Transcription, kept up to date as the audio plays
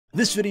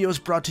This video is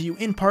brought to you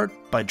in part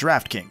by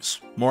DraftKings.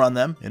 More on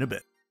them in a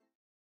bit.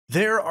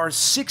 There are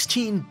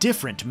 16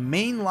 different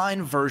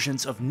mainline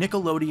versions of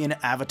Nickelodeon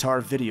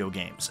Avatar video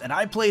games, and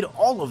I played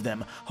all of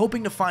them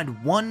hoping to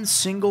find one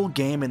single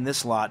game in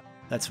this lot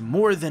that's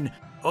more than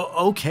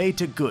okay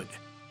to good.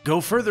 Go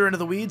further into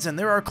the weeds and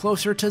there are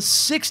closer to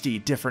 60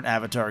 different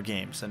Avatar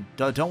games, and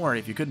don't worry,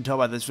 if you couldn't tell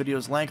by this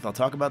video's length, I'll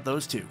talk about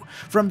those too.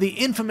 From the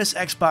infamous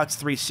Xbox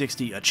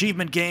 360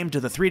 achievement game to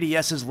the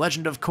 3DS's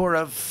Legend of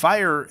Korra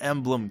Fire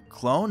Emblem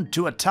clone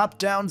to a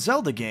top-down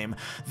Zelda game,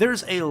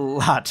 there's a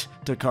lot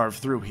to carve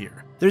through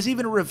here. There's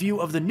even a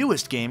review of the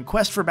newest game,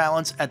 Quest for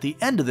Balance, at the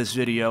end of this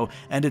video,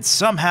 and it's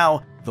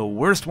somehow the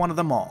worst one of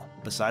them all,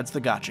 besides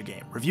the gacha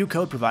game. Review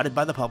code provided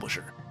by the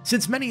publisher.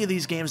 Since many of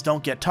these games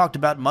don't get talked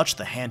about much,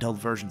 the handheld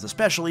versions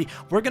especially,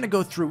 we're going to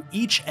go through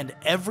each and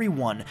every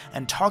one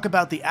and talk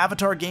about the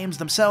Avatar games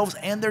themselves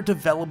and their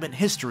development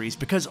histories,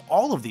 because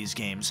all of these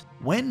games,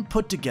 when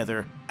put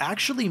together,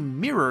 actually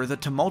mirror the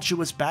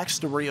tumultuous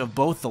backstory of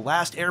both The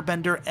Last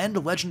Airbender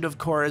and Legend of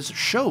Korra's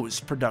show's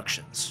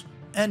productions.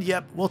 And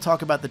yep, we'll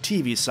talk about the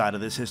TV side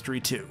of this history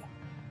too.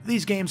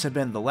 These games have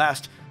been the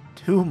last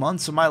 2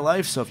 months of my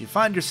life, so if you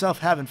find yourself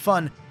having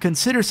fun,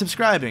 consider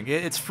subscribing.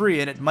 It's free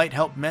and it might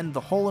help mend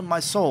the hole in my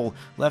soul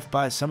left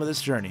by some of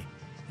this journey.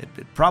 It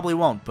probably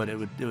won't, but it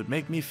would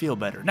make me feel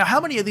better. Now,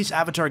 how many of these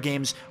Avatar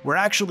games were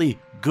actually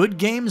good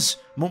games,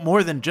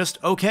 more than just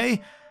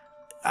okay?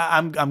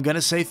 I'm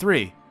gonna say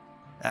 3.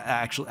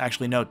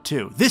 Actually no,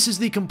 2. This is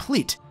the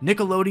complete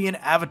Nickelodeon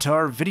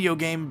Avatar video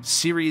game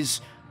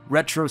series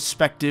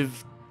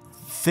retrospective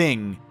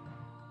thing.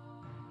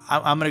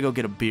 I'm gonna go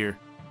get a beer.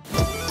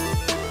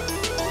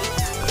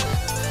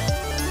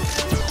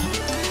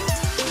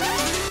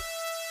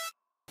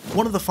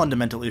 One of the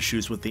fundamental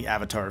issues with the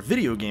Avatar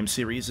video game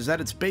series is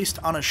that it's based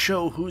on a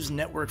show whose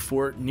network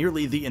for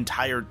nearly the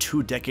entire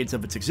 2 decades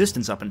of its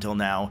existence up until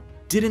now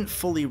didn't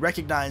fully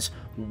recognize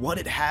what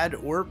it had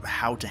or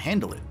how to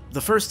handle it.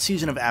 The first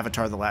season of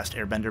Avatar: The Last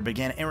Airbender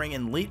began airing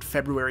in late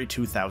February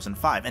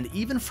 2005, and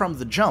even from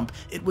the jump,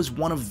 it was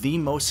one of the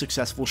most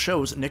successful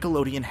shows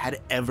Nickelodeon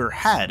had ever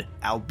had,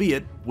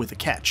 albeit with a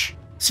catch.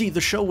 See,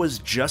 the show was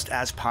just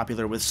as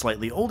popular with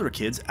slightly older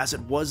kids as it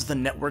was the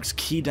network's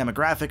key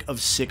demographic of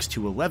 6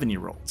 to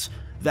 11-year-olds.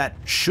 That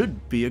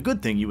should be a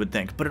good thing, you would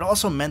think, but it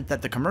also meant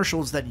that the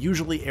commercials that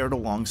usually aired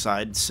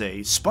alongside,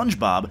 say,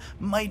 SpongeBob,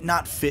 might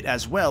not fit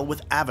as well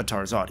with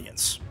Avatar's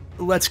audience.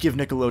 Let's give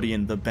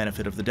Nickelodeon the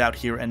benefit of the doubt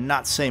here and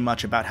not say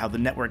much about how the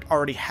network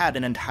already had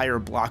an entire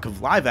block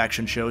of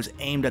live-action shows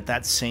aimed at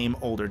that same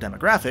older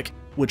demographic,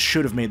 which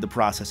should have made the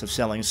process of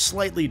selling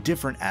slightly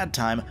different ad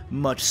time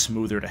much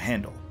smoother to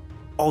handle.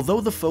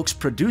 Although the folks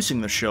producing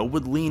the show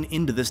would lean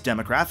into this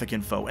demographic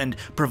info and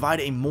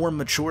provide a more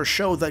mature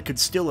show that could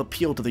still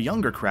appeal to the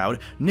younger crowd,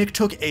 Nick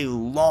took a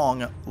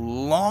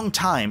long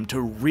time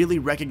to really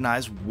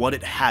recognize what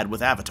it had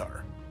with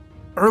Avatar.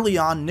 Early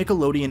on,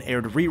 Nickelodeon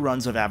aired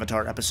reruns of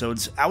Avatar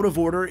episodes out of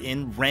order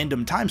in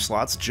random time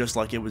slots, just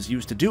like it was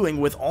used to doing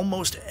with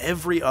almost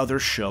every other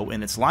show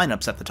in its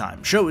lineups at the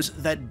time, shows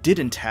that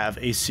didn't have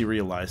a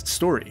serialized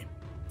story.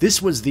 This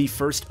was the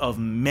first of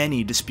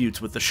many disputes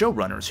with the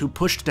showrunners, who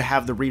pushed to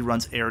have the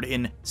reruns aired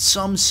in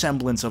some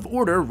semblance of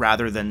order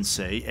rather than,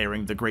 say,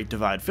 airing the Great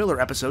Divide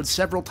filler episodes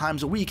several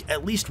times a week,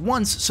 at least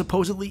once,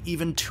 supposedly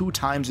even 2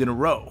 times in a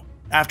row.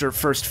 After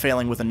first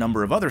failing with a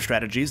number of other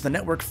strategies, the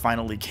network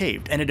finally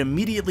caved, and it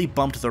immediately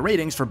bumped the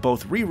ratings for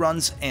both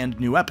reruns and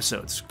new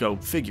episodes. Go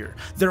figure.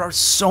 There are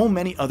so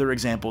many other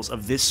examples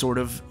of this sort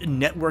of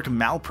network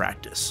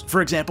malpractice.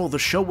 For example, the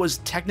show was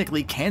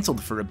technically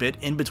cancelled for a bit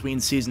in between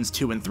seasons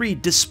 2 and 3,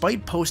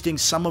 despite posting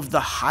some of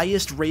the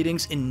highest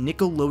ratings in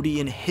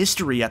Nickelodeon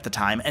history at the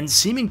time and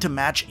seeming to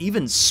match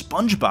even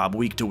SpongeBob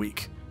week to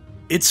week.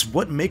 It's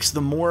what makes the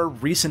more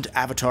recent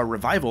Avatar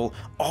revival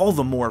all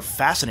the more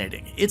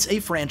fascinating. It's a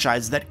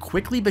franchise that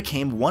quickly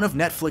became one of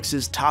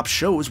Netflix's top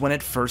shows when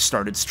it first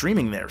started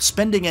streaming there,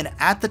 spending an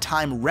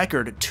at-the-time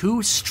record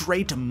 2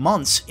 straight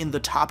months in the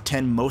top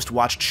 10 most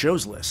watched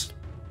shows list.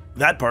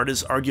 That part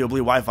is arguably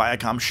why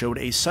Viacom showed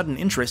a sudden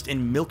interest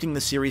in milking the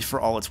series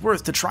for all it's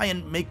worth to try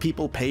and make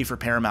people pay for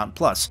Paramount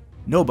Plus.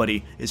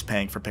 Nobody is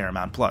paying for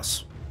Paramount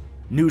Plus.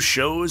 New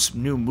shows,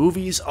 new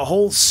movies, a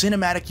whole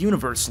cinematic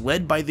universe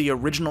led by the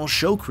original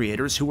show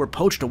creators who were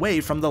poached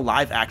away from the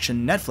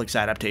live-action Netflix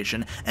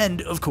adaptation,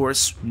 and, of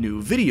course,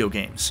 new video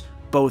games,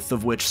 both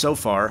of which so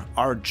far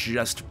are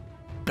just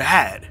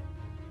bad.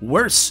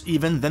 Worse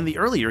even than the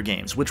earlier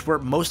games, which were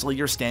mostly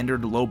your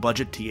standard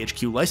low-budget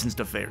THQ licensed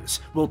affairs.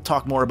 We'll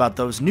talk more about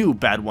those new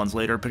bad ones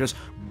later, because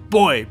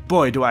boy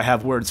do I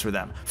have words for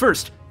them.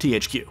 First,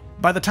 THQ.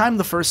 By the time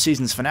the first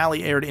season's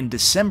finale aired in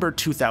December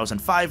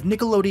 2005,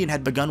 Nickelodeon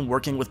had begun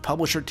working with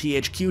publisher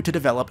THQ to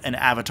develop an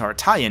Avatar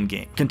tie-in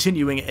game,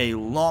 continuing a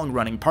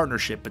long-running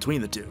partnership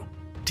between the two.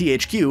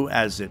 THQ,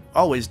 as it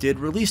always did,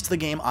 released the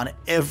game on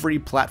every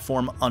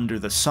platform under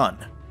the sun.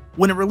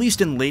 When it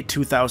released in late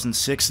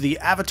 2006, the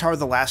Avatar: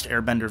 The Last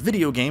Airbender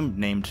video game,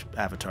 named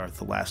Avatar: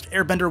 The Last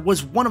Airbender,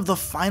 was one of the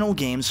final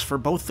games for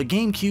both the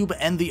GameCube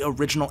and the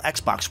original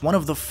Xbox, one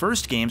of the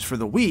first games for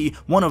the Wii,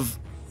 one of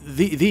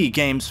the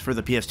games for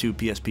the PS2,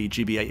 PSP,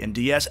 GBA, and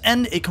DS,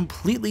 and a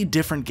completely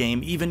different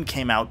game even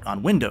came out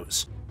on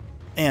Windows.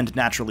 And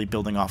naturally,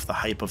 building off the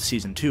hype of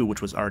Season 2,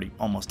 which was already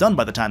almost done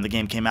by the time the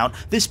game came out,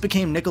 this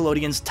became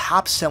Nickelodeon's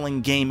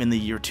top-selling game in the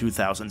year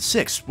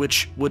 2006,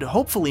 which would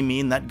hopefully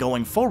mean that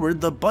going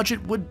forward, the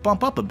budget would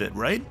bump up a bit,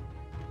 right?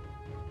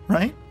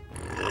 Right?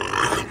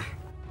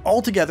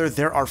 Altogether,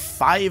 there are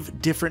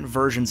 5 different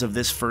versions of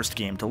this first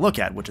game to look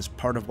at, which is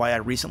part of why I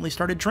recently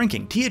started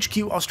drinking.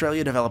 THQ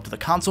Australia developed the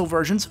console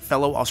versions,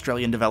 fellow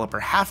Australian developer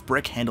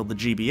Half-Brick handled the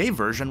GBA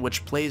version,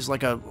 which plays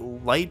like a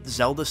light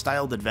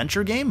Zelda-styled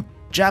adventure game.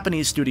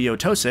 Japanese studio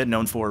Tose,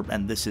 known for,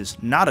 and this is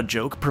not a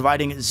joke,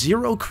 providing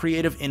zero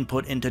creative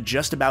input into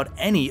just about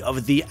any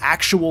of the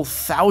actual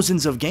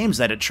thousands of games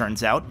that it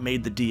churns out,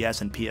 made the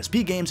DS and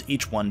PSP games,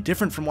 each one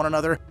different from one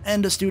another,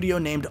 and a studio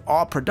named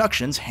Awe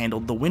Productions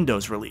handled the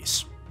Windows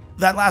release.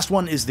 That last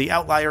one is the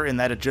outlier in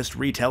that it just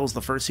retells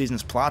the first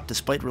season's plot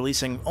despite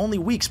releasing only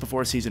weeks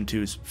before Season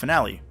 2's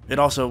finale. It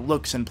also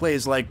looks and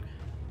plays like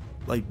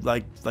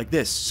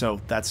this,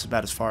 so that's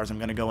about as far as I'm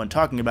going to go in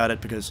talking about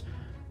it because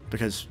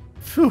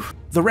phew.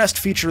 The rest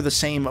feature the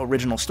same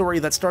original story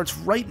that starts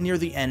right near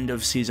the end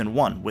of Season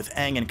 1, with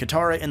Aang and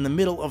Katara in the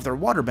middle of their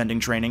waterbending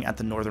training at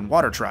the Northern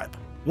Water Tribe.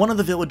 One of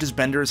the village's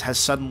benders has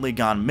suddenly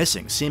gone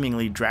missing,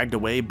 seemingly dragged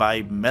away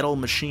by metal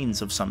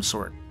machines of some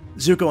sort.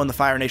 Zuko and the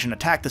Fire Nation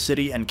attack the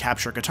city and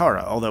capture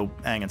Katara, although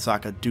Aang and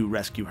Sokka do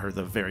rescue her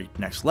the very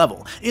next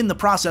level. In the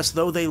process,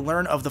 though, they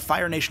learn of the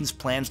Fire Nation's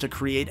plans to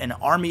create an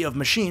army of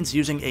machines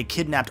using a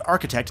kidnapped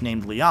architect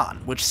named Leon,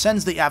 which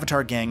sends the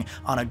Avatar gang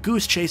on a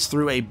goose chase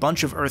through a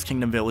bunch of Earth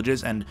Kingdom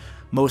villages, and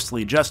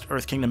mostly just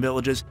Earth Kingdom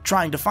villages,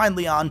 trying to find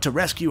Leon to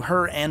rescue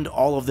her and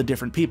all of the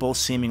different people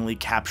seemingly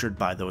captured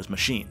by those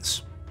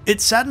machines. It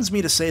saddens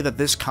me to say that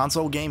this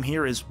console game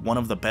here is one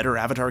of the better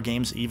Avatar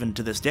games even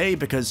to this day,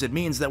 because it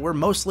means that we're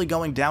mostly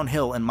going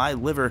downhill and my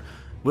liver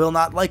will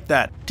not like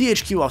that.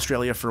 THQ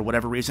Australia, for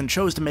whatever reason,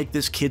 chose to make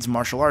this kids'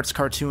 martial arts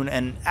cartoon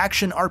an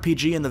action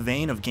RPG in the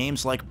vein of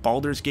games like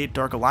Baldur's Gate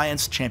Dark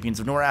Alliance,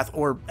 Champions of Norath,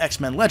 or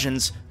X-Men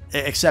Legends,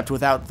 except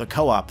without the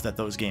co-op that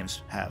those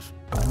games have.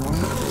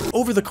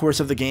 Over the course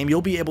of the game,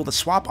 you'll be able to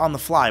swap on the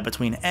fly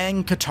between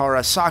Aang, Katara,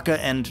 Sokka,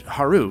 and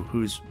Haru,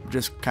 who's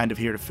just kind of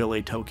here to fill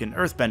a token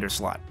Earthbender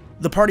slot.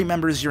 The party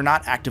members you're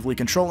not actively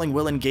controlling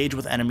will engage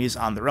with enemies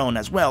on their own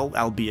as well,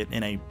 albeit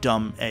in a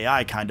dumb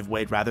AI kind of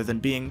way rather than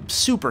being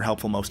super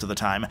helpful most of the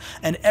time,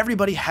 and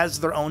everybody has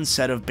their own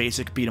set of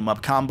basic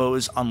beat-em-up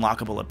combos,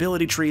 unlockable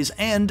ability trees,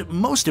 and,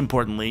 most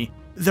importantly,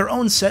 their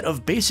own set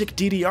of basic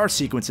DDR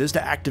sequences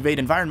to activate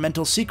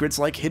environmental secrets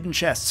like hidden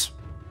chests.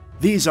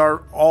 These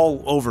are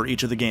all over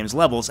each of the game's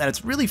levels, and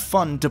it's really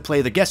fun to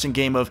play the guessing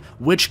game of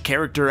which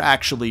character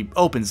actually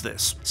opens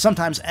this.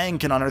 Sometimes Aang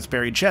can unearth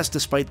buried chests,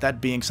 despite that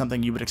being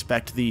something you would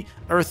expect the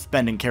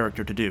earthbending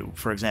character to do,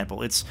 for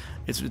example. It's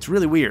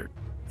really weird.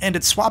 And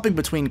it's swapping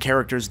between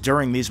characters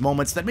during these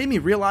moments that made me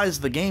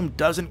realize the game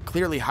doesn't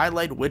clearly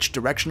highlight which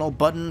directional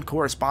button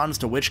corresponds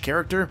to which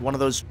character, one of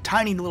those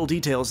tiny little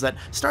details that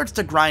starts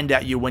to grind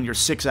at you when you're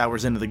 6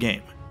 hours into the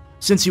game.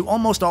 Since you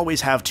almost always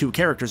have 2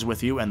 characters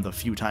with you, and the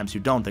few times you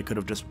don't, they could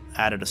have just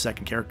added a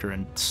second character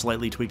and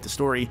slightly tweaked the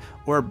story,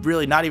 or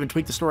really not even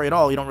tweak the story at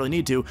all, you don't really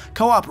need to,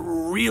 co-op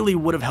really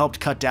would have helped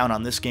cut down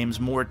on this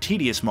game's more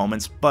tedious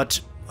moments, but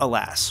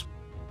alas.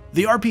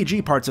 The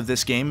RPG parts of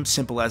this game,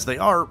 simple as they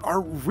are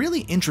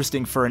really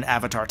interesting for an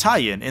Avatar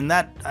tie-in, in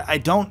that I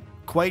don't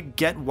quite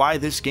get why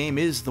this game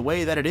is the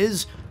way that it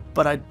is,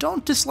 but I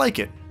don't dislike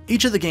it.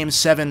 Each of the game's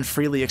 7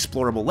 freely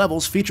explorable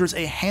levels features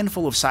a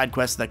handful of side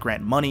quests that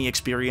grant money,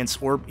 experience,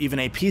 or even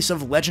a piece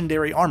of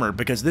legendary armor,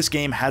 because this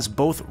game has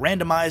both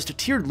randomized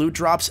tiered loot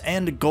drops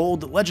and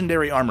gold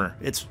legendary armor.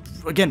 It's,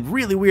 again,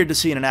 really weird to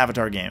see in an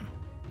Avatar game.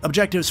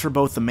 Objectives for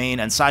both the main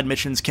and side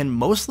missions can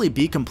mostly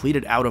be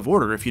completed out of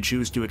order if you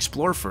choose to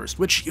explore first,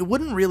 which you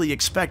wouldn't really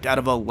expect out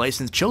of a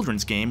licensed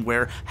children's game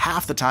where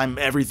half the time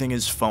everything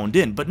is phoned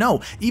in. But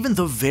no, even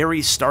the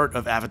very start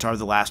of Avatar: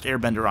 The Last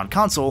Airbender on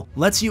console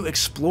lets you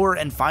explore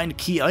and find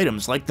key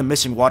items like the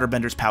missing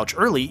waterbender's pouch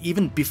early,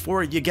 even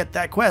before you get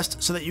that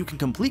quest, so that you can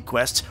complete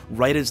quests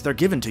right as they're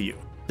given to you.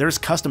 There's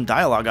custom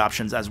dialogue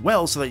options as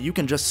well, so that you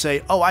can just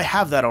say, oh, I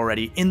have that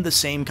already, in the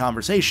same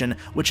conversation,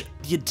 which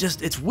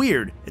it's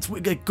weird.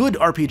 Good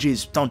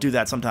RPGs don't do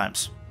that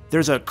sometimes.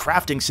 There's a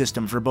crafting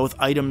system for both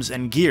items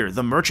and gear.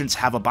 The merchants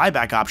have a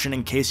buyback option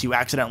in case you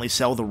accidentally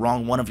sell the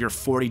wrong one of your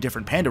 40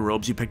 different panda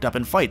robes you picked up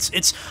in fights.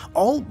 It's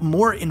all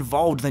more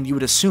involved than you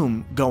would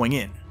assume going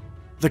in.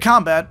 The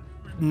combat,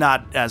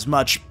 not as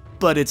much,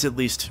 but it's at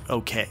least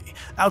okay.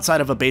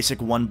 Outside of a basic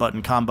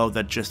 1-button combo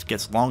that just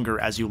gets longer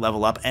as you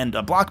level up and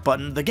a block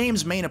button, the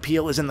game's main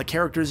appeal is in the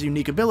character's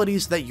unique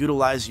abilities that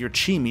utilize your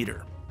chi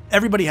meter.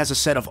 Everybody has a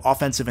set of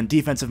offensive and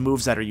defensive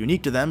moves that are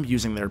unique to them,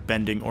 using their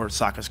bending or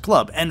Sokka's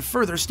club, and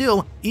further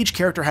still, each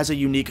character has a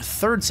unique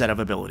third set of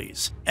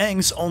abilities.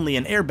 Aang's only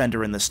an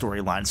airbender in this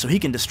storyline, so he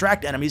can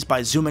distract enemies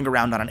by zooming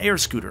around on an air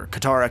scooter.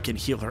 Katara can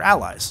heal her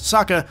allies.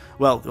 Sokka,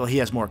 well, he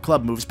has more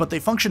club moves, but they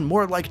function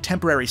more like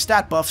temporary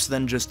stat buffs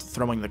than just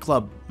throwing the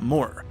club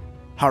more.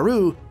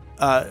 Haru,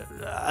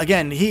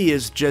 Again, he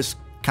is just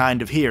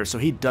kind of here, so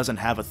he doesn't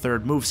have a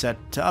third moveset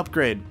to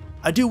upgrade.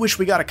 I do wish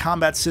we got a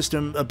combat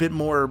system a bit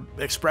more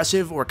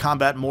expressive, or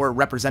combat more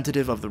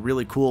representative of the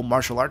really cool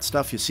martial arts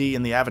stuff you see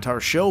in the Avatar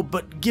show,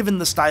 but given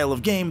the style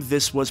of game,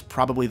 this was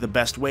probably the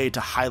best way to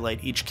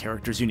highlight each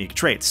character's unique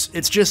traits.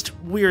 It's just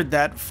weird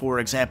that, for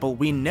example,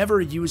 we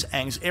never use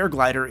Aang's air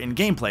glider in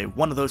gameplay,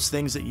 one of those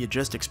things that you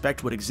just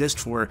expect would exist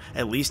for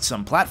at least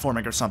some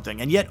platforming or something,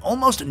 and yet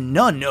almost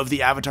none of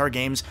the Avatar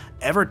games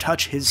ever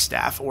touch his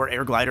staff or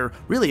air glider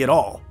really at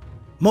all.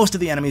 Most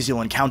of the enemies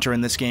you'll encounter in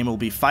this game will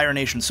be Fire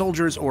Nation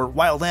soldiers or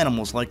wild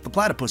animals like the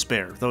platypus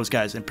bear. Those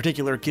guys in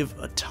particular give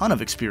a ton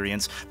of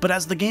experience, but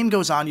as the game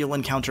goes on you'll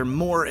encounter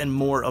more and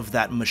more of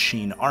that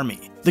machine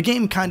army. The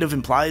game kind of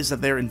implies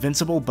that they're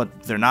invincible,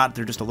 but they're not,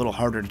 they're just a little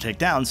harder to take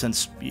down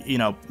since, you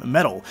know,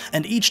 metal,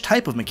 and each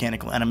type of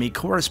mechanical enemy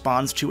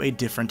corresponds to a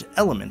different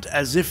element,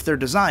 as if their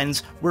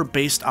designs were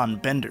based on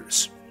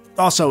benders.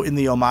 Also, in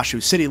the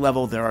Omashu City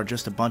level, there are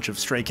just a bunch of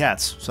stray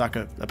cats.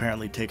 Sokka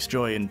apparently takes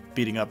joy in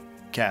beating up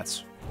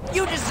cats.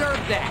 You deserve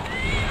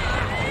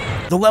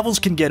that! The levels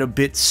can get a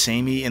bit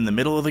samey in the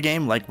middle of the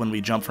game, like when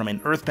we jump from an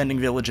earthbending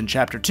village in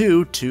Chapter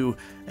 2 to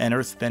an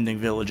earthbending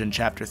village in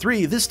Chapter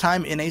 3, this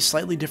time in a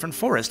slightly different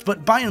forest,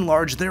 but by and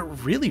large they're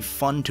really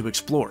fun to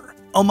explore.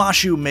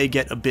 Omashu may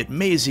get a bit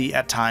mazy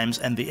at times,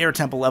 and the Air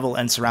Temple level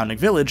and surrounding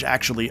village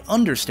actually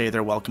understay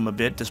their welcome a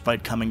bit,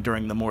 despite coming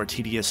during the more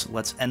tedious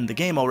let's end the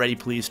game already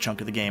please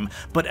chunk of the game.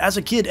 But as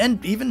a kid,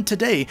 and even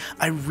today,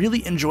 I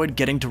really enjoyed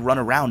getting to run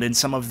around in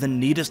some of the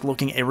neatest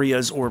looking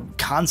areas or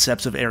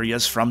concepts of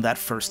areas from that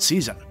first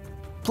season.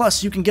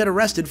 Plus, you can get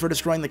arrested for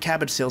destroying the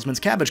cabbage salesman's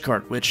cabbage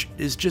cart, which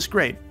is just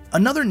great.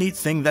 Another neat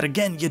thing that,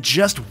 again, you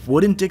just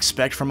wouldn't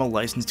expect from a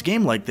licensed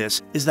game like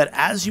this is that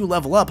as you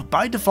level up,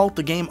 by default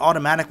the game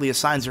automatically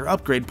assigns your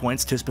upgrade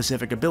points to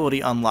specific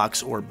ability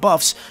unlocks or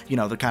buffs, you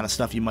know, the kind of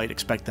stuff you might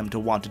expect them to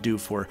want to do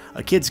for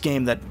a kid's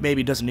game that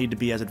maybe doesn't need to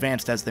be as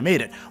advanced as they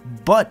made it.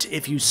 But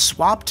if you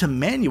swap to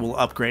manual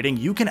upgrading,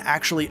 you can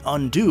actually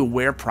undo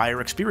where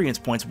prior experience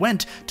points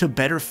went to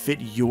better fit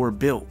your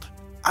build.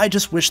 I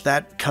just wish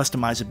that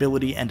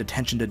customizability and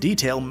attention to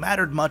detail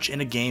mattered much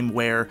in a game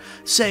where,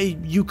 say,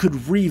 you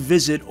could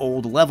revisit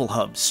old level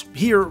hubs.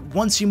 Here,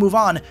 once you move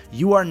on,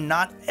 you are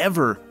not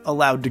ever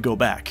allowed to go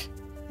back.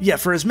 Yeah,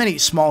 for as many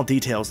small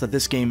details that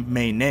this game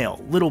may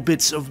nail, little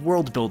bits of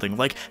world building,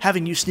 like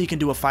having you sneak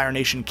into a Fire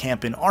Nation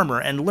camp in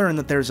armor and learn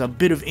that there's a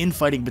bit of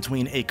infighting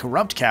between a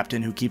corrupt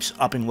captain who keeps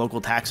upping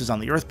local taxes on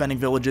the earthbending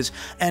villages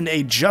and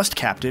a just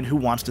captain who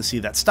wants to see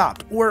that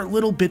stopped, or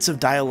little bits of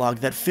dialogue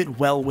that fit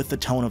well with the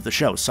tone of the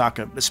show,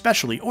 Sokka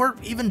especially, or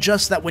even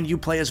just that when you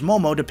play as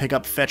Momo to pick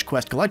up fetch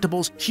quest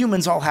collectibles,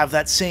 humans all have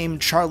that same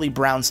Charlie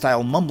Brown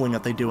style mumbling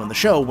that they do in the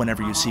show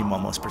whenever you see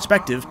Momo's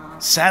perspective.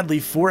 Sadly,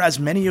 for as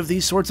many of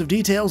these sorts of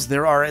details,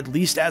 there are at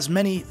least as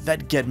many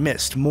that get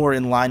missed, more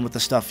in line with the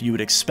stuff you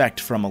would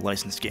expect from a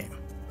licensed game.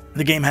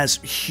 The game has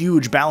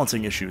huge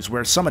balancing issues,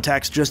 where some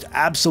attacks just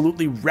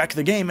absolutely wreck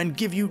the game and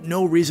give you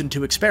no reason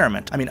to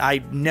experiment. I mean,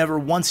 I never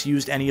once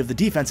used any of the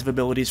defensive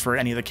abilities for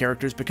any of the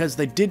characters because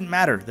they didn't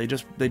matter, they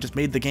just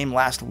made the game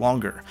last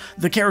longer.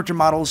 The character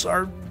models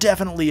are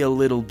definitely a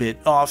little bit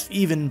off,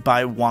 even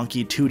by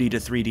wonky 2D to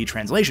 3D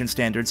translation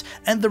standards,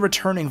 and the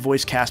returning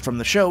voice cast from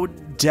the show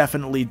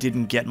definitely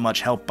didn't get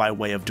much help by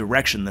way of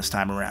direction this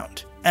time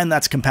around. And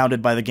that's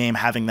compounded by the game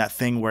having that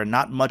thing where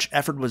not much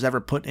effort was ever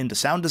put into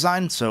sound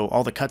design, so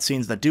all the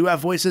cutscenes that do have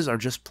voices are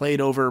just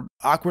played over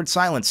awkward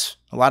silence.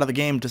 A lot of the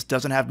game just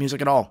doesn't have music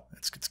at all.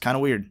 It's kind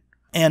of weird.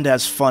 And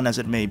as fun as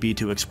it may be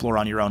to explore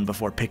on your own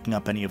before picking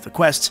up any of the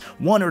quests,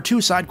 1 or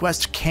 2 side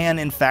quests can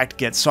in fact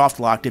get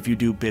soft-locked if you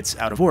do bits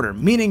out of order,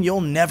 meaning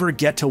you'll never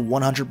get to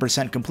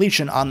 100%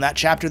 completion on that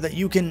chapter that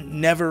you can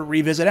never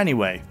revisit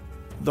anyway.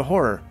 The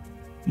horror.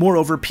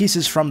 Moreover,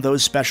 pieces from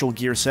those special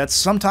gear sets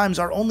sometimes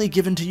are only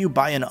given to you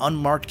by an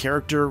unmarked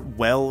character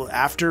well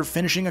after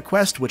finishing a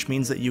quest, which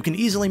means that you can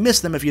easily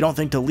miss them if you don't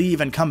think to leave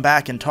and come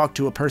back and talk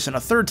to a person a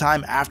third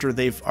time after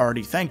they've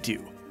already thanked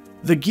you.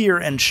 The gear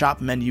and shop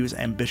menus,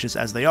 ambitious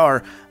as they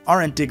are,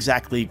 aren't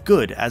exactly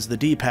good, as the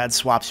D-pad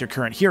swaps your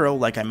current hero,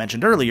 like I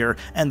mentioned earlier,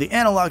 and the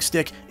analog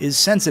stick is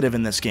sensitive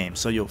in this game,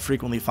 so you'll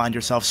frequently find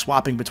yourself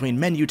swapping between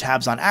menu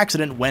tabs on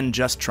accident when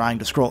just trying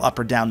to scroll up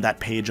or down that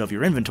page of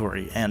your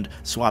inventory, and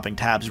swapping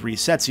tabs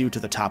resets you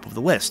to the top of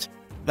the list.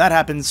 That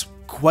happens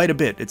quite a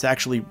bit. It's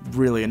actually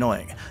really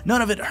annoying.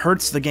 None of it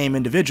hurts the game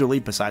individually,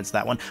 besides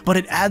that one, but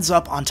it adds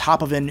up on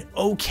top of an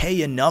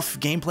okay enough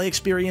gameplay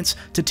experience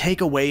to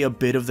take away a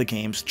bit of the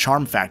game's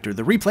charm factor,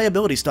 the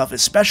replayability stuff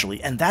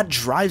especially, and that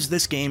drives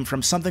this game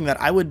from something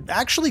that I would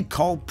actually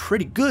call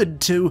pretty good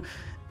to,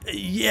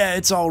 yeah,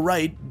 it's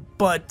alright,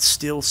 but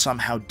still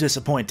somehow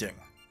disappointing.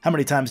 How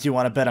many times do you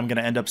want to bet I'm going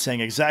to end up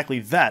saying exactly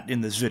that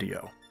in this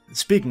video?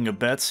 Speaking of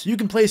bets, you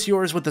can place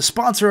yours with the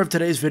sponsor of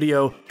today's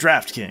video,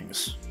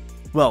 DraftKings.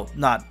 Well,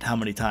 not how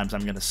many times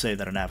I'm going to say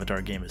that an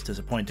Avatar game is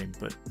disappointing,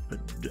 but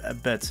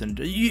bets and...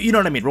 you know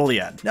what I mean, roll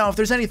the ad. Now, if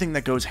there's anything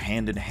that goes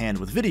hand in hand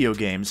with video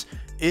games,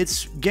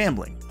 it's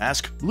gambling.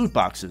 Ask loot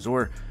boxes,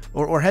 or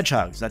Or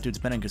hedgehogs, that dude's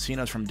been in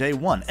casinos from day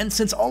one. And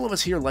since all of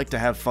us here like to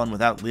have fun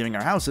without leaving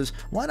our houses,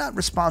 why not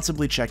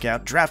responsibly check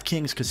out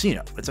DraftKings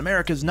Casino? It's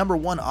America's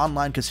 #1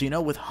 online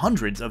casino with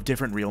hundreds of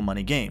different real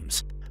money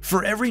games.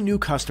 For every new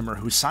customer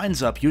who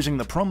signs up using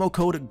the promo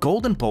code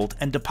GOLDENBOLT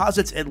and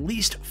deposits at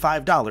least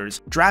 $5,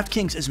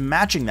 DraftKings is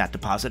matching that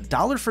deposit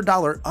dollar for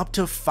dollar up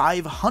to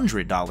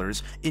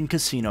 $500 in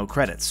casino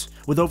credits.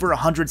 With over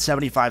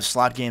 175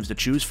 slot games to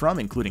choose from,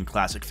 including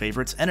classic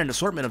favorites and an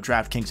assortment of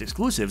DraftKings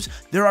exclusives,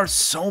 there are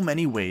so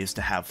many ways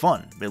to have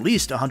fun. At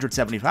least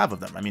 175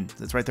 of them. I mean,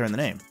 that's right there in the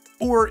name.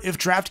 Or if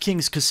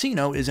DraftKings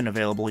Casino isn't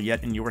available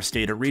yet in your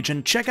state or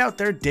region, check out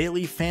their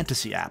daily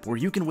fantasy app where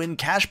you can win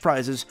cash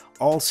prizes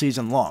all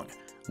season long.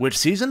 Which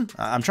season?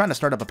 I'm trying to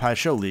start up a Pie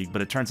Show League,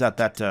 but it turns out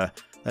that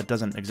that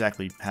doesn't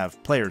exactly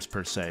have players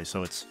per se,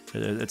 so it's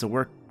a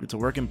work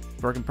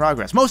in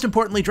progress. Most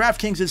importantly,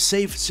 DraftKings is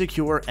safe,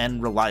 secure,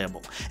 and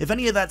reliable. If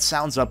any of that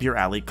sounds up your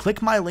alley,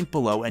 click my link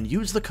below and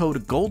use the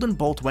code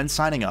GOLDENBOLT when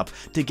signing up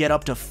to get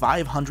up to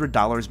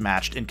 $500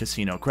 matched in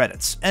casino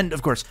credits. And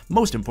of course,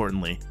 most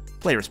importantly,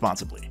 play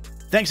responsibly.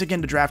 Thanks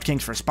again to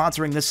DraftKings for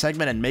sponsoring this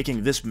segment and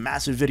making this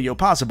massive video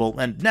possible,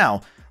 and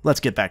now, let's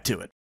get back to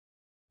it.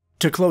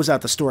 To close out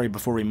the story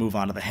before we move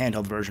on to the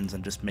handheld versions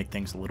and just make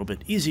things a little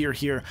bit easier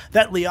here,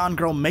 that Leon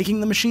girl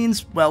making the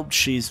machines, well,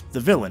 she's the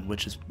villain,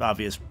 which is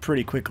obvious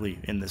pretty quickly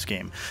in this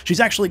game. She's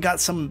actually got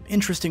some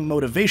interesting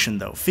motivation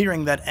though,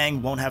 fearing that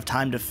Aang won't have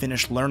time to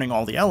finish learning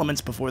all the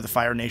elements before the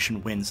Fire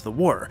Nation wins the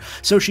war.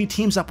 So she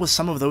teams up with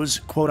some of those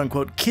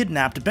quote-unquote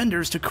kidnapped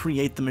benders to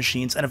create the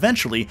machines and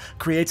eventually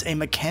creates a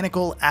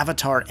mechanical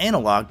avatar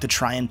analog to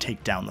try and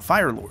take down the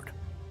Fire Lord.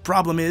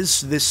 Problem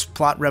is, this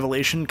plot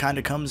revelation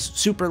kinda comes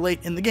super late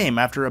in the game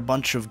after a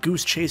bunch of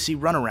goose-chasey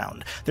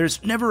runaround. There's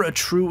never a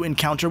true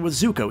encounter with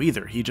Zuko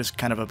either, he just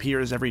kind of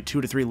appears every 2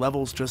 to 3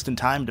 levels just in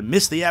time to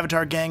miss the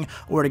Avatar gang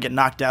or to get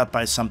knocked out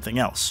by something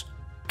else.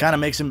 Kinda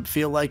makes him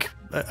feel like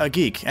a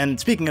geek. And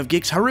speaking of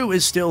geeks, Haru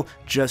is still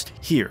just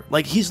here.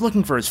 Like, he's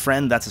looking for his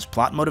friend, that's his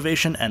plot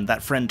motivation, and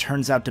that friend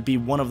turns out to be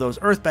one of those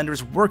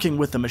Earthbenders working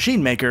with the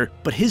Machine Maker,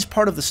 but his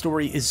part of the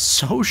story is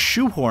so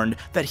shoehorned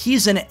that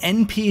he's an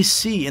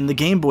NPC in the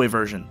Game Boy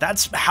version.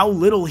 That's how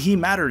little he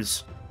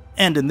matters.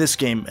 And in this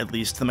game, at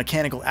least, the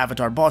mechanical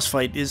Avatar boss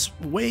fight is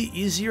way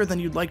easier than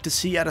you'd like to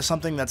see out of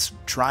something that's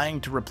trying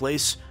to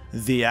replace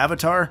the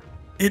Avatar.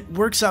 It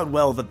works out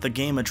well that the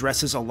game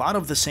addresses a lot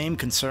of the same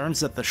concerns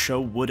that the show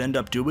would end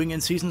up doing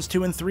in Seasons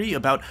 2 and 3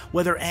 about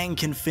whether Aang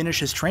can finish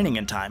his training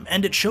in time,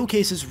 and it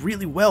showcases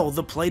really well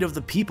the plight of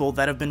the people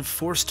that have been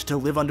forced to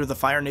live under the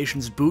Fire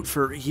Nation's boot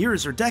for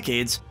years or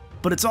decades,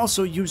 but it's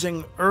also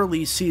using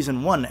early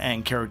Season 1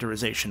 Aang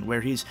characterization,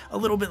 where he's a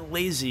little bit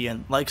lazy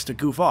and likes to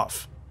goof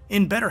off.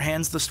 In better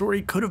hands, the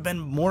story could have been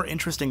more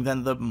interesting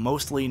than the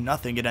mostly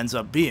nothing it ends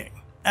up being.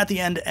 At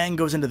the end, Aang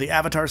goes into the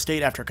Avatar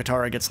state after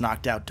Katara gets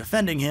knocked out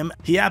defending him.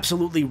 He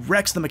absolutely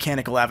wrecks the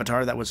mechanical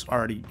Avatar that was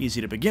already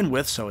easy to begin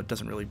with, so it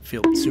doesn't really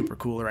feel super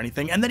cool or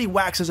anything, and then he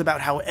waxes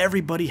about how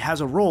everybody has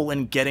a role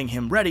in getting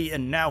him ready,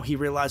 and now he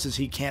realizes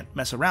he can't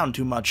mess around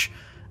too much,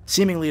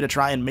 seemingly to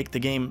try and make the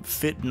game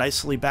fit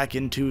nicely back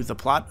into the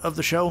plot of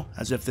the show,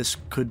 as if this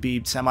could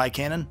be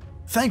semi-canon.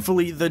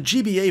 Thankfully, the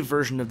GBA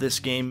version of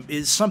this game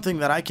is something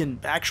that I can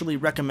actually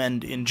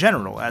recommend in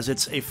general, as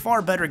it's a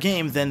far better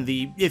game than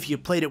the if you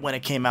played it when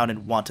it came out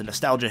and want a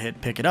nostalgia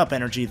hit, pick it up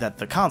energy that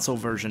the console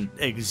version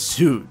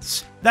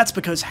exudes. That's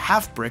because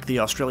Halfbrick, the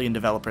Australian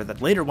developer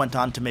that later went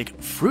on to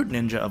make Fruit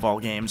Ninja of all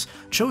games,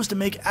 chose to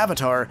make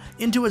Avatar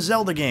into a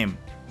Zelda game.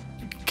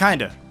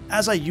 Kinda.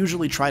 As I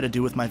usually try to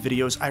do with my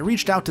videos, I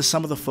reached out to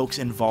some of the folks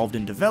involved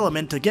in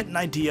development to get an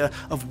idea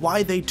of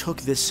why they took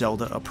this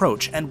Zelda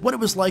approach, and what it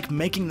was like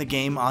making the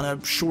game on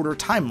a shorter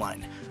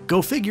timeline.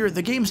 Go figure,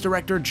 the game's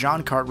director,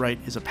 John Cartwright,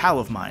 is a pal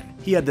of mine.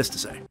 He had this to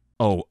say.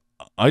 Oh,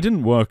 I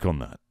didn't work on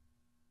that.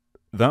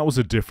 That was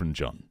a different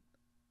John.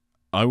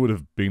 I would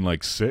have been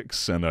like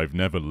 6, and I've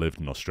never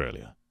lived in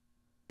Australia.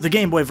 The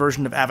Game Boy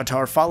version of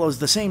Avatar follows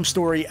the same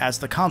story as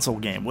the console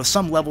game, with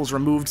some levels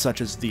removed,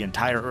 such as the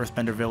entire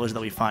Earthbender village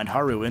that we find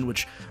Haru in,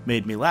 which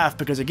made me laugh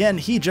because, again,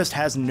 he just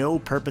has no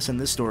purpose in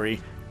this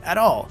story at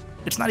all.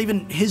 It's not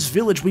even his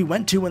village we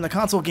went to in the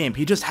console game,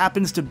 he just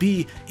happens to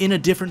be in a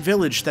different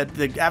village that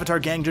the Avatar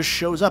gang just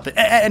shows up at.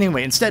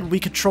 Anyway, instead we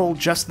control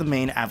just the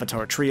main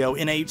Avatar trio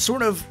in a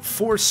sort of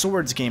Four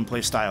Swords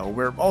gameplay style,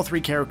 where all 3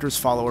 characters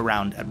follow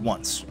around at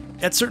once.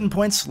 At certain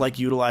points, like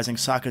utilizing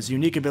Sokka's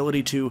unique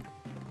ability to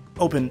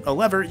open a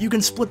lever, you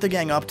can split the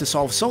gang up to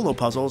solve solo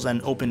puzzles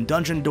and open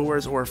dungeon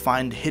doors or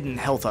find hidden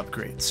health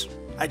upgrades.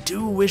 I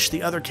do wish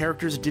the other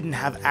characters didn't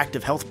have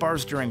active health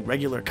bars during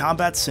regular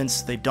combat,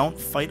 since they don't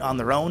fight on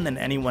their own and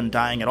anyone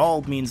dying at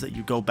all means that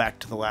you go back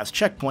to the last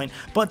checkpoint,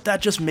 but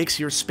that just makes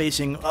your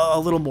spacing a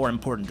little more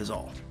important is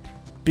all.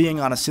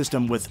 Being on a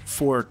system with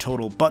 4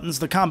 total buttons,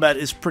 the combat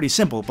is pretty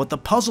simple, but the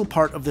puzzle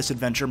part of this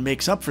adventure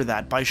makes up for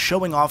that by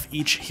showing off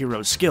each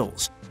hero's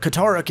skills.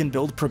 Katara can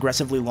build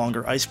progressively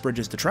longer ice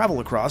bridges to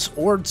travel across,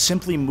 or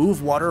simply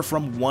move water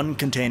from one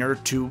container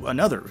to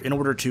another, in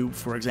order to,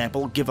 for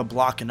example, give a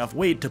block enough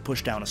weight to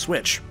push down a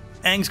switch.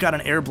 Aang's got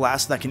an air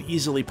blast that can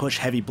easily push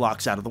heavy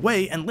blocks out of the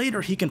way, and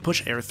later he can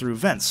push air through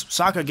vents.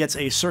 Sokka gets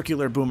a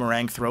circular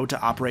boomerang throw to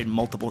operate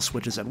multiple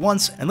switches at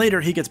once, and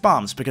later he gets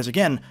bombs, because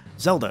again,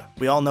 Zelda.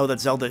 We all know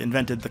that Zelda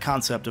invented the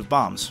concept of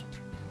bombs.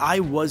 I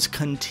was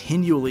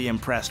continually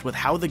impressed with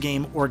how the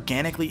game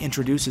organically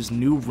introduces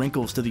new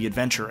wrinkles to the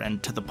adventure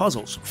and to the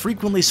puzzles,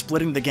 frequently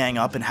splitting the gang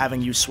up and having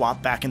you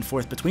swap back and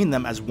forth between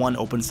them as one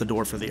opens the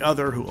door for the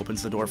other, who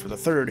opens the door for the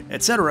third,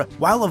 etc.,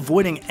 while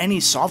avoiding any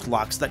soft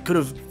locks that could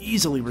have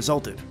easily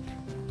resulted.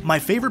 My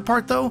favorite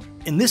part though,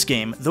 in this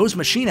game, those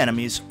machine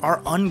enemies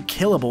are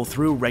unkillable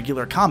through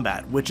regular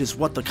combat, which is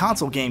what the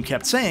console game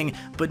kept saying,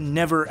 but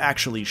never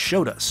actually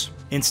showed us.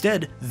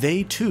 Instead,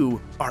 they too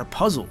are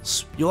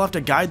puzzles. You'll have to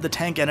guide the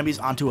tank enemies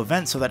onto a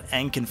vent so that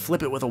Aang can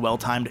flip it with a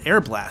well-timed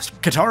air blast.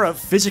 Katara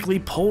physically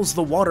pulls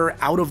the water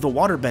out of the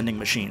waterbending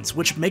machines,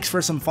 which makes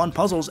for some fun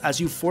puzzles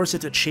as you force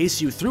it to chase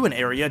you through an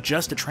area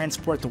just to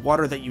transport the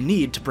water that you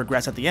need to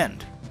progress at the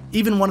end.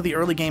 Even one of the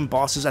early game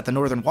bosses at the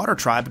Northern Water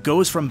Tribe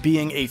goes from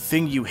being a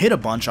thing you hit a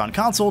bunch on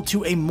console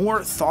to a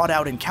more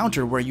thought-out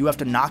encounter where you have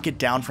to knock it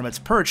down from its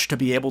perch to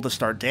be able to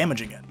start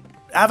damaging it.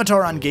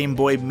 Avatar on Game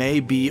Boy may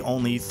be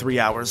only 3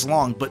 hours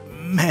long, but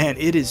man,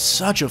 it is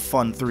such a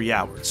fun 3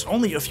 hours.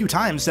 Only a few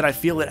times did I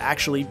feel it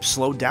actually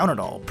slowed down at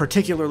all,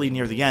 particularly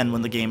near the end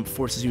when the game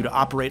forces you to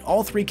operate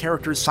all 3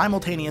 characters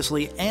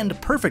simultaneously and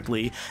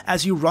perfectly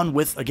as you run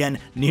with, again,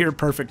 near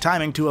perfect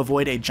timing to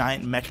avoid a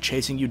giant mech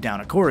chasing you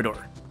down a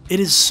corridor. It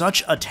is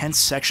such a tense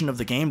section of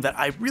the game that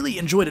I really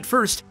enjoyed at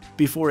first,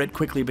 before it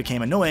quickly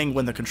became annoying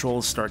when the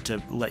controls start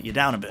to let you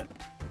down a bit.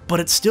 But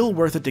it's still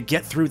worth it to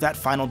get through that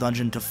final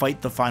dungeon to fight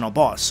the final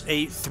boss,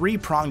 a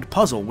 3-pronged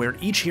puzzle where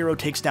each hero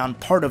takes down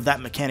part of that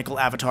mechanical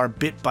avatar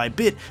bit by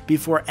bit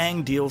before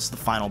Aang deals the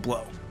final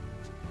blow.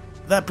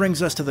 That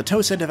brings us to the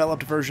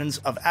Tosei-developed versions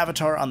of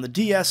Avatar on the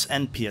DS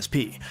and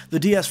PSP. The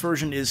DS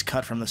version is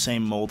cut from the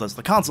same mold as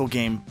the console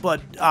game,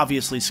 but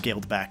obviously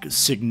scaled back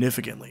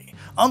significantly.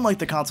 Unlike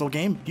the console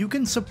game, you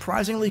can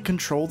surprisingly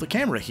control the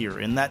camera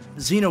here, in that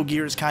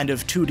Xenogears kind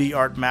of 2D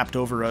art mapped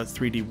over a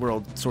 3D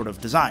world sort of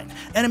design.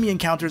 Enemy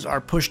encounters are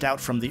pushed out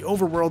from the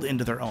overworld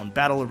into their own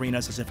battle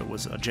arenas as if it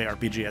was a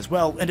JRPG as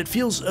well, and it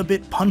feels a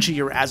bit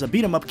punchier as a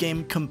beat-em-up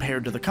game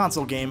compared to the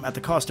console game at the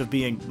cost of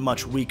being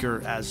much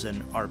weaker as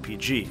an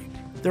RPG.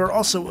 There are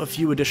also a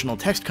few additional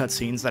text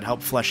cutscenes that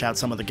help flesh out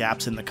some of the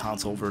gaps in the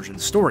console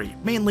version's story,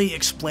 mainly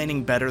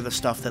explaining better the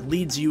stuff that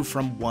leads you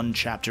from one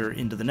chapter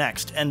into the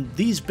next, and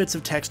these bits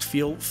of text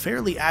feel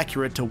fairly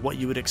accurate to what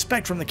you would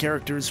expect from the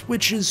characters,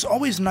 which is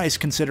always nice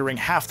considering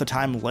half the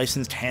time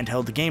licensed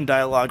handheld game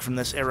dialogue from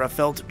this era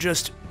felt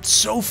just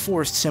so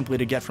forced simply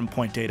to get from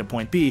point A to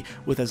point B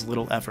with as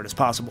little effort as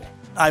possible.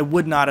 I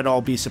would not at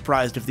all be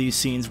surprised if these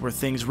scenes were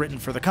things written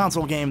for the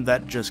console game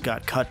that just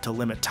got cut to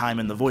limit time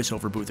in the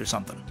voiceover booth or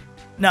something.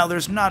 Now,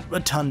 there's not a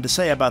ton to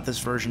say about this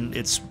version,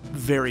 it's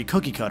very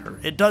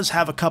cookie-cutter. It does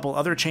have a couple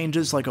other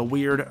changes, like a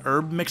weird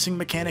herb mixing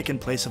mechanic in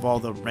place of all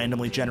the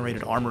randomly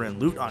generated armor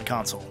and loot on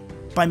console.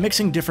 By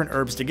mixing different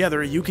herbs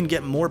together, you can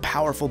get more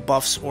powerful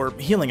buffs or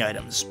healing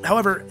items.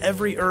 However,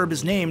 every herb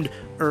is named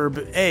Herb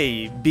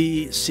A,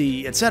 B,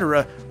 C,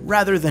 etc.,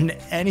 rather than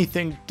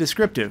anything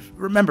descriptive.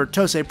 Remember,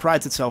 Tosei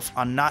prides itself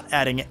on not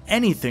adding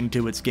anything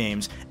to its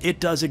games. It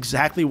does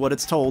exactly what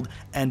it's told,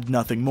 and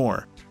nothing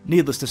more.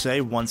 Needless to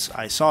say, once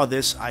I saw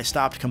this, I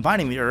stopped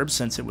combining the herbs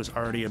since it was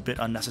already a bit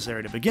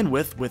unnecessary to begin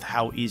with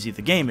how easy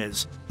the game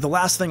is. The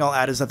last thing I'll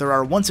add is that there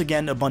are once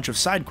again a bunch of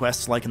side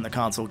quests like in the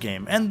console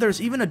game, and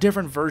there's even a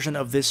different version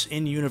of this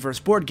in-universe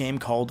board game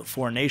called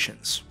 4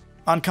 Nations.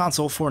 On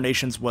console, 4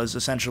 Nations was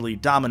essentially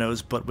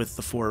dominoes, but with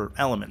the 4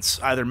 elements.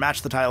 Either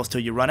match the tiles till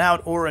you run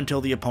out, or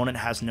until the opponent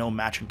has no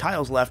matching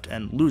tiles left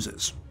and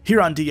loses. Here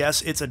on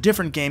DS, it's a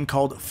different game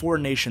called 4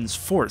 Nations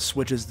Force,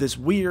 which is this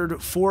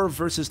weird 4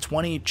 versus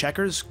 20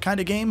 checkers kind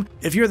of game.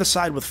 If you're the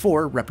side with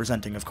 4,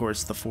 representing of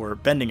course the 4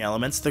 bending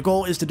elements, the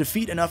goal is to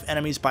defeat enough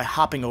enemies by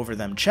hopping over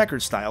them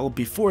checkers style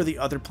before the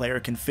other player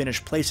can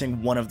finish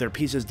placing one of their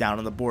pieces down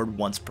on the board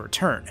once per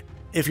turn.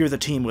 If you're the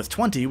team with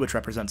 20, which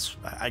represents,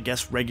 I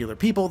guess, regular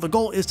people, the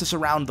goal is to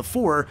surround the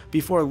 4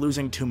 before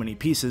losing too many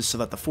pieces so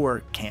that the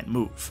 4 can't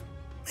move.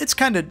 It's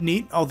kinda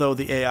neat, although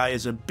the AI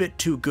is a bit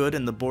too good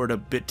and the board a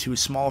bit too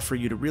small for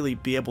you to really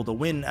be able to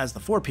win as the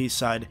 4-piece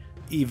side,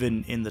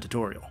 even in the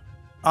tutorial.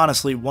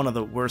 Honestly, one of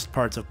the worst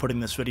parts of putting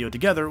this video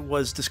together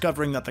was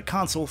discovering that the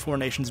console 4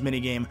 Nations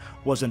minigame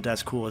wasn't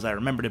as cool as I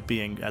remembered it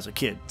being as a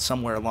kid.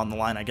 Somewhere along the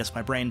line, I guess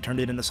my brain turned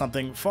it into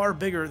something far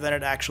bigger than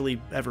it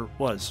actually ever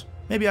was.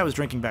 Maybe I was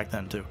drinking back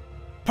then too.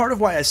 Part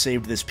of why I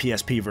saved this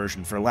PSP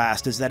version for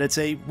last is that it's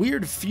a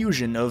weird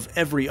fusion of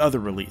every other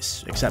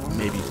release, except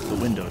maybe the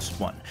Windows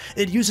one.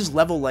 It uses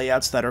level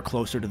layouts that are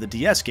closer to the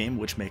DS game,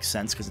 which makes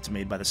sense because it's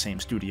made by the same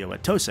studio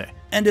at Tosei.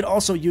 And it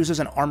also uses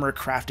an armor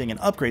crafting and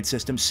upgrade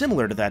system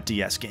similar to that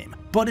DS game,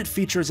 but it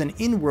features an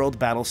in-world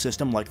battle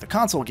system like the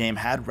console game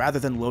had rather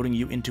than loading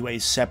you into a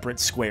separate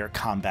square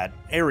combat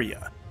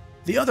area.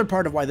 The other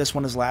part of why this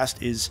one is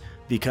last is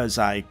because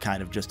I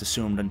kind of just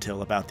assumed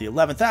until about the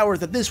 11th hour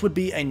that this would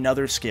be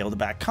another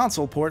scaled-back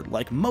console port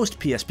like most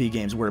PSP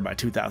games were by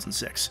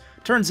 2006.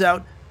 Turns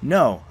out,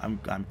 No,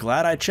 I'm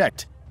glad I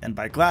checked. And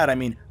by glad, I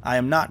mean I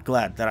am not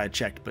glad that I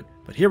checked, but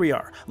here we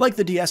are. Like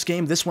the DS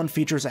game, this one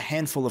features a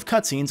handful of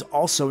cutscenes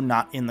also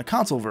not in the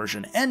console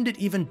version, and it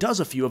even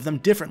does a few of them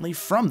differently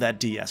from that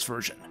DS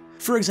version.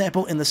 For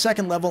example, in the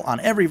second level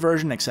on every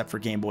version except for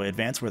Game Boy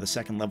Advance, where the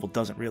second level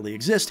doesn't really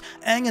exist,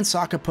 Aang and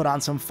Sokka put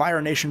on some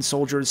Fire Nation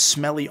soldiers'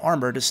 smelly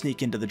armor to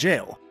sneak into the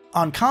jail.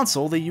 On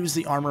console, they use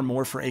the armor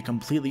more for a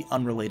completely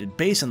unrelated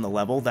base in the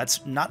level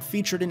that's not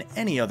featured in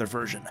any other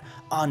version.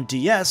 On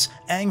DS,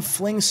 Aang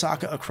flings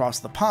Sokka across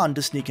the pond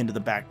to sneak into the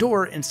back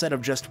door instead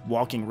of just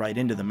walking right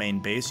into the main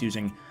base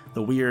using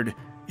the weird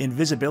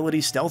invisibility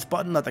stealth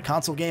button that the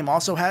console game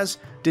also has.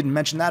 Didn't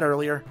mention that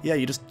earlier. Yeah,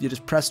 you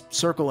just press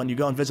circle and you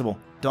go invisible.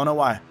 Don't know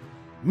why.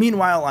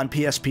 Meanwhile, on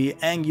PSP,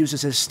 Aang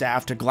uses his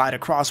staff to glide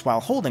across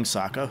while holding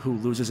Sokka, who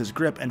loses his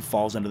grip and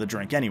falls into the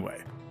drink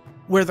anyway.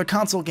 Where the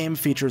console game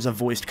features a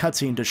voiced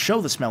cutscene to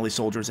show the smelly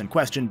soldiers in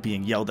question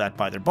being yelled at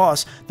by their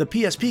boss, the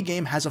PSP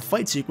game has a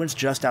fight sequence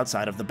just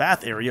outside of the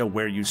bath area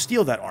where you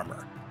steal that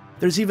armor.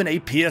 There's even a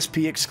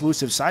PSP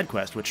exclusive side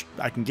quest, which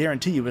I can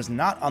guarantee you is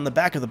not on the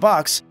back of the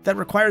box, that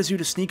requires you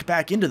to sneak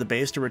back into the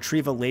base to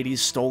retrieve a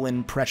lady's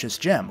stolen precious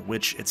gem,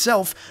 which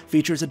itself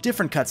features a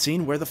different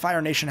cutscene where the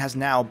Fire Nation has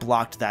now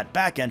blocked that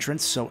back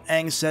entrance, so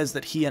Aang says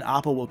that he and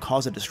Appa will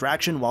cause a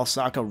distraction while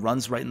Sokka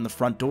runs right in the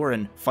front door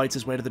and fights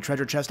his way to the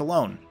treasure chest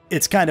alone.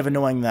 It's kind of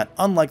annoying that,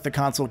 unlike the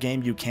console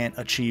game, you can't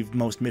achieve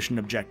most mission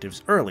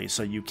objectives early,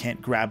 so you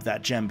can't grab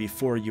that gem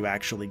before you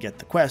actually get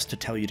the quest to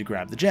tell you to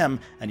grab the gem,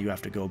 and you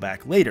have to go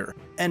back later.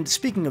 And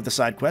speaking of the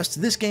side quests,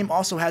 this game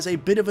also has a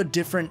bit of a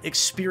different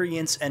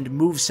experience and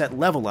moveset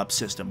level up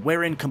system,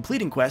 wherein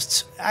completing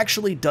quests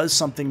actually does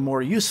something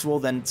more useful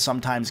than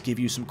sometimes give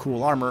you some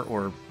cool armor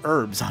or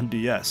herbs on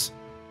DS.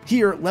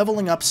 Here,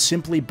 leveling up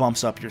simply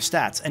bumps up your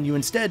stats, and you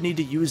instead need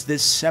to use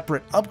this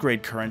separate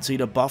upgrade currency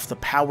to buff the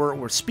power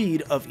or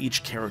speed of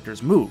each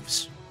character's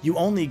moves. You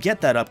only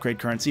get that upgrade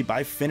currency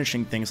by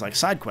finishing things like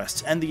side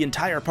quests, and the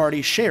entire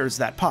party shares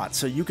that pot,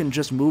 so you can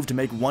just move to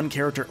make one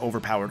character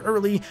overpowered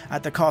early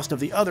at the cost of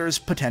the others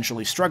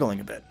potentially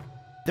struggling a bit.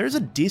 There's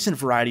a decent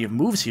variety of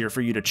moves here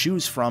for you to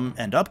choose from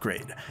and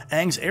upgrade.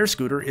 Aang's air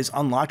scooter is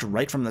unlocked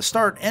right from the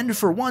start, and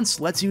for once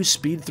lets you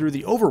speed through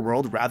the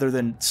overworld rather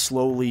than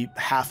slowly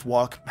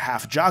half-walk,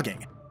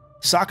 half-jogging.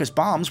 Sokka's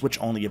bombs,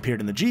 which only appeared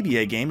in the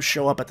GBA game,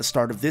 show up at the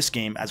start of this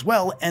game as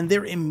well, and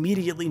they're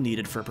immediately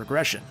needed for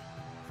progression.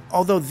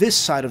 Although this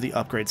side of the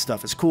upgrade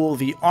stuff is cool,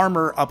 the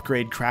armor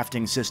upgrade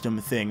crafting system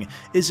thing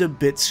is a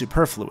bit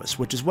superfluous,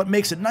 which is what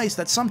makes it nice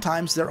that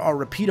sometimes there are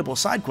repeatable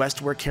side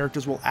quests where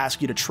characters will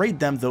ask you to trade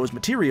them those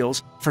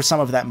materials for some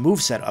of that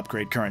moveset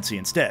upgrade currency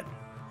instead.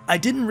 I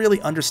didn't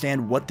really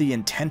understand what the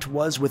intent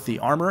was with the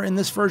armor in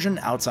this version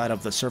outside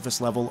of the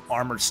surface level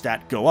armor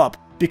stat go up,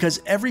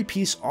 because every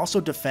piece also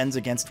defends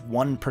against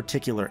one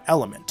particular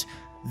element.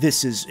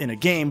 This is in a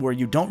game where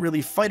you don't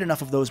really fight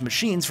enough of those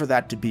machines for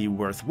that to be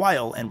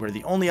worthwhile, and where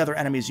the only other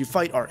enemies you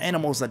fight are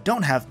animals that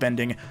don't have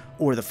bending,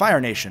 or the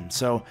Fire Nation,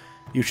 so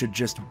you should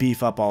just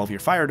beef up all of your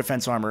fire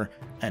defense armor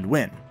and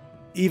win.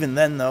 Even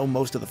then though,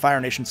 most of the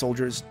Fire Nation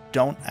soldiers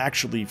don't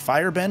actually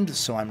firebend,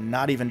 so I'm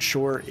not even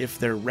sure if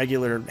their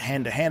regular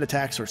hand-to-hand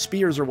attacks or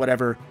spears or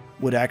whatever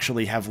would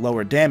actually have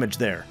lower damage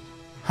there.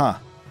 Huh.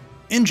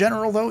 In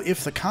general though,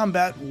 if the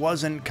combat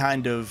wasn't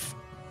kind of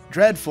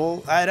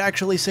dreadful, I'd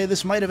actually say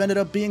this might have ended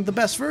up being the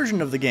best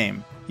version of the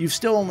game. You've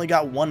still only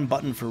got one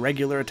button for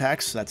regular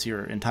attacks, that's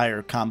your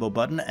entire combo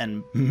button,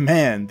 and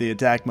man, the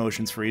attack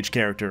motions for each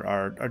character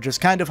are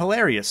just kind of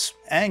hilarious.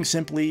 Aang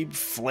simply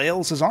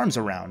flails his arms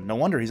around, no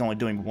wonder he's only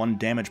doing 1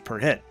 damage per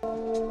hit.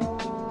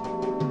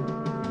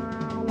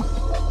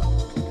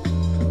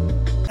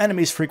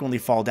 Enemies frequently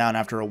fall down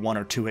after a 1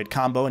 or 2 hit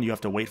combo and you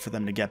have to wait for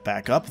them to get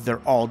back up. They're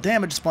all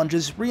damage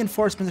sponges,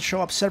 reinforcements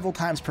show up several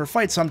times per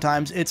fight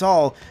sometimes, it's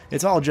all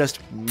just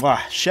mwah,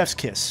 chef's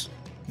kiss.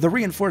 The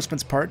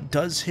reinforcements part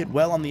does hit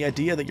well on the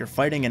idea that you're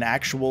fighting an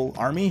actual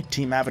army.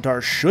 Team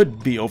Avatar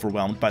should be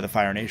overwhelmed by the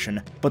Fire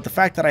Nation, but the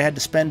fact that I had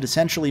to spend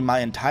essentially my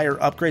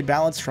entire upgrade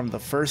balance from the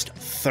first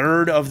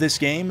third of this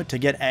game to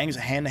get Aang's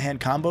hand-to-hand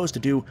combos to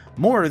do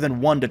more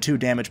than 1 to 2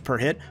 damage per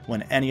hit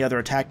when any other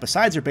attack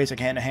besides your basic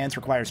hand-to-hands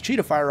requires Chi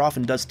to fire off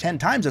and does 10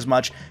 times as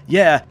much,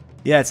 yeah,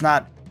 it's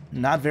not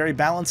very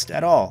balanced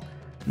at all.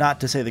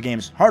 Not to say the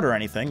game's hard or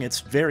anything, it's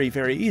very,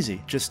 very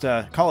easy. Just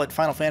call it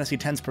Final Fantasy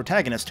X's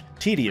protagonist,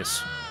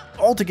 tedious.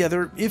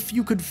 Altogether, if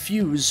you could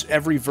fuse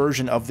every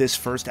version of this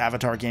first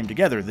Avatar game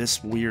together,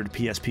 this weird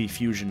PSP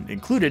fusion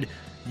included,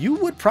 you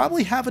would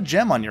probably have a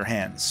gem on your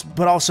hands.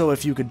 But also,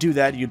 if you could do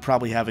that, you'd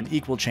probably have an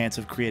equal chance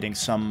of creating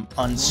some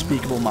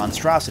unspeakable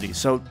monstrosity,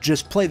 so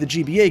just play the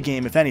GBA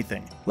game if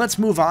anything. Let's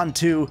move on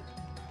to...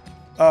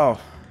 Oh,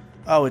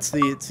 it's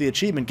the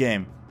achievement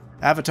game.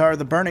 Avatar: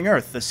 The Burning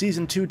Earth, the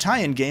Season 2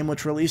 tie-in game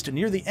which released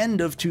near the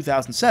end of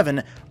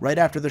 2007, right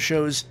after the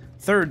show's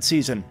 3rd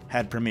season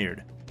had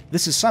premiered.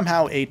 This is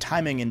somehow a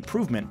timing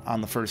improvement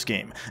on the first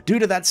game. Due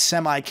to that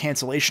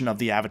semi-cancellation of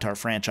the Avatar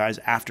franchise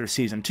after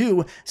Season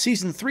 2,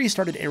 Season 3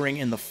 started airing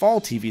in the fall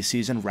TV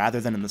season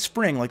rather than in the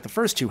spring like the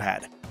first two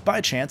had. By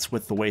chance,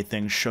 with the way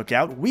things shook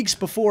out, weeks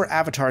before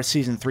Avatar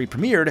Season 3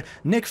 premiered,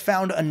 Nick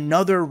found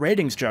another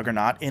ratings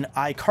juggernaut in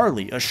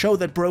iCarly, a show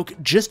that broke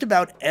just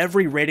about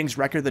every ratings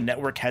record the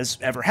network has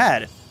ever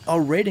had. A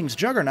ratings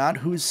juggernaut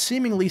whose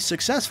seemingly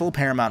successful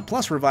Paramount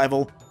Plus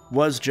revival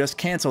was just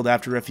cancelled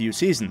after a few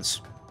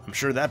seasons. I'm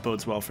sure that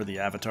bodes well for the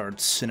Avatar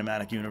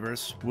cinematic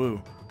universe.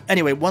 Woo.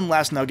 Anyway, one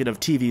last nugget of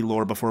TV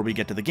lore before we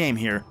get to the game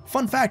here.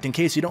 Fun fact, in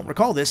case you don't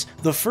recall this,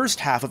 the first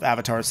half of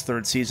Avatar's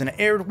third season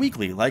aired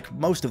weekly, like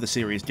most of the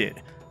series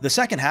did. The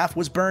second half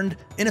was burned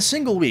in a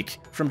single week,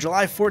 from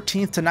July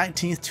 14th to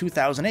 19th,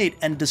 2008,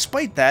 and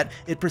despite that,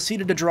 it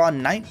proceeded to draw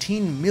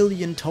 19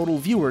 million total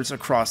viewers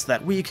across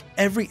that week,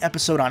 every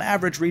episode on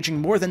average reaching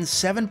more than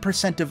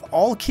 7% of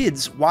all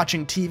kids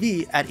watching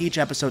TV at each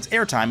episode's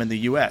airtime in the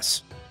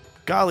US.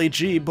 Golly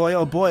gee, boy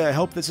oh boy, I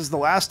hope this is the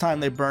last time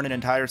they burn an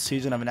entire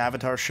season of an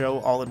Avatar show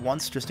all at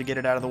once just to get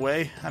it out of the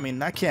way. I mean,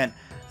 that can't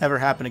ever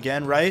happen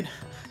again, right?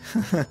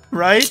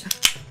 Right?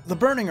 The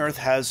Burning Earth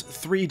has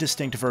 3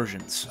 distinct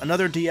versions.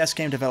 Another DS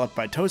game developed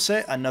by Tose,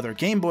 another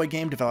Game Boy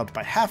game developed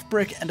by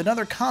Halfbrick, and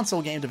another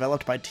console game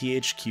developed by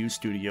THQ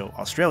Studio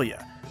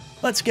Australia.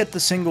 Let's get the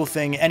single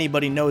thing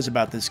anybody knows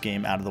about this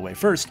game out of the way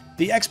first.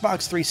 The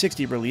Xbox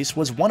 360 release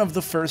was one of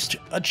the first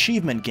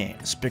achievement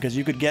games, because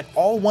you could get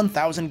all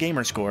 1000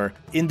 gamer score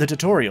in the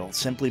tutorial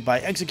simply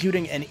by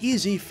executing an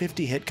easy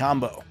 50-hit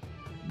combo.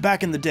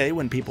 Back in the day,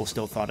 when people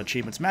still thought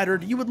achievements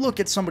mattered, you would look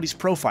at somebody's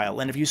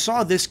profile, and if you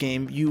saw this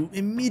game, you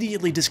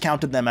immediately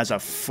discounted them as a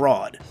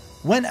fraud.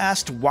 When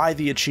asked why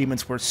the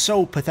achievements were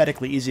so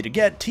pathetically easy to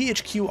get,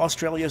 THQ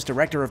Australia's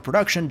director of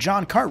production,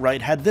 John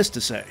Cartwright, had this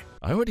to say.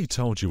 I already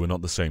told you we're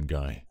not the same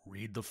guy.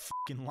 Read the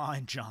fucking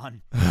line,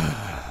 John.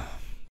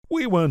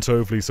 We weren't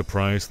overly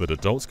surprised that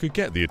adults could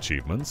get the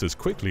achievements as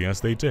quickly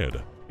as they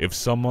did. If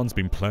someone's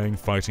been playing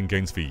fighting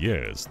games for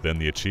years, then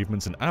the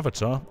achievements in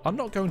Avatar are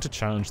not going to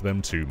challenge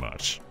them too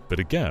much. But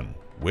again,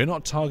 we're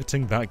not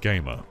targeting that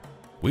gamer.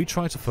 We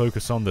try to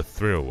focus on the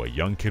thrill a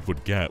young kid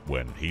would get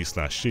when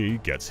he/she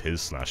gets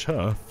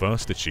his/her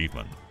first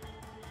achievement.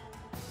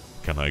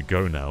 Can I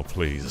go now,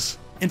 please?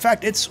 In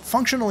fact, it's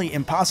functionally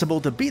impossible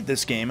to beat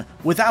this game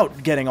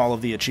without getting all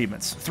of the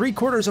achievements.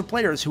 3/4 of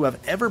players who have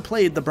ever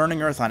played The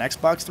Burning Earth on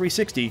Xbox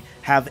 360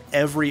 have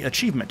every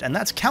achievement, and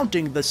that's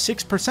counting the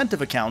 6%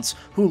 of accounts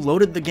who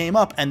loaded the game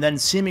up and then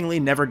seemingly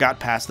never got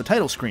past the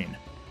title screen.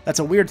 That's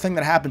a weird thing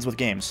that happens with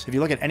games. If you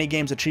look at any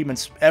game's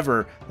achievements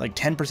ever, like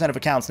 10% of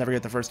accounts never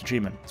get the first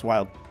achievement. It's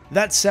wild.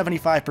 That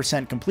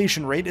 75%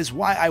 completion rate is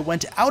why I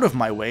went out of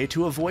my way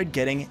to avoid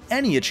getting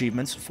any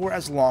achievements for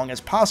as long as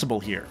possible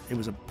here. It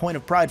was a point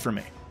of pride for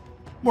me.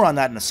 More on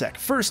that in a sec.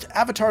 First,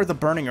 Avatar The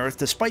Burning Earth,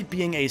 despite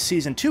being a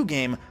Season 2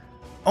 game,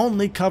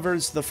 only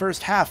covers the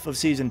first half of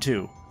Season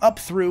 2, up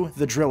through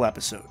the drill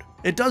episode.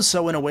 It does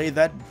so in a way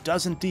that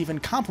doesn't even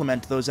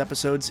complement those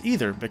episodes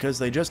either, because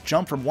they just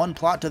jump from one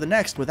plot to the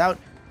next without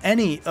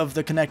any of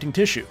the connecting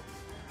tissue.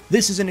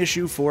 This is an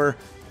issue for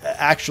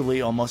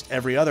actually almost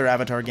every other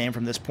Avatar game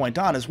from this point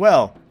on as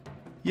well.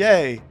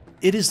 Yay!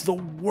 It is the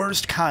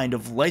worst kind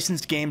of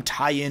licensed game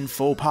tie-in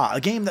faux pas, a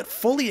game that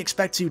fully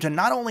expects you to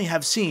not only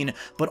have seen,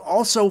 but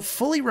also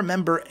fully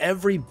remember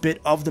every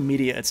bit of the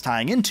media it's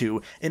tying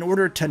into in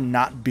order to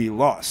not be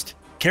lost.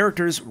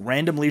 Characters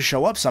randomly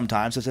show up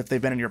sometimes as if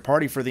they've been in your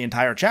party for the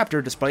entire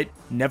chapter despite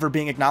never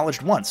being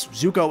acknowledged once.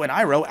 Zuko and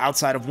Iroh,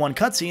 outside of one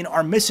cutscene,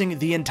 are missing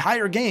the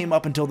entire game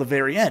up until the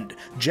very end.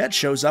 Jet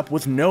shows up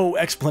with no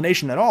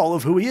explanation at all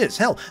of who he is.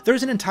 Hell,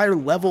 there's an entire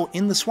level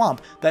in the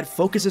swamp that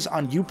focuses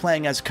on you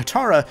playing as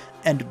Katara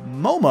and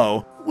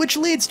Momo, which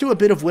leads to a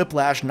bit of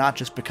whiplash, not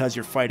just because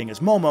you're fighting as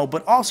Momo,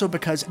 but also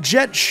because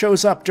Jet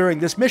shows up during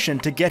this mission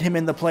to get him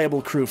in the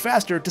playable crew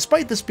faster,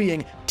 despite this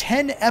being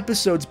 10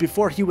 episodes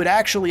before he would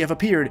actually have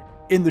appeared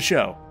in the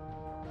show.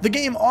 The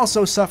game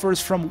also suffers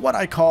from what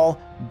I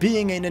call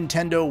being a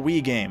Nintendo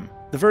Wii game.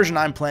 The version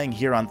I'm playing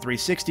here on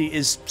 360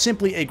 is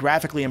simply a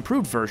graphically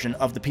improved version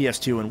of the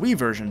PS2 and Wii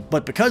version,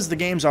 but because the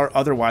games are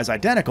otherwise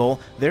identical,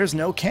 there's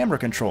no camera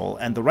control,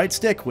 and the right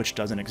stick, which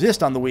doesn't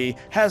exist on the Wii,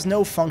 has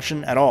no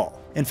function at all.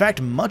 In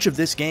fact, much of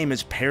this game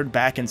is pared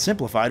back and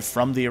simplified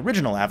from the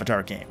original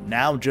Avatar game,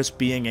 now just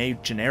being a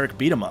generic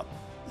beat-em-up.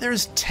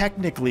 There's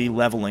technically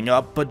leveling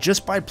up, but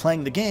just by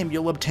playing the game,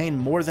 you'll obtain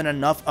more than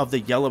enough of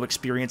the yellow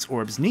experience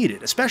orbs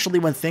needed, especially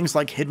when things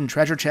like hidden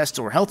treasure chests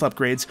or health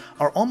upgrades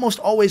are almost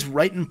always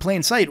right in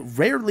plain sight,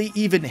 rarely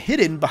even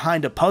hidden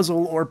behind a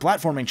puzzle or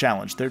platforming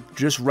challenge. They're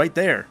just right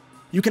there.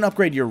 You can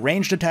upgrade your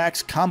ranged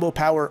attacks, combo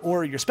power,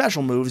 or your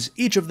special moves,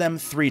 each of them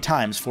 3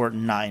 times for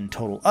 9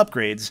 total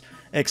upgrades,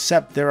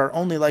 except there are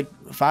only like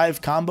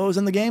 5 combos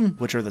in the game,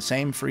 which are the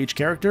same for each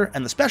character,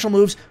 and the special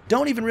moves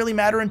don't even really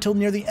matter until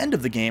near the end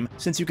of the game,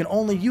 since you can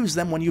only use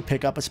them when you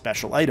pick up a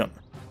special item.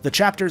 The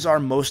chapters are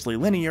mostly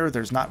linear,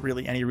 there's not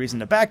really any reason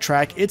to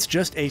backtrack, it's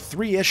just a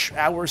 3-ish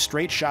hour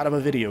straight shot of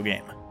a video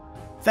game.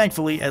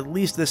 Thankfully, at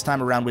least this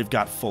time around we've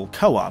got full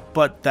co-op,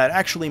 but that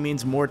actually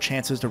means more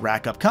chances to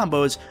rack up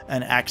combos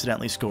and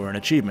accidentally score an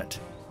achievement.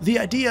 The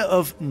idea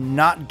of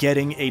not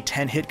getting a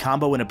 10-hit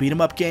combo in a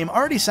beat-em-up game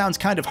already sounds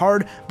kind of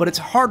hard, but it's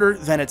harder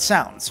than it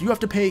sounds. You have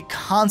to pay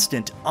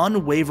constant,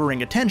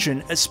 unwavering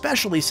attention,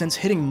 especially since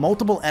hitting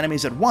multiple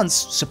enemies at once,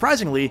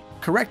 surprisingly,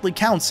 correctly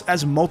counts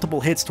as multiple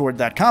hits toward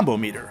that combo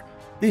meter.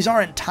 These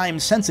aren't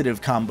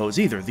time-sensitive combos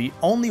either. The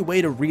only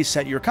way to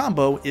reset your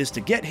combo is to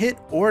get hit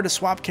or to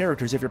swap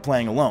characters if you're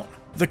playing alone.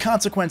 The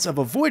consequence of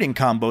avoiding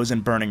combos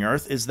in Burning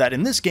Earth is that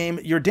in this game,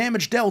 your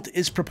damage dealt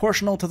is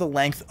proportional to the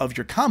length of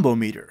your combo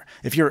meter.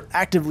 If you're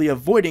actively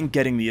avoiding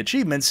getting the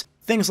achievements,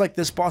 things like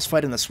this boss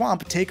fight in the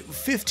swamp take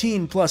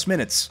 15 plus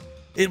minutes.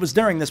 It was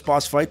during this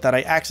boss fight that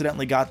I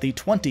accidentally got the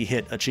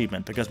 20-hit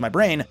achievement because my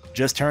brain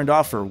just turned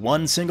off for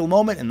one single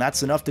moment and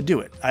that's enough to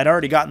do it. I'd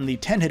already gotten the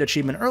 10-hit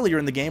achievement earlier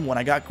in the game when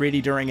I got greedy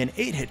during an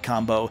 8-hit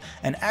combo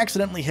and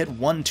accidentally hit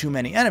one too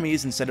many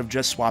enemies instead of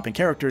just swapping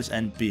characters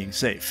and being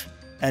safe.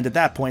 And at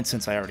that point,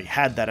 since I already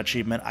had that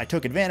achievement, I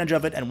took advantage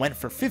of it and went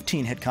for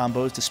 15-hit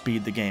combos to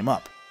speed the game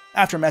up.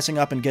 After messing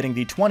up and getting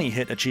the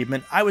 20-hit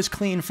achievement, I was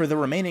clean for the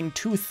remaining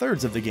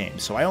 2/3 of the game,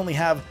 so I only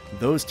have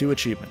those 2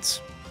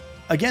 achievements.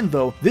 Again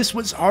though, this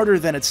was harder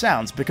than it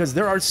sounds because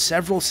there are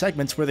several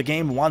segments where the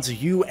game wants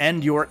you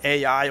and your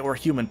AI or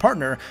human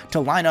partner to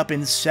line up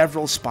in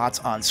several spots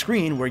on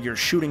screen where you're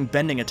shooting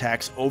bending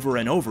attacks over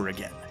and over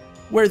again.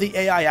 Where the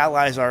AI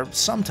allies are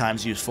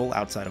sometimes useful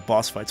outside of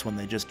boss fights when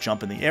they just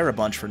jump in the air a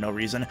bunch for no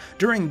reason,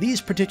 during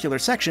these particular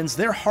sections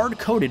they're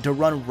hard-coded to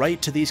run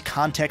right to these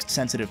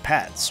context-sensitive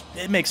paths.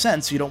 It makes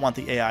sense, you don't want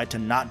the AI to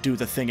not do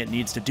the thing it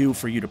needs to do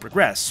for you to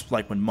progress,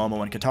 like when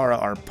Momo and Katara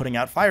are putting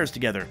out fires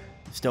together.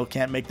 Still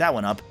can't make that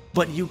one up.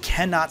 But you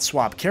cannot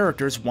swap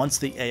characters once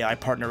the AI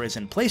partner is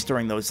in place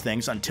during those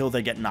things until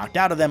they get knocked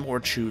out of them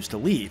or choose to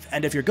leave,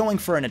 and if you're going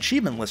for an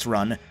achievementless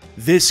run,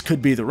 this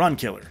could be the run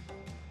killer.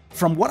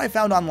 From what I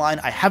found online,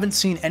 I haven't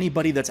seen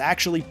anybody that's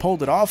actually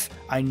pulled it off.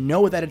 I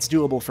know that it's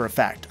doable for a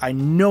fact. I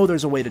know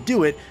there's a way to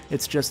do it,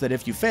 it's just that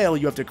if you fail,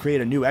 you have to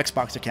create a new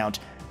Xbox account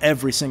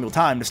every single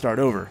time to start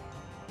over.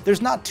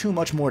 There's not too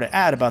much more to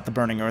add about the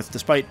Burning Earth,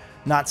 despite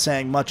not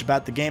saying much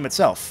about the game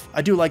itself.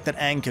 I do like that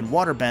Aang can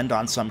waterbend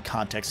on some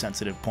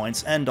context-sensitive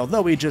points, and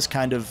although he just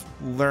kind of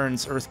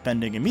learns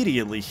earthbending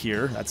immediately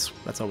here, that's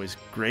always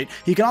great,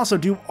 he can also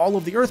do all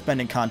of the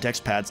earthbending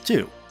context pads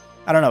too.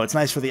 I don't know, it's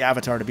nice for the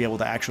Avatar to be able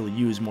to actually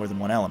use more than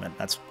one element.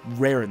 That's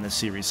rare in this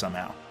series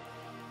somehow.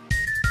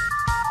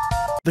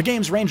 The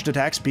game's ranged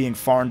attacks being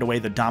far and away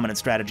the dominant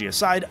strategy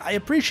aside, I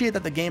appreciate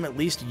that the game at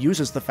least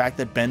uses the fact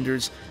that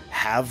benders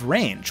have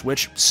range,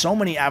 which so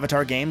many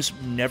Avatar games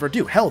never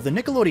do. Hell, the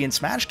Nickelodeon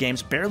Smash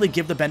games barely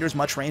give the benders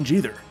much range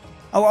either.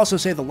 I'll also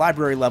say the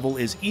library level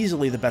is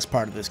easily the best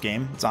part of this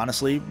game. It's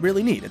honestly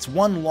really neat. It's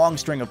one long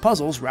string of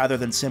puzzles rather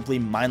than simply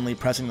mindlessly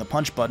pressing the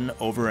punch button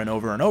over and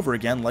over and over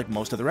again like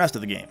most of the rest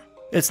of the game.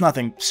 It's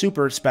nothing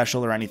super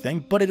special or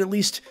anything, but it at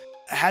least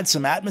had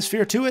some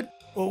atmosphere to it.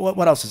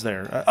 What else is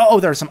there? Oh,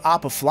 there are some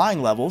Oppa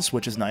flying levels,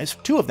 which is nice.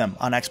 2 of them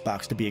on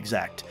Xbox to be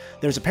exact.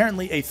 There's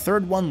apparently a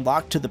third one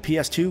locked to the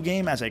PS2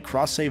 game as a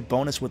cross-save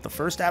bonus with the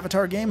first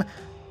Avatar game.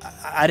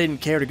 I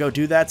didn't care to go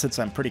do that since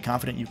I'm pretty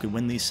confident you could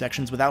win these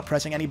sections without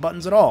pressing any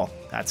buttons at all.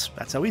 That's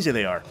how easy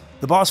they are.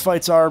 The boss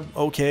fights are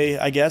okay,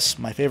 I guess.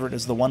 My favorite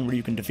is the one where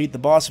you can defeat the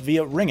boss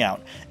via ring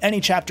out.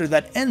 Any chapter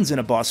that ends in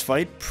a boss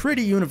fight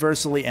pretty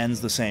universally ends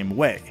the same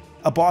way.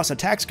 A boss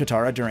attacks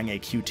Katara during a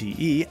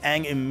QTE,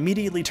 Aang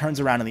immediately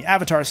turns around in the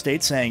Avatar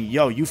state saying,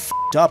 "Yo, you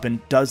f***ed up," and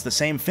does the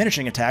same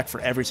finishing attack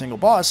for every single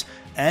boss,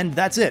 and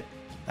that's it.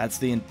 That's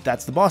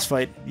the boss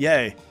fight.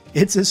 Yay.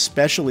 It's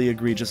especially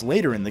egregious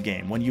later in the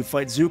game, when you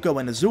fight Zuko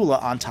and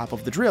Azula on top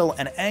of the drill,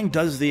 and Aang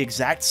does the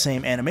exact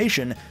same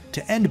animation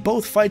to end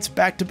both fights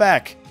back to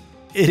back.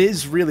 It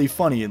is really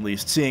funny, at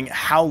least, seeing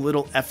how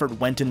little effort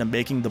went into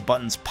making the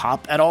buttons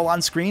pop at all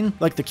on screen.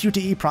 Like, the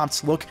QTE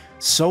prompts look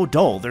so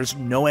dull, there's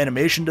no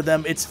animation to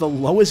them, it's the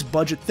lowest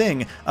budget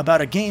thing about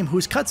a game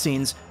whose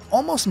cutscenes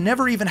almost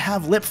never even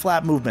have lip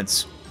flap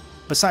movements.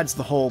 Besides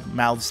the whole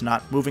mouths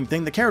not moving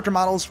thing, the character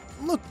models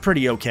look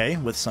pretty okay,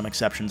 with some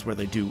exceptions where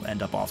they do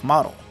end up off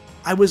model.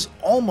 I was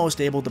almost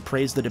able to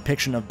praise the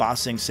depiction of Ba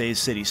Sing Se's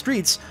city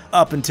streets,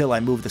 up until I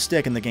moved the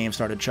stick and the game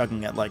started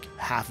chugging at like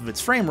half of its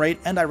frame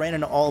rate, and I ran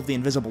into all of the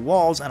invisible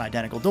walls and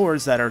identical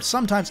doors that are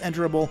sometimes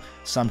enterable,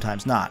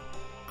 sometimes not.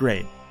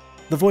 Great.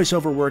 The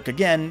voiceover work,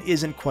 again,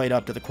 isn't quite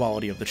up to the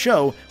quality of the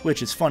show,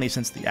 which is funny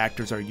since the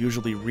actors are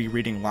usually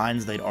rereading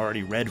lines they'd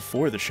already read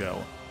for the show.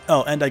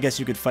 Oh, and I guess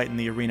you could fight in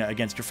the arena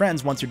against your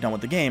friends once you're done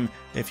with the game,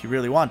 if you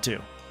really want to.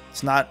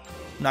 It's not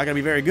gonna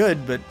be very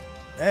good, but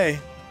hey,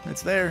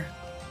 it's there.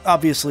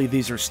 Obviously,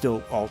 these are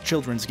still all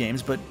children's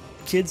games, but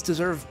kids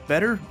deserve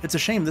better. It's a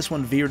shame this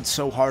one veered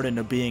so hard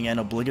into being an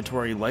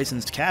obligatory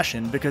licensed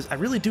cash-in, because I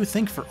really do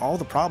think for all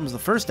the problems the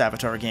first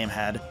Avatar game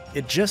had,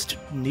 it just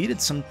needed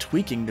some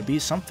tweaking to be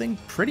something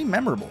pretty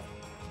memorable.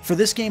 For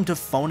this game to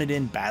phone it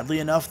in badly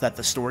enough that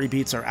the story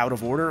beats are out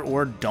of order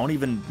or don't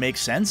even make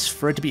sense,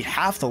 for it to be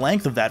half the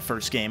length of that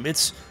first game,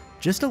 it's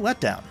just a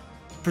letdown.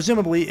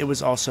 Presumably, it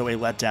was also a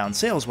letdown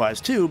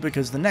sales-wise too,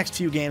 because the next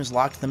few games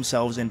locked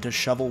themselves into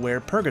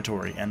shovelware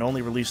purgatory and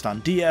only released on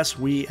DS,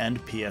 Wii,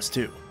 and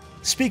PS2.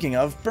 Speaking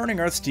of, Burning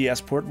Earth's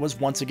DS port was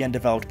once again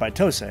developed by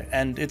Tose,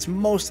 and it's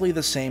mostly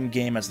the same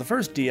game as the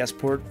first DS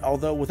port,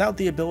 although without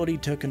the ability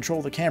to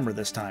control the camera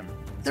this time.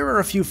 There are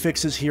a few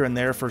fixes here and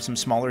there for some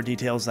smaller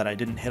details that I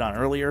didn't hit on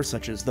earlier,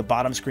 such as the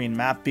bottom screen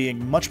map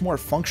being much more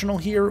functional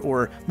here,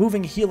 or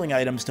moving healing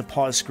items to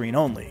pause screen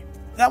only.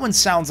 That one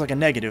sounds like a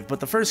negative, but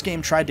the first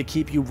game tried to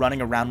keep you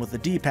running around with the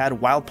D-pad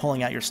while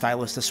pulling out your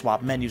stylus to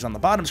swap menus on the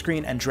bottom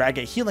screen and drag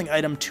a healing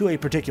item to a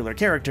particular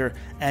character,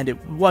 and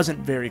it wasn't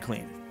very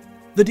clean.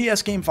 The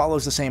DS game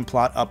follows the same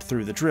plot up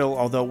through the drill,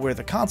 although where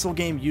the console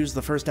game used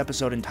the first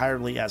episode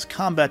entirely as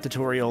combat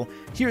tutorial,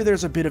 here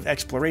there's a bit of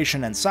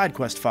exploration and side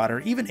quest fodder,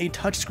 even a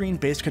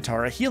touchscreen-based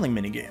Katara healing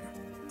minigame.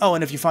 Oh,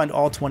 and if you find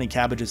all 20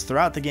 cabbages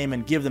throughout the game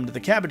and give them to the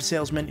cabbage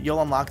salesman,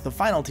 you'll unlock the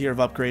final tier of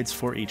upgrades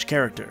for each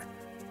character.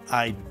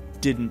 I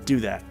didn't do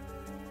that.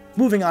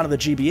 Moving on to the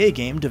GBA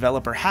game,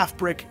 developer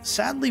Halfbrick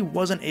sadly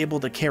wasn't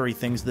able to carry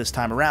things this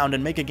time around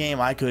and make a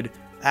game I could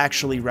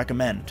actually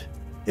recommend.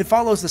 It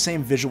follows the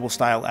same visual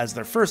style as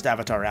their first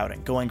Avatar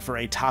outing, going for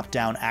a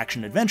top-down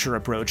action-adventure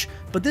approach,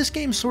 but this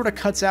game sorta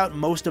cuts out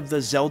most of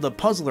the Zelda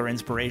puzzler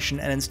inspiration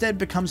and instead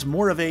becomes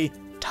more of a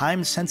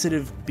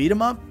time-sensitive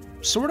beat-em-up,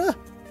 sorta?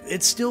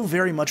 It still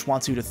very much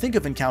wants you to think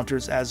of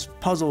encounters as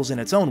puzzles in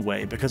its own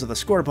way because of the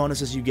score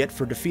bonuses you get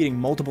for defeating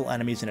multiple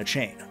enemies in a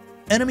chain.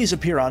 Enemies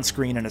appear on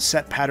screen in a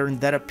set pattern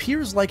that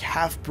appears like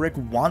Halfbrick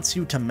wants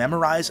you to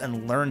memorize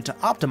and learn to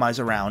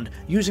optimize around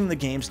using the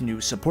game's new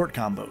support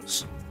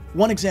combos.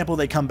 One example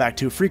they come back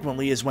to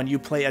frequently is when you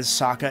play as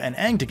Sokka and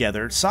Aang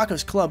together,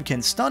 Sokka's club can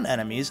stun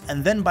enemies,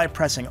 and then by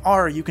pressing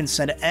R you can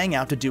send Aang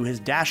out to do his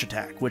dash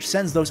attack, which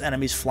sends those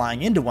enemies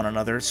flying into one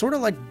another, sorta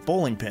like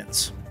bowling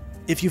pins.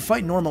 If you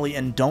fight normally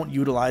and don't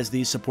utilize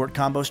these support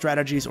combo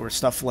strategies or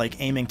stuff like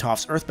aiming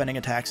Toph's earthbending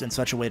attacks in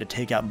such a way to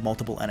take out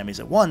multiple enemies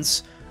at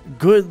once,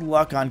 good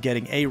luck on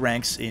getting A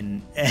ranks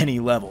in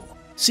any level.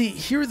 See,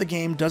 here the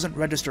game doesn't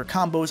register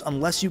combos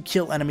unless you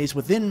kill enemies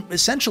within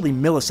essentially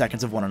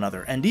milliseconds of one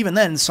another, and even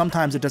then,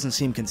 sometimes it doesn't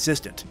seem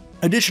consistent.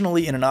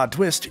 Additionally, in an odd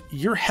twist,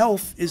 your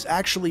health is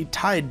actually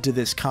tied to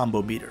this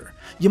combo meter.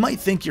 You might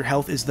think your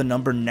health is the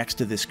number next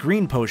to this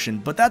green potion,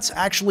 but that's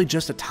actually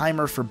just a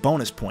timer for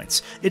bonus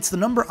points. It's the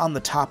number on the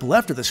top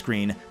left of the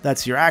screen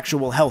that's your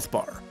actual health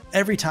bar.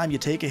 Every time you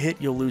take a hit,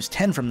 you'll lose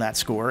 10 from that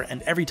score,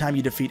 and every time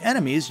you defeat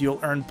enemies,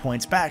 you'll earn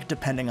points back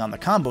depending on the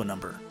combo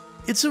number.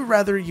 It's a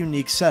rather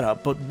unique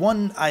setup, but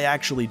one I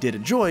actually did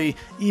enjoy,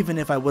 even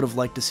if I would have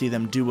liked to see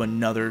them do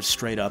another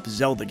straight-up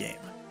Zelda game.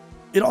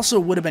 It also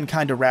would have been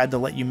kinda rad to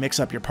let you mix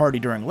up your party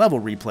during level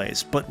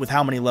replays, but with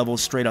how many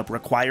levels straight up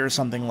require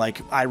something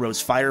like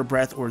Iroh's Fire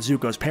Breath or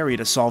Zuko's Parry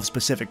to solve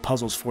specific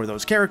puzzles for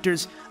those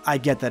characters, I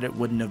get that it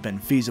wouldn't have been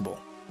feasible.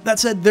 That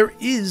said, there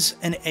is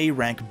an A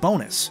rank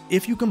bonus.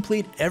 If you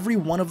complete every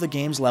one of the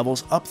game's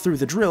levels up through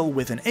the drill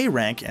with an A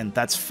rank, and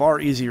that's far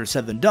easier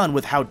said than done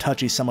with how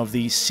touchy some of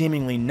the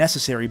seemingly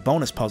necessary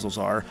bonus puzzles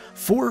are,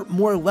 4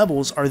 more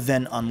levels are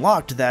then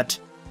unlocked that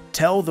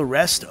tell the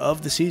rest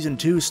of the Season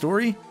 2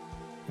 story?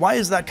 Why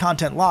is that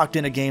content locked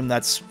in a game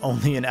that's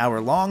only an hour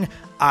long?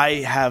 I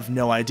have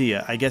no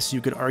idea. I guess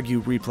you could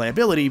argue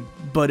replayability,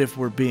 but if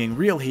we're being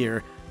real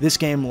here, this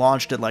game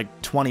launched at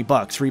like $20.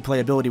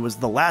 Replayability was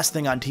the last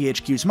thing on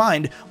THQ's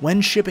mind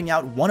when shipping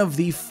out one of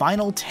the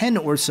final 10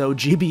 or so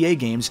GBA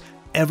games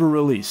ever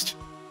released.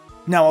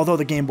 Now, although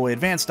the Game Boy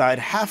Advance died,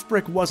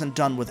 Halfbrick wasn't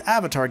done with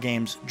Avatar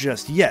games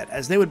just yet,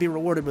 as they would be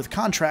rewarded with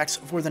contracts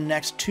for the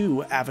next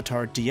 2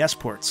 Avatar DS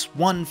ports,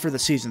 one for the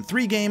Season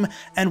 3 game,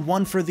 and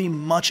one for the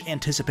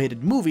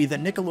much-anticipated movie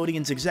that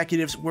Nickelodeon's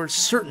executives were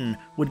certain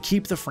would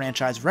keep the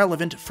franchise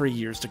relevant for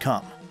years to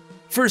come.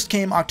 First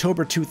came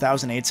October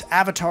 2008's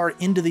Avatar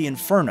Into the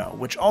Inferno,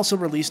 which also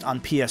released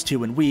on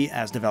PS2 and Wii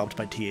as developed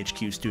by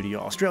THQ Studio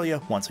Australia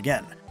once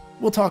again.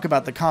 We'll talk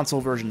about the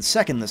console version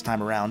second this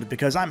time around,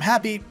 because I'm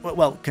happy,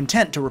 well,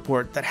 content to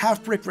report that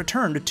Halfbrick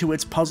returned to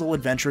its puzzle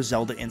adventure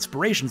Zelda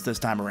inspirations this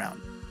time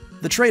around.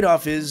 The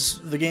trade-off is,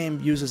 the game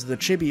uses the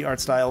chibi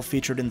art style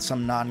featured in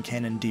some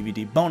non-canon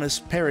DVD bonus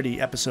parody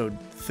episode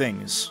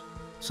things,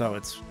 so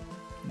it's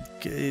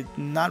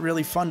not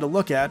really fun to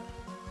look at.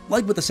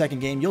 Like with the second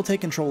game, you'll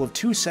take control of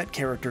 2 set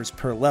characters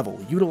per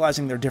level,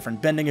 utilizing their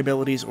different bending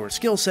abilities or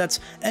skill sets,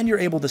 and you're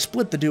able to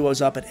split the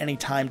duos up at any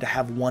time to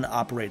have one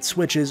operate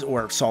switches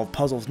or solve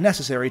puzzles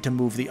necessary to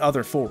move the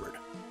other forward.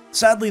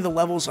 Sadly, the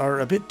levels are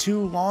a bit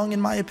too long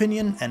in my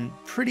opinion, and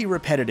pretty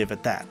repetitive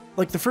at that.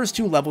 Like the first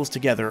 2 levels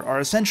together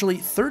are essentially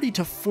 30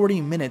 to 40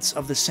 minutes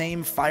of the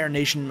same Fire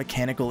Nation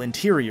mechanical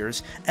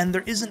interiors, and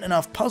there isn't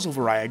enough puzzle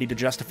variety to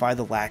justify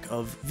the lack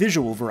of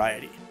visual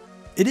variety.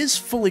 It is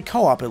fully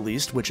co-op at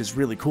least, which is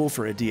really cool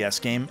for a DS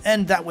game,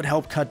 and that would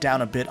help cut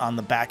down a bit on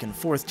the back and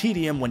forth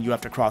tedium when you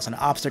have to cross an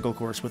obstacle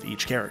course with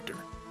each character.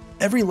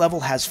 Every level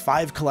has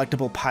 5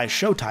 collectible pie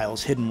show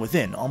tiles hidden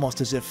within,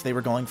 almost as if they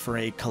were going for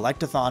a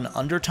collectathon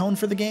undertone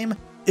for the game.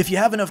 If you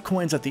have enough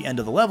coins at the end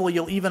of the level,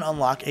 you'll even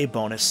unlock a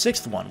bonus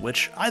 6th one,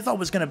 which I thought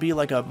was going to be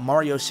like a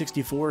Mario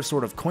 64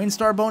 sort of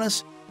Coinstar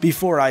bonus,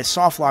 before I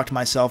soft-locked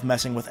myself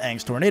messing with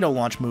Aang's tornado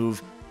launch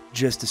move,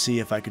 just to see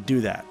if I could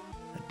do that.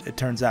 It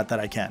turns out that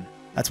I can.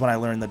 That's when I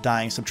learned that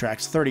dying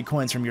subtracts 30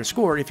 coins from your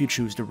score if you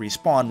choose to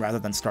respawn rather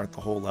than start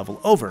the whole level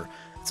over.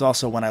 It's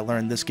also when I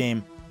learned this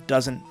game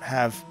doesn't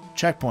have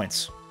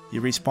checkpoints.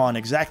 You respawn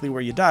exactly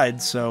where you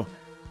died, so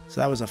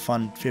that was a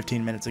fun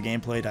 15 minutes of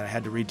gameplay that I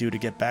had to redo to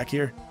get back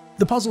here.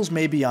 The puzzles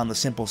may be on the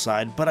simple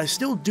side, but I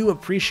still do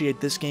appreciate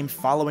this game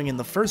following in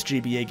the first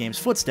GBA game's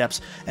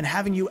footsteps and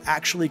having you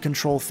actually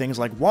control things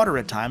like water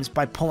at times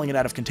by pulling it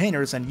out of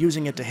containers and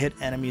using it to hit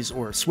enemies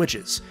or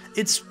switches.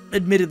 It's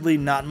admittedly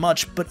not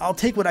much, but I'll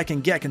take what I can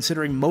get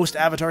considering most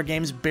Avatar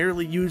games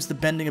barely use the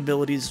bending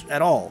abilities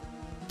at all.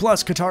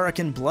 Plus, Katara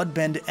can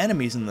bloodbend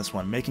enemies in this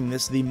one, making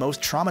this the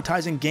most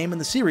traumatizing game in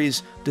the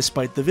series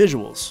despite the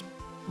visuals.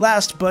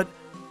 Last, but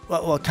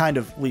well, kind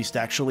of least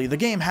actually, the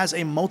game has a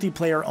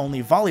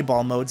multiplayer-only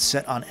volleyball mode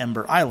set on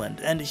Ember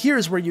Island, and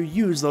here's where you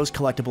use those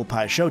collectible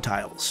Pai Sho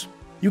tiles.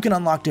 You can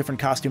unlock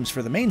different costumes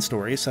for the main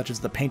story, such as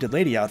the Painted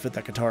Lady outfit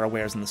that Katara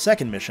wears in the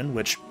second mission,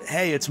 which,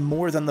 hey, it's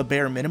more than the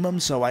bare minimum,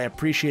 so I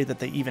appreciate that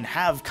they even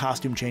have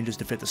costume changes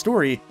to fit the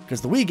story,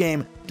 because the Wii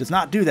game does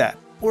not do that.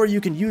 Or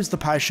you can use the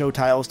Pai Sho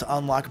tiles to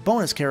unlock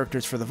bonus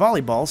characters for the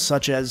volleyball,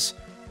 such as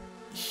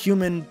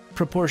Human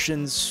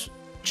Proportions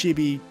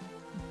Chibi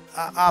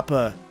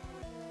Appa.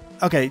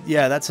 Okay,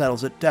 yeah, that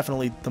settles it.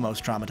 Definitely the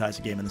most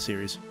traumatizing game in the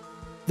series.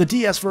 The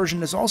DS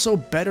version is also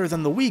better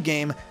than the Wii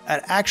game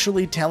at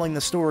actually telling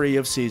the story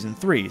of Season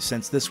 3,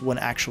 since this one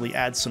actually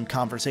adds some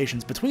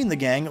conversations between the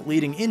gang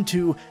leading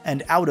into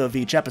and out of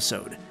each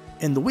episode.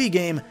 In the Wii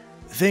game,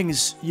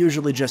 things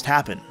usually just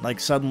happen,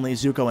 like suddenly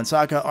Zuko and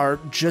Sokka are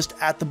just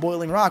at the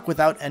Boiling Rock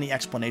without any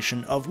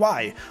explanation of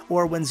why,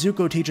 or when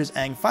Zuko teaches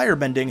Aang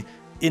firebending,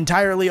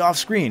 entirely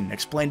off-screen,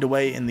 explained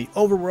away in the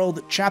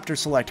Overworld Chapter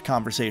Select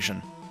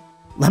conversation.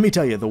 Let me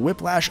tell you, the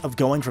whiplash of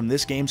going from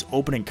this game's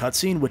opening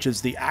cutscene, which is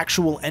the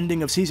actual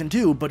ending of Season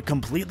 2, but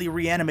completely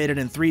reanimated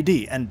in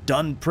 3D, and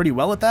done pretty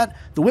well at that,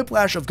 the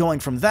whiplash of going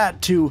from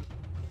that to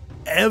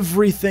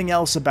everything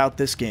else about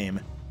this game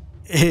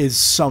is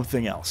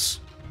something else.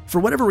 For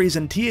whatever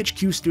reason,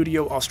 THQ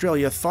Studio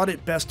Australia thought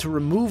it best to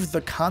remove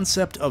the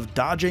concept of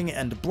dodging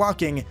and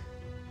blocking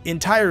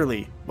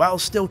entirely, while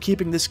still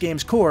keeping this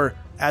game's core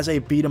as a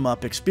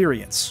beat-em-up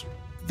experience.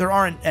 There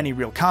aren't any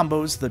real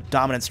combos, the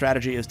dominant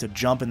strategy is to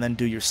jump and then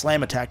do your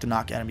slam attack to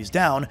knock enemies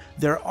down.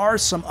 There are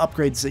some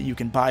upgrades that you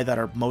can buy that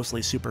are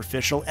mostly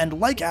superficial, and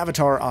like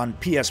Avatar on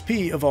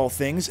PSP of all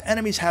things,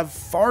 enemies have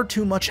far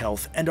too much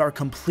health and are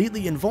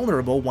completely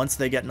invulnerable once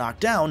they get knocked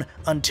down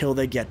until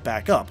they get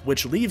back up,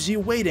 which leaves you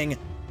waiting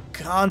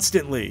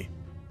constantly.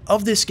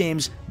 Of this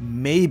game's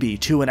maybe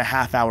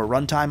 2.5 hour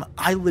runtime,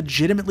 I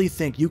legitimately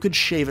think you could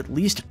shave at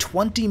least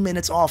 20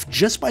 minutes off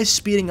just by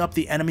speeding up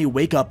the enemy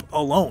wake up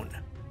alone.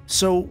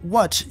 So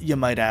what, you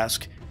might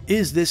ask,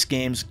 is this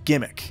game's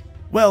gimmick?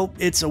 Well,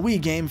 it's a Wii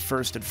game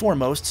first and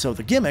foremost, so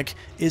the gimmick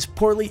is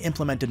poorly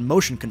implemented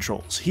motion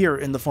controls, here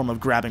in the form of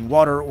grabbing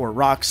water or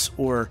rocks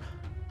or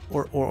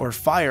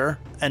fire,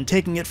 and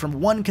taking it from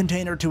one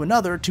container to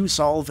another to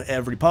solve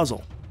every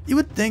puzzle. You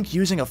would think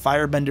using a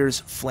firebender's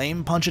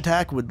flame punch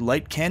attack would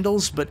light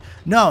candles, but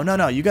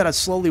no, you gotta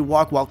slowly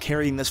walk while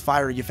carrying this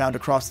fire you found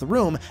across the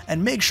room,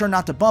 and make sure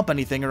not to bump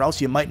anything or else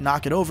you might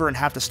knock it over and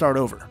have to start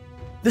over.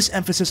 This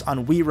emphasis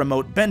on Wii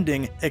Remote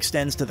bending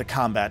extends to the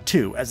combat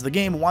too, as the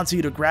game wants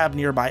you to grab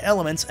nearby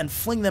elements and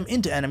fling them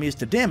into enemies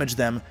to damage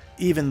them,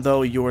 even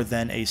though you're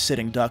then a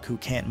sitting duck who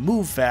can't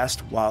move fast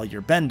while you're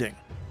bending.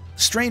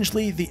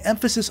 Strangely, the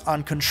emphasis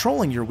on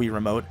controlling your Wii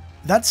Remote,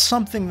 that's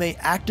something they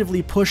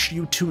actively push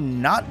you to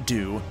not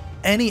do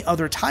any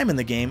other time in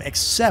the game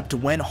except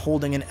when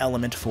holding an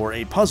element for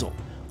a puzzle.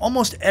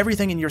 Almost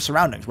everything in your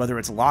surroundings, whether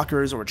it's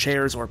lockers or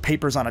chairs or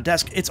papers on a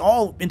desk, it's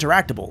all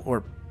interactable,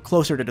 or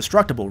closer to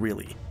destructible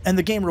really, and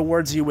the game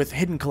rewards you with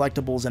hidden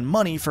collectibles and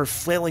money for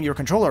flailing your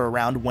controller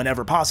around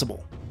whenever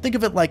possible. Think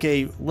of it like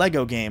a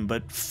Lego game,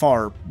 but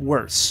far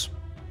worse.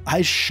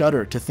 I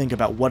shudder to think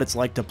about what it's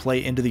like to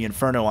play Into the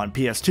Inferno on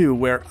PS2,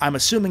 where I'm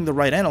assuming the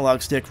right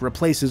analog stick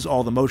replaces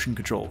all the motion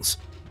controls.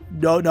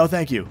 No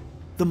thank you.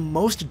 The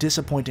most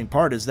disappointing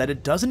part is that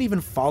it doesn't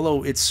even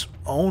follow its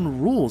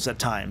own rules at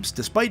times,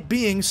 despite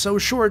being so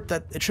short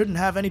that it shouldn't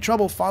have any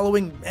trouble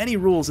following any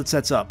rules it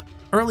sets up.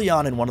 Early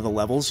on in one of the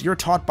levels, you're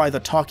taught by the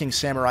Talking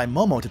Samurai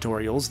Momo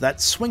tutorials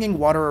that swinging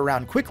water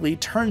around quickly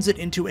turns it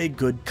into a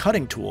good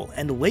cutting tool,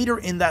 and later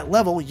in that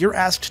level, you're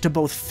asked to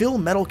both fill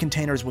metal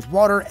containers with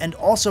water and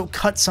also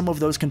cut some of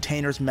those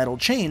containers' metal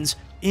chains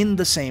in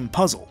the same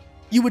puzzle.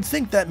 You would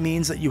think that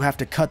means that you have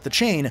to cut the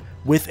chain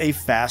with a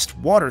fast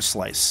water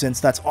slice,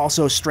 since that's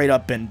also straight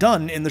up been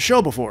done in the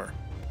show before.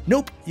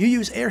 Nope, you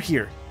use air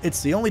here.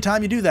 It's the only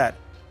time you do that.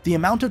 The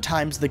amount of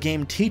times the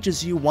game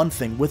teaches you one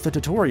thing with the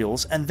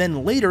tutorials, and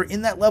then later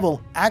in that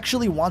level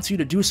actually wants you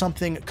to do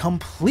something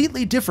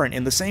completely different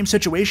in the same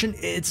situation,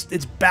 it's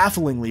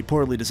bafflingly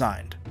poorly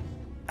designed.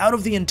 Out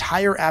of the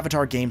entire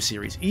Avatar game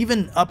series,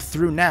 even up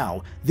through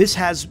now, this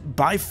has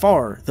by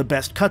far the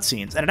best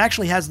cutscenes, and it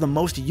actually has the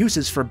most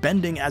uses for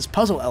bending as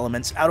puzzle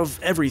elements out of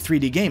every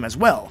 3D game as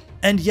well.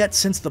 And yet,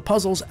 since the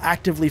puzzles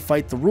actively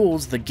fight the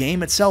rules the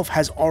game itself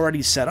has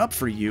already set up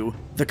for you,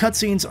 the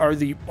cutscenes are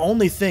the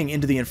only thing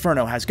Into the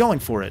Inferno has going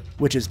for it,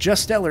 which is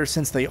just stellar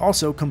since they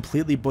also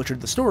completely butchered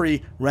the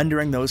story,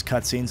 rendering those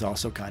cutscenes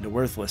also kinda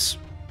worthless.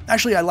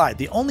 Actually, I lied.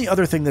 The only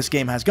other thing this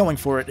game has going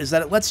for it is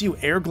that it lets you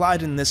air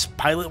glide in this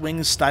Pilot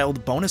Wings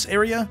styled bonus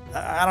area.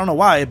 I don't know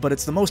why, but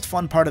it's the most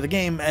fun part of the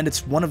game, and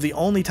it's one of the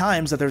only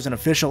times that there's an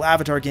official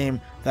Avatar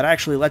game that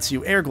actually lets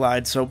you air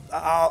glide, so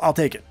I'll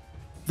take it.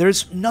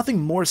 There's nothing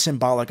more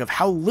symbolic of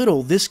how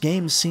little this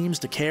game seems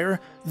to care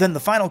than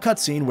the final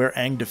cutscene where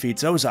Aang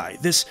defeats Ozai.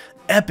 This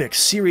epic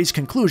series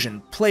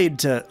conclusion, played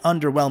to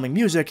underwhelming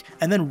music,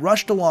 and then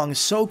rushed along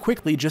so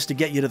quickly just to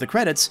get you to the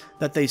credits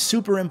that they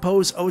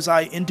superimpose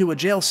Ozai into a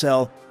jail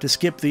cell to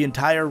skip the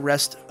entire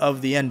rest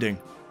of the ending.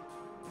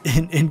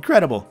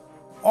 Incredible.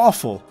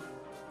 Awful.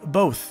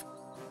 Both.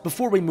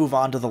 Before we move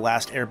on to the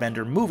last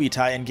Airbender movie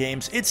tie-in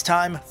games, it's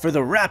time for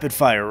the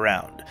rapid-fire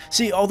round.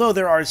 See, although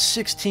there are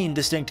 16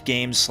 distinct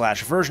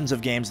games/versions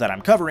of games that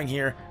I'm covering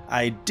here,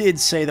 I did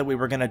say that we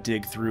were going to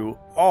dig through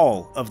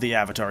all of the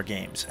Avatar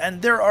games,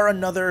 and there are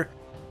another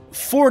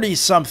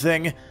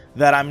 40-something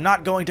that I'm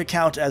not going to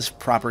count as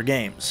proper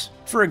games.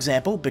 For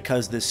example,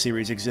 because this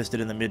series existed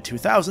in the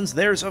mid-2000s,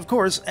 there's, of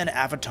course, an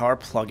Avatar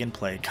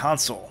plug-and-play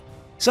console.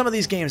 Some of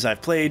these games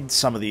I've played,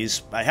 some of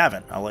these I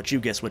haven't. I'll let you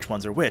guess which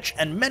ones are which,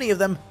 and many of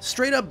them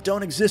straight up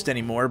don't exist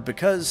anymore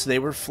because they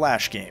were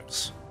Flash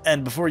games.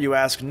 And before you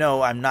ask,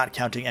 no, I'm not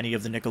counting any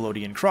of the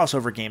Nickelodeon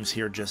crossover games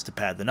here just to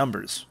pad the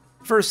numbers.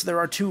 First, there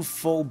are two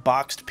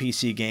full-boxed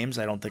PC games,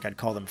 I don't think I'd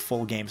call them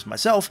full games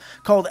myself,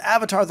 called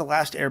Avatar The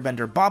Last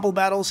Airbender Bobble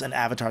Battles and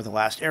Avatar The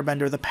Last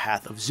Airbender The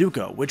Path of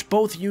Zuko, which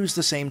both use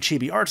the same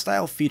chibi art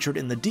style featured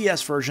in the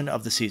DS version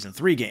of the Season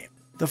 3 game.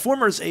 The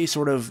former is a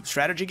sort of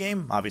strategy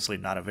game, obviously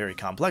not a very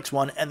complex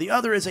one, and the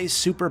other is a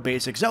super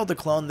basic Zelda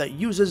clone that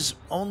uses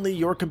only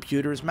your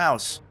computer's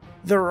mouse.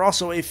 There are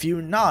also a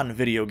few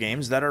non-video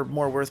games that are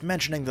more worth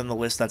mentioning than the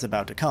list that's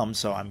about to come,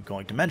 so I'm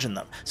going to mention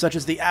them, such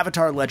as the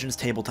Avatar Legends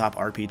tabletop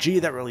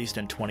RPG that released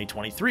in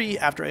 2023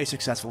 after a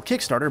successful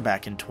Kickstarter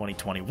back in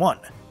 2021.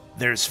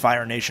 There's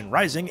Fire Nation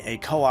Rising, a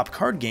co-op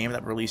card game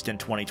that released in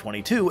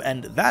 2022,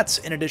 and that's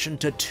in addition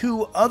to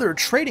two other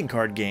trading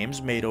card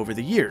games made over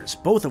the years,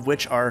 both of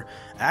which are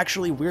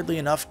actually, weirdly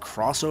enough,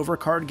 crossover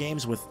card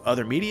games with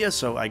other media,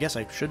 so I guess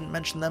I shouldn't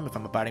mention them if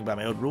I'm abiding by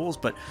my own rules,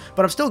 but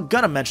I'm still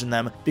gonna mention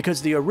them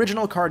because the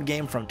original card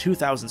game from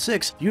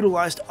 2006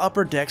 utilized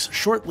Upper Deck's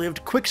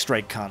short-lived Quick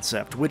Strike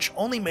concept, which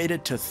only made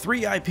it to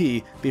 3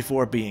 IP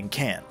before being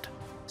canned.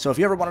 So if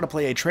you ever wanted to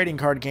play a trading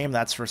card game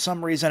that's for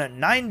some reason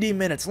 90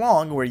 minutes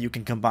long where you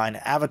can combine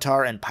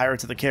Avatar and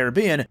Pirates of the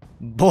Caribbean,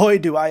 boy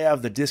do I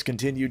have the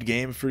discontinued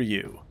game for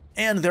you.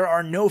 And there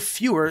are no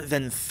fewer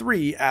than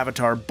 3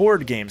 Avatar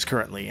board games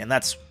currently, and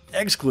that's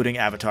excluding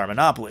Avatar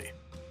Monopoly.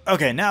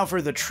 Okay, now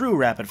for the true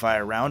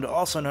rapid-fire round,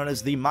 also known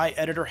as the My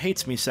Editor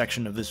Hates Me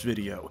section of this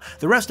video.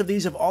 The rest of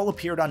these have all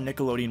appeared on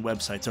Nickelodeon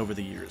websites over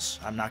the years.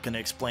 I'm not going to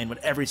explain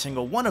what every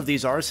single one of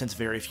these are, since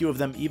very few of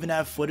them even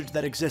have footage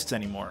that exists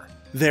anymore.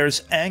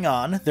 There's Aang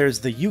On,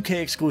 there's the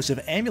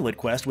UK-exclusive Amulet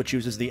Quest, which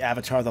uses the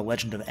Avatar The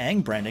Legend of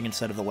Aang branding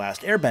instead of The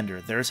Last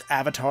Airbender. There's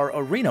Avatar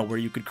Arena, where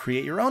you could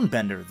create your own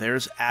bender.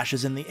 There's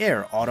Ashes in the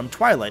Air, Autumn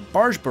Twilight,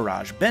 Barge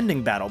Barrage,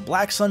 Bending Battle,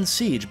 Black Sun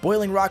Siege,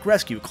 Boiling Rock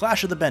Rescue,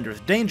 Clash of the Benders,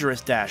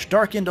 Dangerous Dash,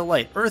 Dark into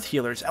Light, Earth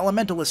Healers,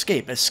 Elemental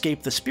Escape,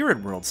 Escape the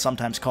Spirit World,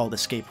 sometimes called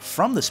Escape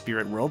from the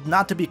Spirit World,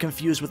 not to be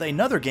confused with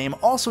another game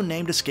also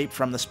named Escape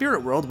from the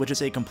Spirit World, which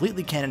is a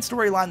completely canon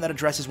storyline that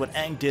addresses what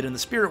Aang did in the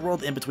Spirit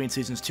World in between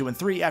seasons 2 and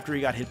 3 after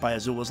he got hit by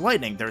Azula's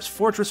lightning. There's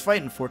Fortress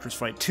Fight and Fortress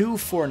Fight 2,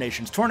 Four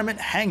Nations Tournament,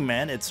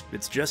 Hangman, it's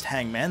just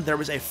Hangman. There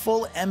was a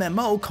full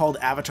MMO called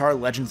Avatar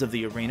Legends of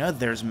the Arena.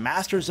 There's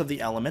Master of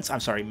the Elements, I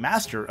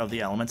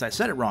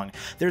said it wrong.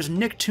 There's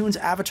Nicktoons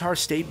Avatar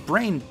State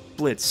Brain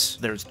Blitz.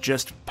 There's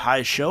just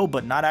Pi Show,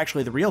 but not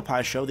actually the real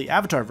Pi Show, the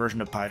Avatar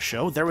version of Pi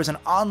Show. There was an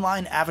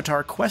online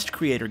Avatar quest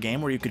creator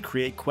game where you could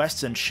create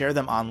quests and share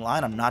them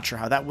online. I'm not sure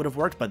how that would have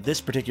worked, but this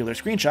particular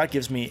screenshot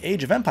gives me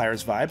Age of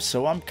Empires vibes,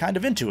 so I'm kind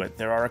of into it.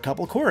 There are a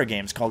couple Korra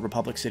games called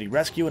Republic City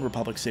Rescue and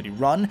Republic City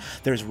Run.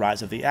 There's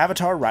Rise of the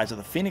Avatar, Rise of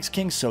the Phoenix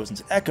King,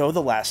 Sozin's Echo,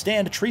 The Last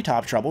Stand,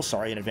 Treetop Trouble,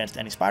 sorry in advance to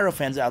any Spyro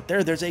fans out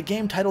there. There's a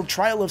game titled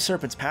Trial of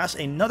Serpent's Pass,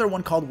 another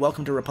one called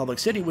Welcome to Republic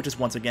City, which is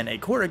once again a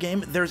Korra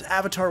game. There's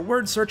Avatar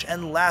Word Search,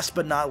 and last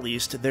but not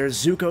least,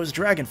 there's Zuko's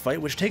Dragon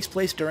Fight, which takes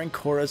place during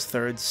Korra's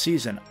 3rd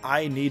season.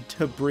 I need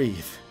to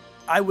breathe.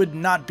 I would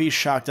not be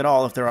shocked at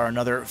all if there are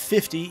another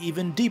 50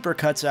 even deeper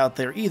cuts out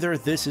there either.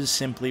 This is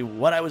simply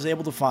what I was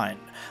able to find.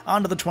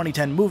 On to the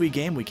 2010 movie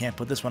game, we can't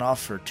put this one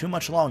off for too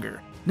much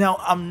longer. Now,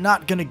 I'm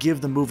not going to give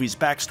the movie's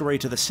backstory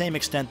to the same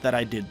extent that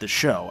I did the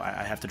show.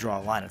 I have to draw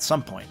a line at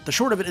some point. The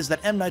short of it is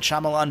that M. Night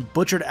Shyamalan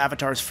butchered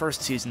Avatar's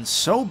 1st season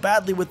so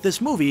badly with this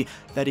movie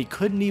that he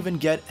couldn't even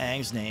get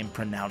Aang's name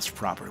pronounced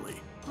properly.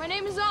 My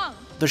name is Ang.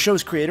 The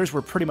show's creators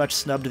were pretty much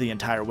snubbed the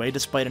entire way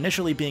despite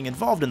initially being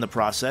involved in the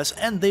process,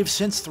 and they've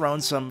since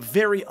thrown some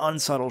very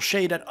unsubtle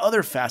shade at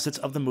other facets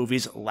of the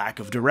movie's lack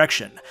of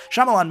direction.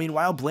 Shyamalan,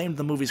 meanwhile, blamed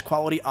the movie's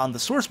quality on the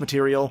source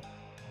material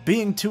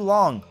being too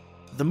long.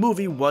 The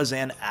movie was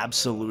an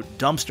absolute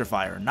dumpster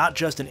fire, not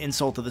just an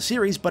insult to the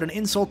series, but an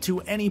insult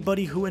to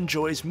anybody who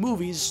enjoys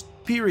movies,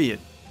 period.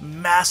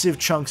 Massive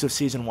chunks of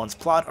Season 1's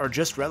plot are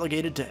just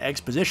relegated to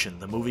exposition.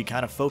 The movie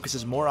kind of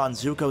focuses more on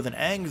Zuko than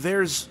Aang.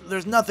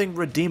 There's nothing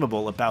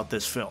redeemable about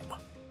this film.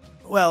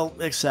 Well,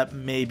 except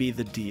maybe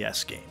the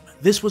DS game.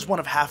 This was one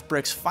of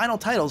Half-Brick's final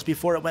titles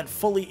before it went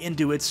fully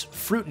into its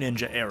Fruit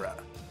Ninja era.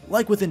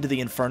 Like with Into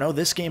the Inferno,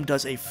 this game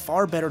does a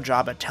far better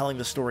job at telling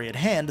the story at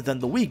hand than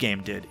the Wii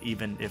game did,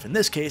 even if in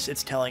this case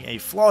it's telling a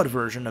flawed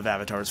version of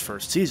Avatar's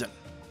first season.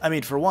 I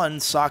mean, for one,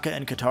 Sokka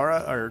and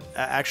Katara are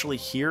actually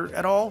here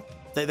at all.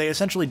 They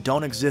essentially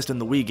don't exist in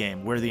the Wii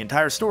game, where the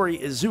entire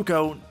story is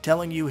Zuko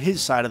telling you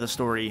his side of the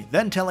story,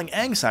 then telling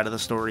Aang's side of the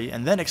story,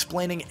 and then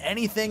explaining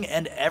anything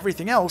and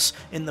everything else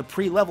in the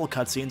pre-level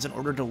cutscenes in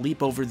order to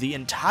leap over the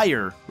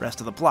entire rest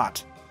of the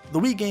plot.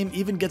 The Wii game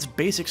even gets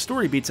basic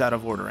story beats out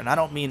of order, and I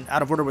don't mean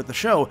out of order with the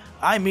show,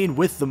 I mean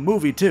with the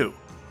movie too.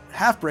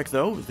 Half-Brick,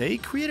 though, they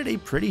created a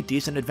pretty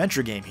decent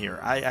adventure game here,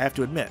 I have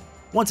to admit.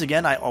 Once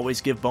again, I always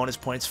give bonus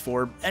points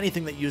for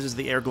anything that uses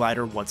the air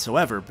glider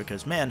whatsoever,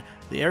 because man,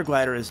 the air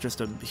glider is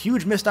just a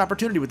huge missed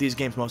opportunity with these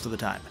games most of the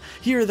time.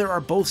 Here, there are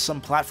both some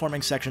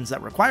platforming sections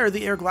that require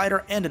the air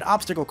glider and an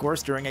obstacle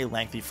course during a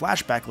lengthy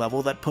flashback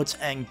level that puts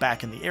Aang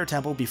back in the air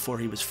temple before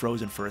he was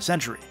frozen for a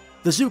century.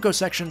 The Zuko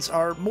sections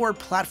are more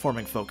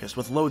platforming focused,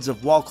 with loads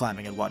of wall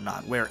climbing and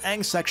whatnot, where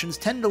Aang's sections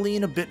tend to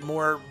lean a bit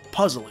more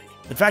puzzly.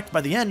 In fact,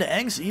 by the end,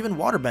 Aang's even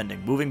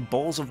waterbending, moving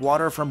bowls of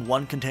water from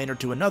one container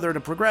to another to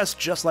progress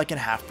just like in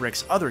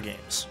Half-Brick's other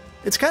games.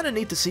 It's kinda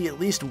neat to see at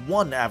least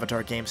one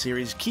Avatar game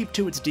series keep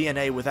to its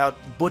DNA without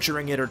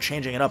butchering it or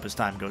changing it up as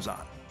time goes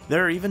on.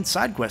 There are even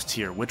side quests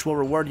here, which will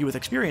reward you with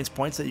experience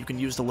points that you can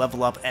use to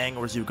level up Aang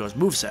or Zuko's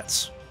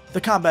movesets. The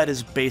combat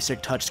is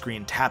basic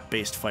touchscreen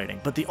tap-based fighting,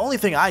 but the only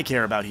thing I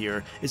care about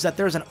here is that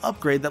there's an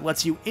upgrade that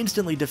lets you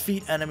instantly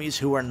defeat enemies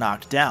who are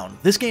knocked down.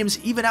 This game's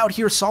even out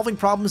here solving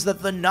problems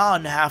that the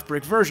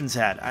non-Half-Brick versions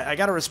had. I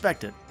gotta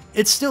respect it.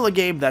 It's still a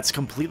game that's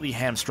completely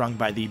hamstrung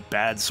by the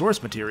bad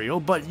source material,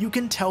 but you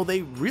can tell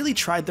they really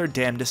tried their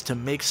damnedest to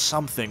make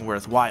something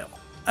worthwhile.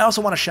 I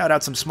also want to shout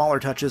out some smaller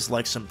touches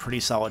like some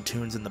pretty solid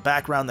tunes in the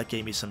background that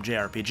gave me some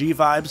JRPG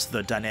vibes.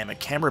 The dynamic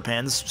camera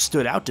pans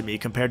stood out to me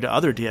compared to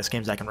other DS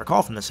games I can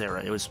recall from this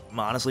era. It was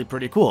honestly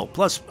pretty cool.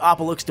 Plus,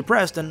 Appa looks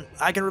depressed and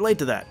I can relate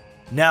to that.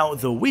 Now,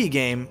 the Wii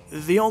game,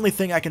 the only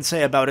thing I can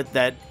say about it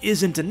that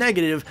isn't a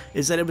negative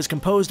is that it was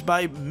composed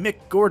by Mick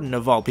Gordon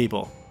of all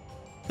people.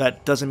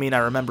 That doesn't mean I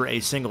remember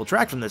a single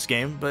track from this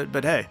game,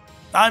 but hey.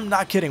 I'm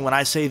not kidding when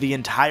I say the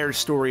entire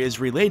story is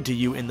relayed to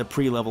you in the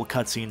pre-level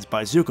cutscenes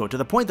by Zuko, to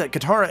the point that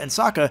Katara and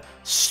Sokka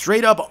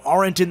straight up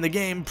aren't in the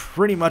game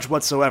pretty much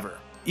whatsoever.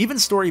 Even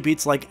story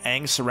beats like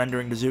Aang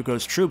surrendering to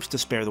Zuko's troops to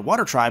spare the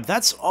Water Tribe,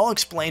 that's all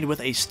explained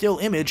with a still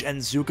image and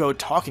Zuko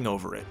talking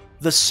over it.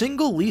 The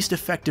single least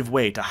effective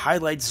way to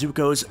highlight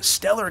Zuko's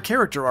stellar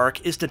character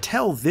arc is to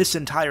tell this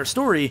entire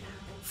story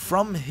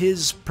from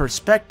his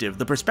perspective,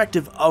 the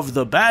perspective of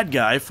the bad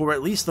guy for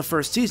at least the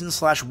first season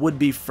 /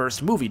 would-be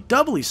first movie,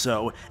 doubly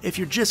so if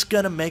you're just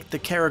gonna make the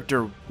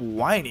character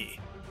whiny.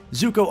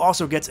 Zuko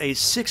also gets a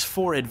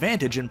 6-4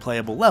 advantage in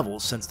playable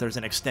levels, since there's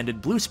an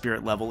extended Blue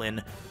Spirit level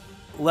in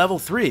Level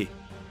 3.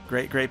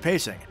 Great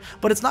pacing.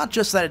 But it's not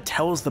just that it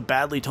tells the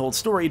badly told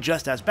story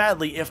just as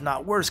badly, if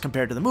not worse,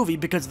 compared to the movie,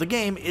 because the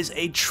game is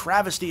a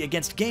travesty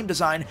against game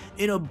design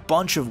in a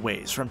bunch of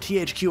ways, from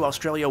THQ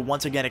Australia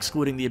once again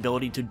excluding the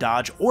ability to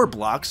dodge or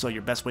block, so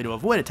your best way to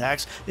avoid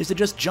attacks is to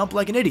just jump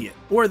like an idiot.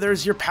 Or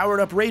there's your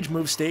powered up rage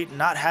move state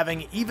not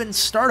having even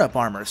startup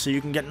armor, so you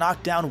can get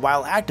knocked down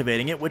while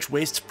activating it, which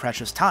wastes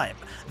precious time.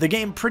 The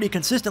game pretty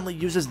consistently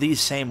uses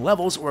these same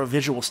levels or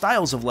visual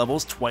styles of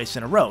levels twice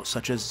in a row,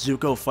 such as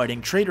Zuko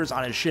fighting traitors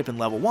on his ship in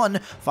level 1,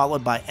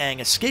 followed by Aang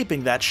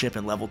escaping that ship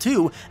in level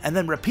 2, and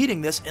then repeating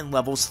this in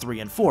levels 3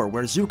 and 4,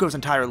 where Zuko's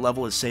entire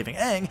level is saving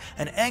Aang,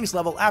 and Aang's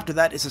level after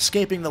that is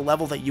escaping the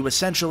level that you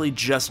essentially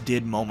just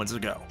did moments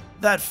ago.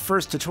 That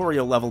first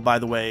tutorial level, by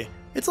the way,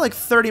 it's like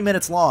 30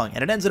 minutes long,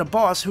 and it ends in a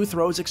boss who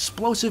throws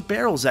explosive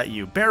barrels at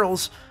you,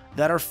 barrels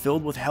that are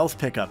filled with health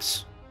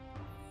pickups.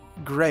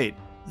 Great.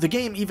 The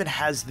game even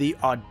has the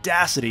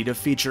audacity to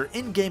feature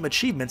in-game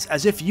achievements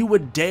as if you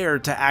would dare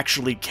to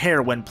actually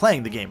care when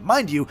playing the game.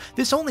 Mind you,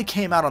 this only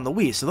came out on the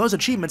Wii, so those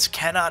achievements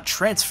cannot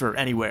transfer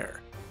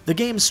anywhere. The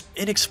game's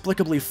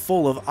inexplicably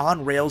full of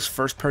on-rails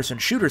first-person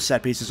shooter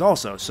set pieces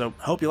also, so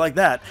hope you like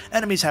that.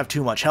 Enemies have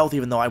too much health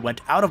even though I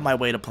went out of my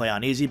way to play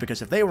on easy,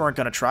 because if they weren't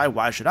gonna try,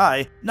 why should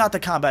I? Not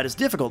that combat is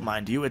difficult,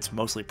 mind you, it's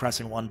mostly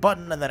pressing one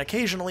button and then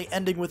occasionally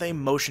ending with a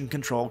motion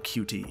control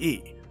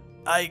QTE.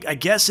 I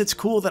guess it's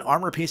cool that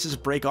armor pieces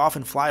break off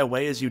and fly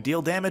away as you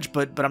deal damage,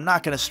 but I'm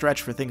not going to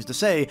stretch for things to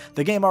say.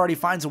 The game already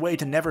finds a way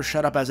to never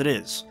shut up as it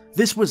is.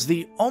 This was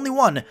the only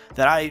one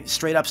that I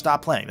straight up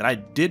stopped playing, that I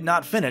did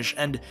not finish,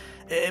 and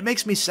it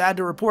makes me sad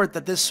to report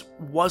that this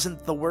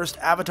wasn't the worst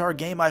Avatar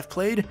game I've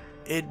played.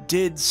 It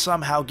did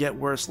somehow get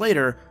worse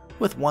later,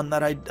 with one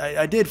that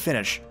I did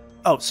finish.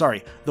 Oh,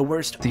 sorry, the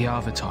worst The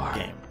Avatar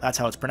game. That's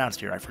how it's pronounced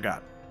here, I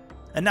forgot.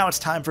 And now it's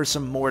time for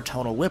some more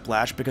tonal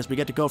whiplash, because we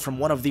get to go from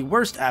one of the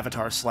worst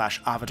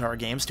Avatar/Avatar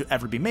games to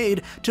ever be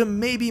made to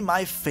maybe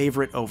my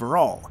favorite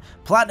overall,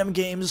 Platinum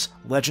Games'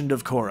 Legend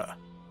of Korra.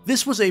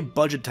 This was a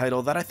budget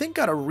title that I think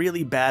got a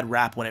really bad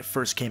rap when it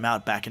first came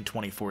out back in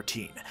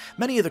 2014.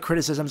 Many of the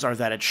criticisms are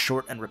that it's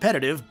short and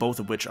repetitive, both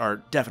of which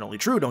are definitely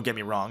true, don't get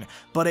me wrong,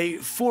 but a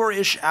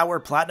 4-ish hour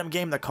Platinum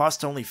game that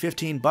costs only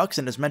 $15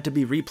 and is meant to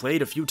be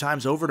replayed a few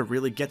times over to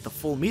really get the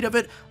full meat of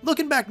it,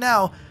 looking back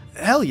now,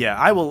 hell yeah,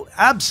 I will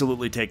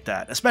absolutely take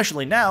that,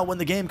 especially now when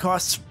the game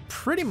costs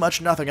pretty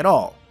much nothing at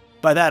all.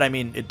 By that I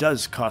mean it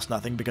does cost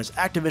nothing because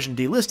Activision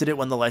delisted it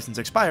when the license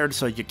expired,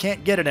 so you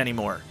can't get it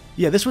anymore.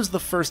 Yeah, this was the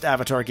first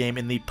Avatar game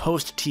in the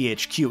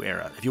post-THQ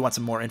era. If you want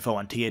some more info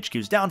on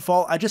THQ's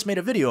downfall, I just made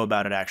a video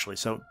about it actually,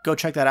 so go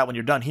check that out when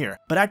you're done here.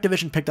 But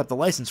Activision picked up the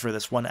license for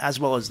this one,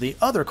 as well as the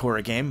other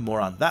Korra game,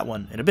 more on that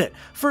one in a bit.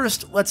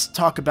 First, let's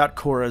talk about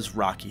Korra's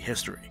rocky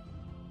history.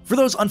 For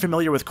those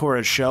unfamiliar with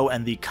Korra's show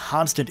and the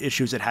constant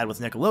issues it had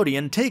with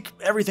Nickelodeon, take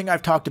everything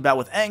I've talked about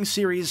with Aang's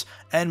series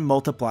and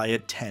multiply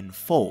it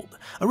tenfold.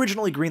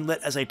 Originally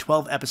greenlit as a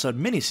 12-episode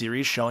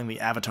miniseries showing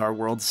the Avatar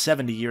world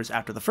 70 years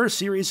after the first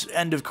series,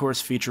 and of course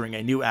featuring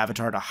a new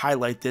Avatar to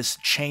highlight this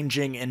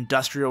changing,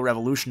 Industrial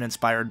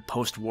Revolution-inspired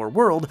post-war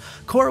world,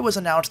 Korra was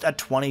announced at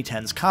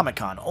 2010's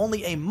Comic-Con,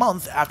 only a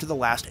month after the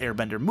last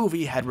Airbender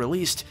movie had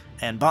released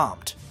and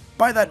bombed.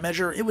 By that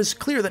measure, it was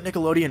clear that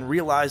Nickelodeon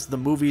realized the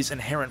movie's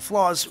inherent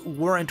flaws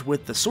weren't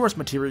with the source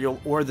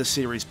material or the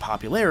series'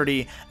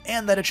 popularity,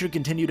 and that it should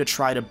continue to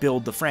try to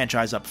build the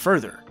franchise up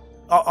further.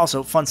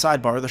 Also, fun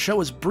sidebar, the show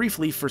was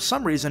briefly, for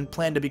some reason,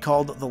 planned to be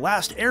called The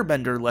Last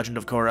Airbender Legend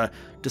of Korra,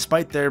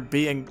 despite there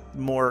being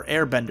more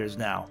Airbenders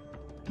now.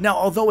 Now,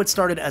 although it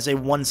started as a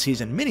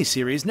one-season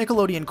miniseries,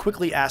 Nickelodeon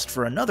quickly asked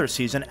for another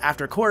season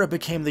after Korra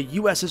became the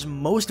US's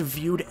most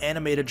viewed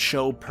animated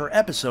show per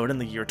episode in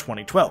the year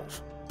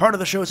 2012. Part of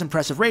the show's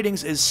impressive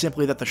ratings is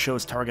simply that the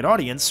show's target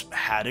audience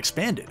had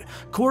expanded.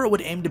 Korra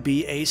would aim to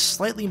be a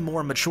slightly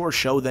more mature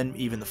show than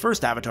even the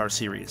first Avatar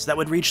series, that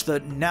would reach the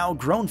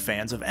now-grown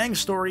fans of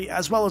Aang's story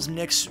as well as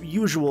Nick's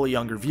usual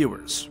younger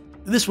viewers.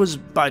 This was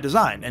by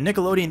design, and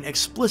Nickelodeon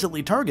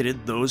explicitly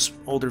targeted those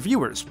older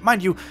viewers.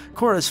 Mind you,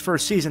 Korra's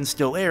first season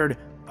still aired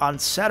on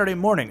Saturday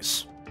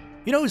mornings.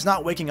 You know who's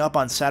not waking up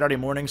on Saturday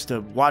mornings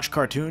to watch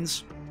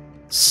cartoons?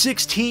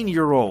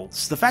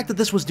 16-year-olds. The fact that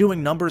this was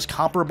doing numbers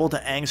comparable to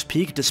Aang's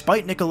peak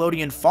despite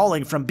Nickelodeon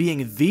falling from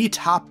being the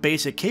top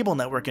basic cable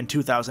network in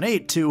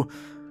 2008 to,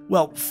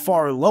 well,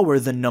 far lower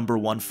than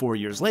 #1 4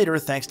 years later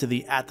thanks to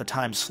the at the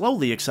time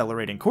slowly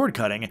accelerating cord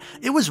cutting,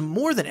 it was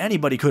more than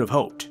anybody could have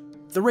hoped.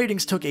 The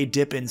ratings took a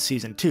dip in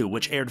Season 2,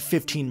 which aired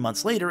 15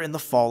 months later in the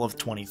fall of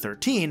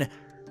 2013,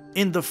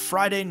 in the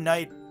Friday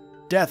night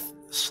death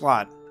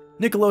slot.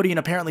 Nickelodeon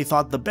apparently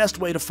thought the best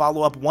way to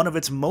follow up one of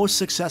its most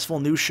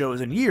successful new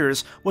shows in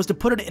years was to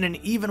put it in an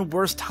even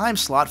worse time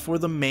slot for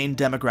the main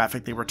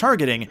demographic they were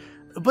targeting,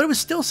 but it was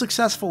still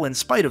successful in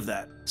spite of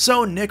that.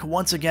 So Nick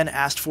once again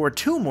asked for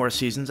 2 more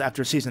seasons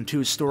after Season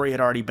 2's story had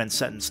already been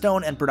set in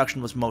stone and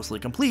production was mostly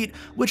complete,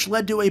 which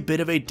led to a bit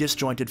of a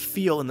disjointed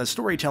feel in the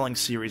storytelling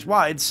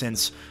series-wide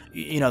since,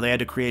 they had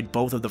to create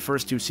both of the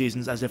first 2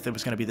 seasons as if it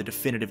was going to be the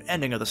definitive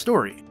ending of the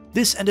story.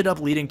 This ended up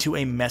leading to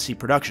a messy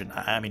production,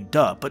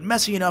 but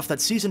messy enough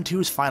that Season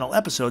 2's final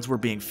episodes were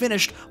being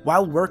finished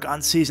while work on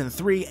Season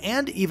 3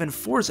 and even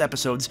 4's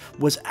episodes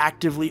was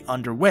actively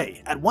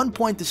underway. At one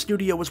point, the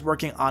studio was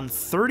working on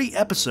 30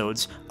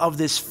 episodes of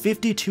this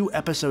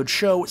 52-episode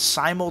show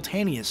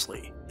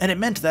simultaneously. And it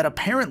meant that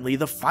apparently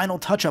the final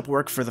touch-up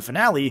work for the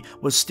finale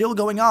was still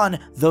going on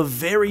the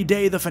very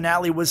day the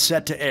finale was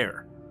set to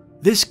air.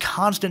 This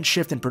constant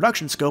shift in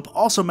production scope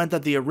also meant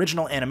that the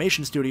original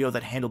animation studio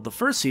that handled the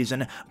first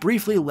season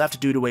briefly left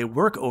due to a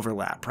work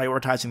overlap,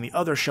 prioritizing the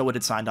other show it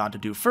had signed on to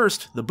do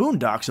first, The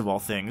Boondocks of all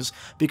things,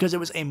 because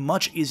it was a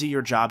much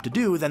easier job to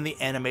do than the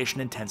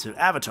animation-intensive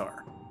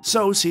Avatar.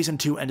 So Season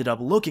 2 ended up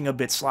looking a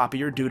bit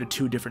sloppier due to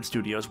 2 different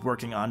studios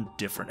working on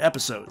different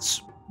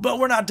episodes. But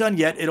we're not done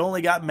yet, it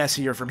only got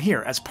messier from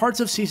here, as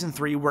parts of Season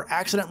 3 were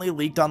accidentally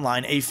leaked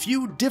online a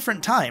few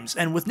different times,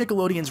 and with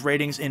Nickelodeon's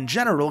ratings in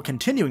general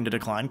continuing to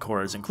decline,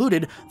 Korra's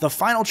included, the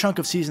final chunk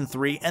of Season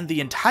 3 and the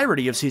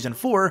entirety of Season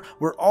 4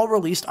 were all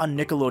released on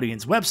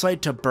Nickelodeon's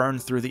website to burn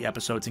through the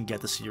episodes and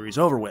get the series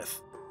over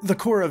with. The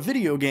Korra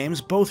video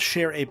games both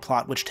share a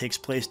plot which takes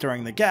place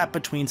during the gap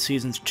between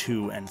Seasons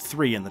 2 and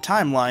 3 in the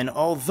timeline,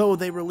 although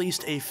they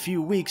released a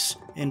few weeks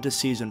into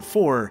Season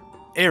 4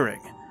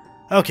 airing.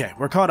 Okay,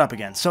 we're caught up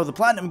again. So the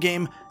Platinum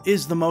game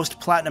is the most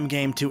Platinum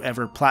game to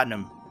ever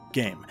Platinum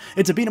game.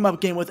 It's a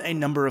beat-em-up game with a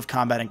number of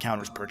combat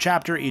encounters per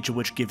chapter, each of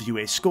which gives you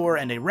a score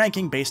and a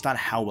ranking based on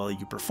how well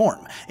you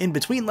perform. In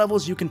between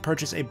levels, you can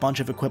purchase a bunch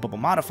of equipable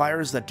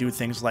modifiers that do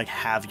things like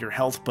halve your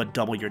health but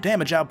double your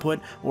damage output,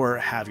 or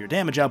halve your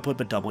damage output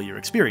but double your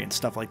experience,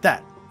 stuff like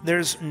that.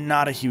 There's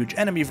not a huge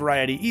enemy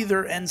variety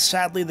either, and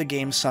sadly the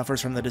game suffers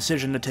from the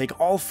decision to take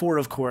all 4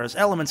 of Korra's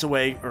elements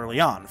away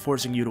early on,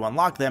 forcing you to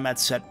unlock them at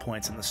set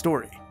points in the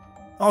story.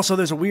 Also,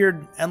 there's a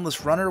weird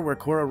Endless Runner where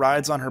Korra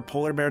rides on her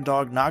polar bear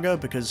dog Naga,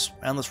 because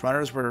Endless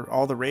Runners were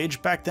all the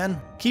rage back then.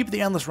 Keep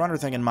the Endless Runner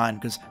thing in mind,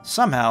 because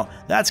somehow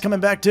that's coming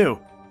back too.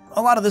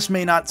 A lot of this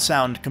may not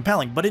sound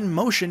compelling, but in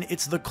motion,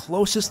 it's the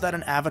closest that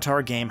an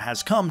Avatar game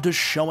has come to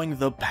showing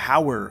the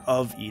power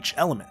of each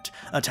element.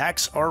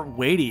 Attacks are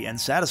weighty and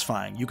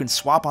satisfying. You can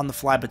swap on the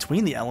fly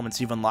between the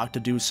elements you've unlocked to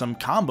do some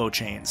combo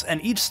chains,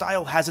 and each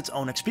style has its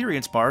own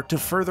experience bar to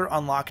further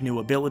unlock new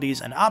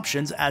abilities and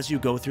options as you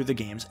go through the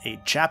game's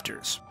 8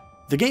 chapters.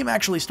 The game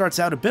actually starts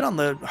out a bit on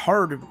the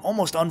hard,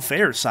 almost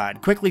unfair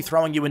side, quickly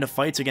throwing you into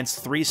fights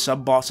against 3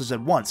 sub-bosses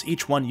at once,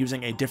 each one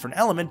using a different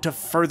element to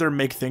further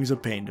make things a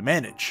pain to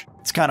manage.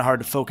 It's kinda hard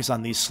to focus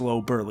on the slow,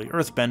 burly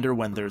Earthbender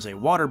when there's a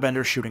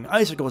Waterbender shooting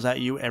icicles at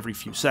you every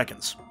few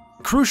seconds.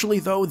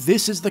 Crucially though,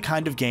 this is the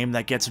kind of game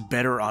that gets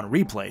better on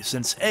replay,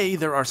 since A,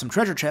 there are some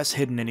treasure chests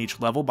hidden in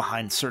each level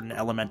behind certain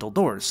elemental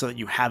doors so that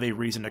you have a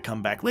reason to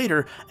come back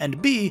later,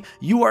 and B,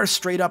 you are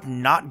straight up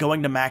not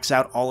going to max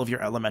out all of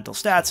your elemental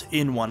stats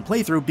in one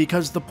playthrough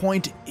because the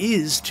point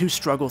is to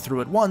struggle through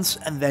it once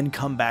and then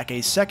come back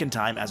a second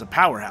time as a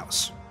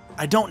powerhouse.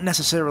 I don't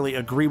necessarily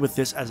agree with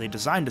this as a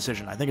design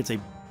decision. I think it's a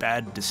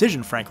bad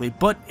decision, frankly,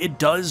 but it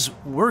does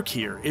work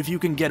here if you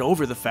can get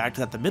over the fact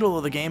that the middle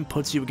of the game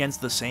puts you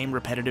against the same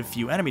repetitive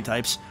few enemy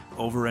types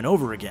over and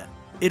over again.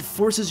 It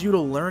forces you to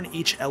learn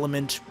each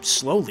element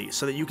slowly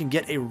so that you can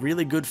get a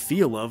really good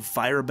feel of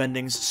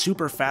Firebending's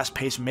super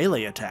fast-paced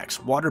melee attacks,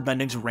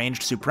 Waterbending's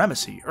ranged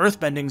supremacy,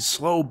 Earthbending's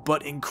slow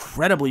but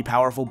incredibly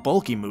powerful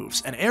bulky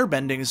moves, and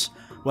Airbending's,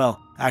 well,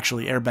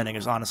 actually, airbending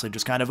is honestly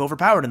just kind of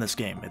overpowered in this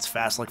game. It's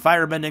fast like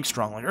firebending,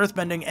 strong like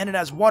earthbending, and it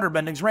has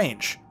waterbending's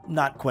range.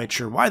 Not quite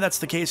sure why that's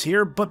the case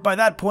here, but by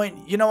that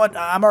point, you know what,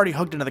 I'm already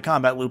hooked into the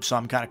combat loop, so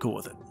I'm kinda cool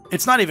with it.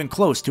 It's not even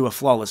close to a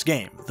flawless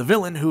game. The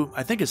villain, who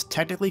I think is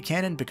technically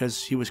canon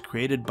because he was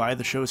created by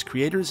the show's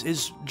creators,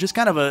 is just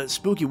kind of a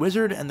spooky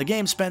wizard, and the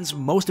game spends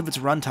most of its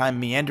runtime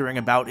meandering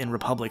about in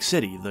Republic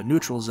City, the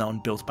neutral zone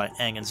built by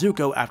Aang and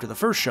Zuko after the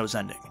first show's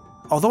ending.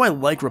 Although I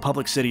like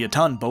Republic City a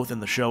ton, both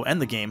in the show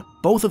and the game,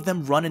 both of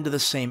them run into the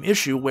same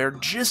issue where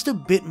just a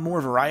bit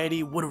more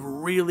variety would have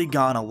really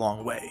gone a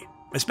long way.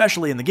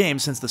 Especially in the game,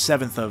 since the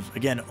 7th of,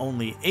 again,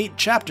 only 8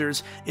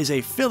 chapters is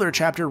a filler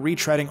chapter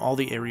retreading all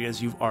the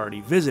areas you've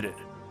already visited.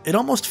 It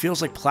almost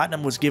feels like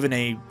Platinum was given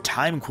a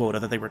time quota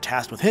that they were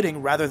tasked with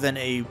hitting rather than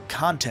a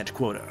content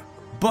quota.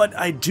 But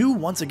I do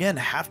once again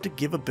have to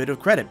give a bit of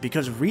credit,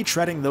 because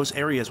retreading those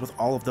areas with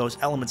all of those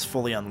elements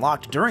fully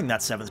unlocked during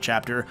that 7th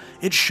chapter,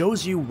 it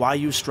shows you why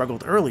you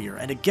struggled earlier,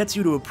 and it gets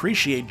you to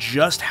appreciate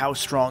just how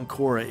strong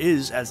Korra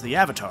is as the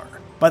Avatar.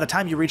 By the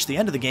time you reach the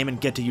end of the game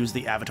and get to use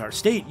the Avatar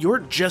state, you're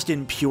just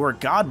in pure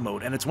God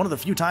mode, and it's one of the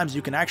few times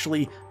you can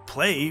actually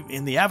play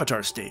in the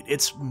Avatar state.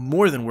 It's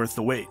more than worth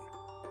the wait.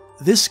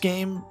 This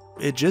game,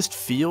 it just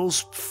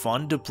feels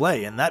fun to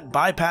play, and that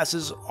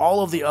bypasses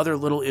all of the other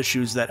little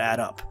issues that add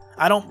up.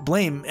 I don't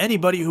blame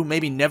anybody who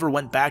maybe never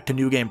went back to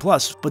New Game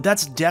Plus, but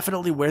that's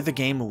definitely where the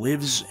game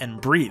lives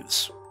and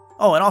breathes.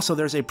 Oh, and also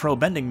there's a pro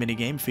bending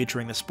minigame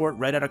featuring the sport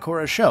right out of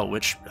Korra's show,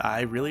 which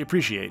I really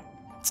appreciate.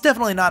 It's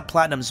definitely not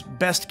Platinum's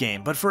best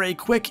game, but for a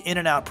quick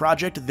in-and-out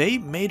project, they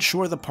made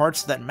sure the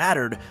parts that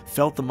mattered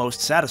felt the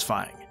most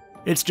satisfying.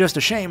 It's just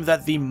a shame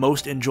that the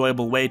most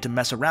enjoyable way to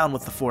mess around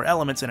with the 4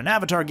 elements in an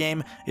Avatar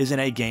game is in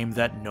a game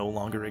that no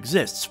longer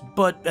exists,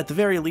 but at the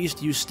very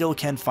least you still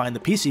can find the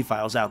PC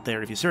files out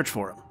there if you search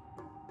for them.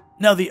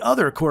 Now the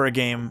other Korra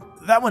game,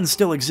 that one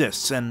still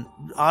exists, and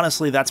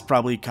honestly that's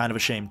probably kind of a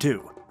shame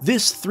too.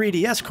 This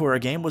 3DS Korra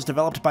game was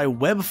developed by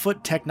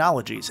Webfoot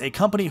Technologies, a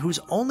company whose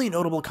only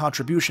notable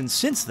contribution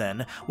since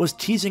then was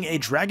teasing a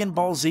Dragon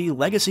Ball Z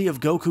Legacy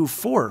of Goku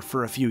 4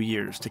 for a few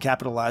years to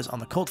capitalize on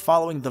the cult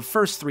following the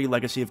first 3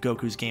 Legacy of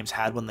Goku's games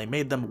had when they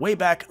made them way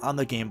back on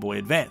the Game Boy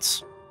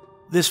Advance.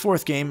 This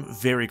 4th game,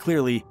 very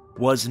clearly,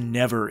 was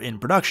never in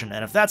production,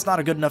 and if that's not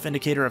a good enough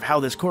indicator of how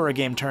this Korra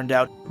game turned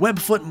out,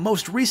 Webfoot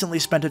most recently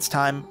spent its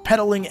time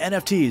peddling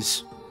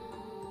NFTs.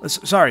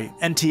 Sorry,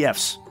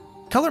 NTFs.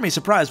 Color me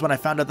surprised when I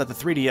found out that the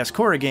 3DS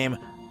Korra game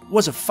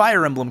was a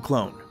Fire Emblem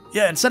clone.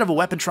 Yeah, instead of a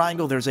weapon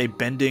triangle, there's a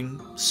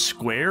bending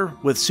square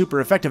with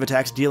super effective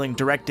attacks dealing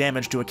direct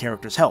damage to a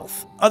character's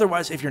health.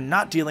 Otherwise, if you're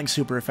not dealing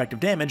super effective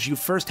damage, you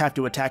first have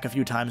to attack a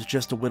few times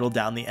just to whittle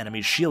down the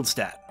enemy's shield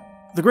stat.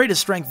 The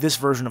greatest strength this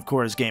version of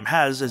Korra's game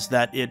has is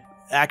that it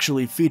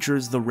actually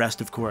features the rest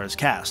of Korra's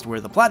cast,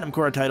 where the Platinum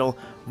Korra title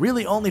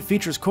really only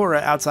features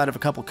Korra outside of a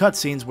couple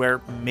cutscenes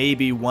where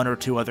maybe 1 or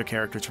 2 other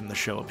characters from the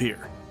show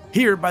appear.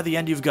 Here, by the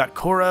end, you've got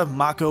Korra,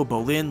 Mako,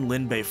 Bolin,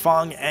 Lin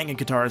Beifong, Aang and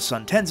Katara's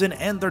son Tenzin,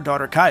 and their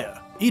daughter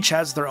Kaya. Each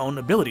has their own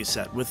ability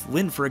set, with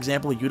Lynn, for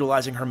example,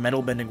 utilizing her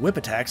metal-bending whip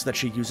attacks that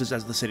she uses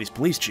as the city's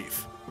police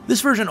chief.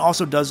 This version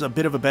also does a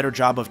bit of a better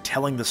job of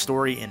telling the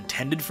story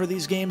intended for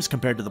these games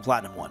compared to the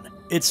Platinum one.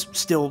 It's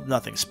still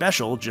nothing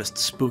special, just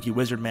spooky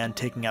wizard man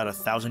taking out a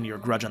 1,000-year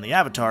grudge on the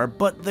Avatar,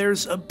 but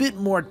there's a bit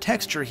more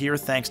texture here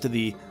thanks to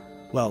the,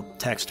 well,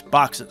 text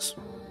boxes.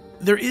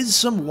 There is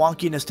some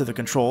wonkiness to the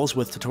controls,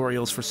 with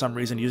tutorials for some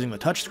reason using the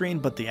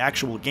touchscreen, but the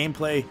actual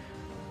gameplay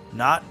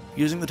not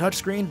using the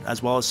touchscreen,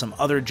 as well as some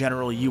other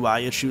general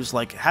UI issues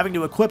like having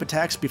to equip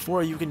attacks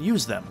before you can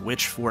use them,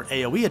 which for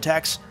AoE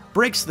attacks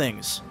breaks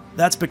things.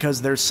 That's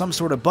because there's some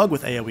sort of bug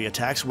with AoE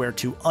attacks where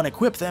to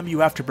unequip them you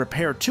have to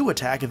prepare to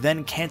attack,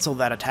 then cancel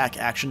that attack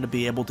action to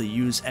be able to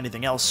use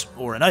anything else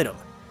or an item.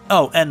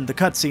 Oh, and the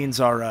cutscenes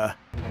are,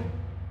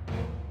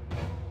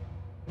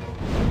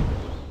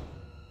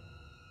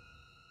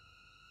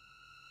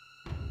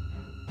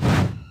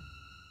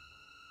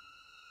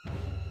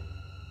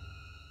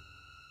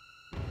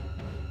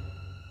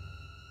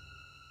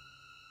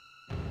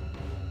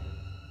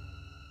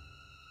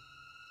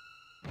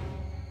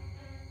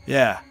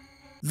 yeah.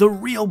 The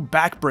real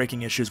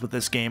backbreaking issues with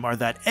this game are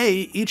that A,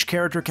 each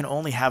character can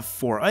only have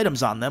 4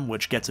 items on them,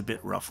 which gets a bit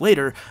rough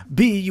later,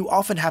 B, you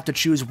often have to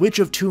choose which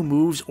of 2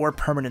 moves or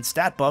permanent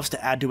stat buffs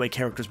to add to a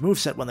character's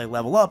moveset when they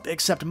level up,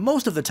 except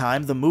most of the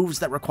time the moves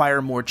that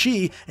require more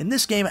chi in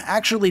this game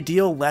actually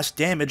deal less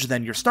damage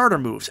than your starter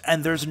moves,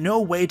 and there's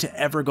no way to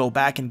ever go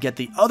back and get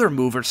the other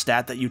move or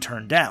stat that you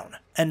turned down.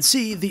 And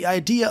C, the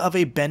idea of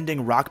a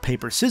bending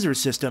rock-paper-scissors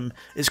system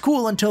is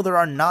cool until there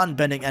are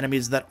non-bending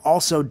enemies that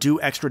also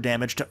do extra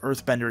damage to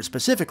earthbenders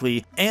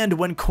specifically, and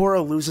when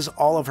Korra loses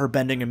all of her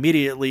bending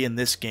immediately in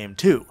this game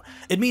too.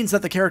 It means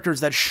that the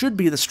characters that should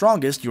be the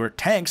strongest, your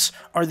tanks,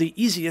 are the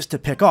easiest to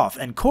pick off,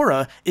 and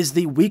Korra is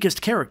the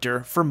weakest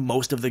character for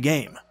most of the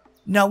game.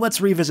 Now let's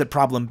revisit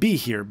problem B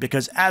here,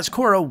 because as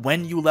Korra,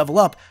 when you level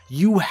up,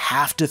 you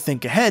have to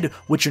think ahead,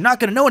 which you're not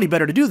going to know any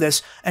better to do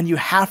this, and you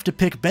have to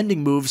pick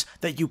bending moves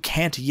that you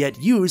can't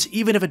yet use,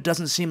 even if it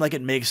doesn't seem like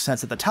it makes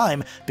sense at the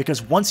time,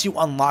 because once you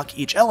unlock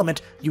each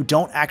element, you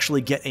don't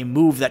actually get a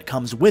move that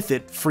comes with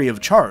it free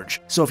of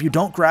charge. So if you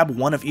don't grab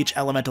one of each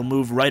elemental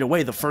move right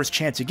away the first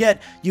chance you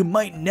get, you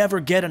might never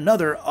get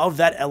another of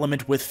that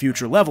element with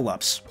future level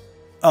ups.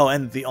 Oh,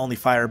 and the only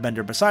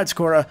firebender besides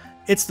Korra,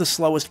 it's the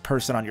slowest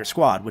person on your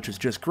squad, which is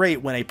just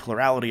great when a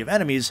plurality of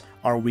enemies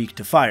are weak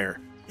to fire.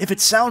 If it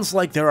sounds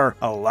like there are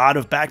a lot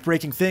of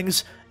backbreaking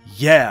things,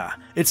 yeah.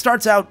 It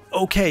starts out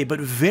okay, but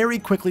very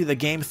quickly the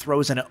game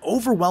throws an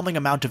overwhelming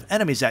amount of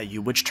enemies at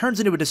you, which turns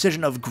into a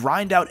decision of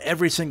grind out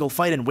every single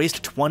fight and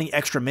waste 20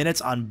 extra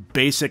minutes on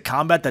basic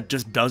combat that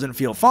just doesn't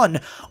feel fun,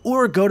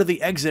 or go to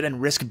the exit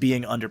and risk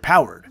being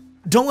underpowered.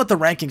 Don't let the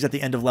rankings at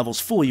the end of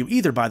levels fool you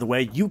either, by the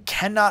way. You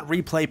cannot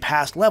replay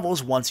past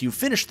levels once you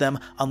finish them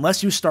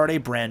unless you start a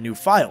brand new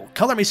file.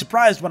 Color me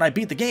surprised when I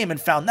beat the game and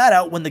found that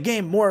out when the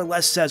game more or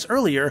less says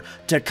earlier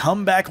to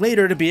come back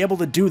later to be able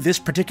to do this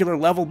particular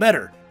level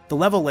better. The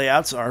level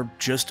layouts are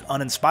just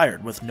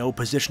uninspired, with no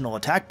positional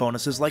attack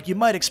bonuses like you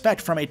might expect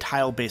from a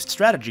tile-based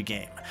strategy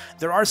game.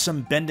 There are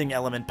some bending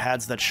element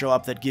pads that show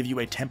up that give you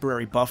a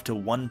temporary buff to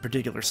one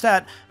particular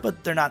stat,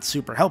 but they're not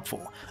super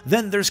helpful.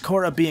 Then there's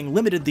Korra being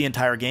limited the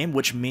entire game,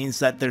 which means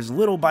that there's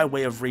little by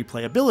way of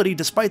replayability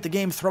despite the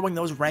game throwing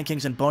those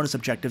rankings and bonus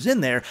objectives in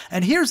there,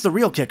 and here's the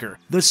real kicker.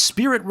 The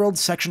Spirit World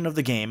section of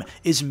the game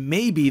is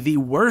maybe the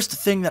worst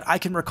thing that I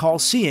can recall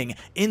seeing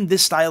in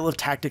this style of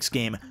tactics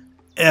game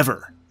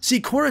ever. See,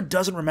 Korra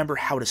doesn't remember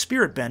how to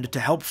spirit bend to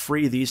help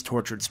free these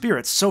tortured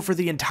spirits, so for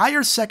the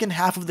entire second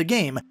half of the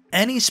game,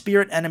 any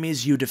spirit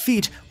enemies you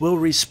defeat will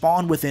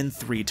respawn within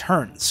 3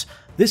 turns.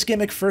 This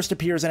gimmick first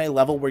appears in a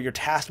level where you're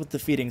tasked with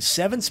defeating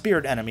 7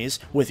 spirit enemies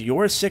with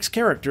your 6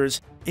 characters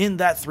in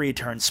that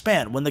 3-turn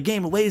span, when the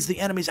game lays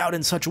the enemies out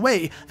in such a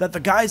way that the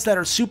guys that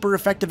are super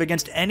effective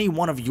against any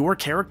one of your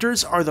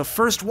characters are the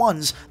first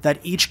ones that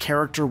each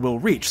character will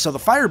reach. So the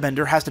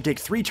firebender has to take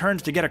 3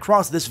 turns to get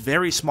across this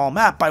very small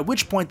map, by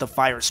which point the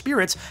fire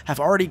spirits have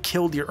already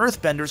killed your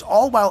earthbenders,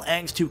 all while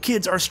Aang's 2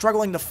 kids are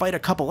struggling to fight a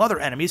couple other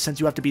enemies, since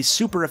you have to be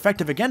super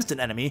effective against an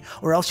enemy,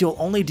 or else you'll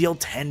only deal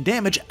 10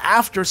 damage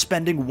after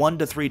spending 1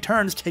 to 3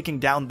 turns taking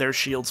down their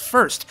shields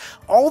first.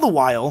 All the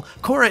while,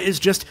 Korra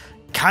is just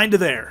kinda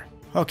there.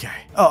 Okay.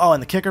 Oh,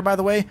 and the kicker, by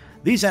the way,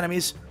 these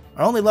enemies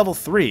are only level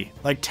 3,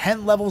 like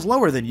 10 levels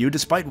lower than you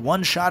despite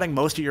one-shotting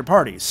most of your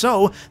party,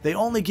 so they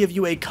only give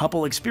you a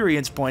couple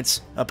experience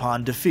points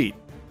upon defeat.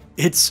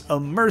 It's a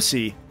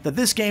mercy that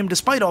this game,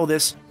 despite all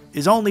this,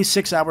 is only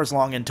 6 hours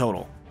long in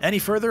total. Any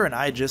further and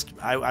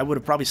I would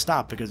have probably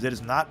stopped, because it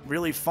is not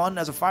really fun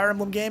as a Fire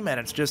Emblem game, and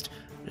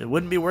it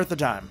wouldn't be worth the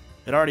time.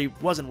 It already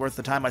wasn't worth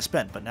the time I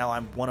spent, but now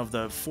I'm one of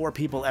the 4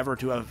 people ever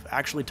to have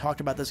actually talked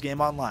about this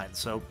game online,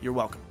 so you're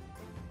welcome.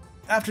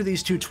 After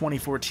these 2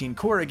 2014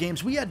 Korra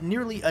games, we had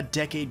nearly a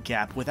decade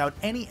gap without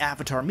any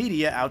Avatar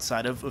media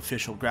outside of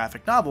official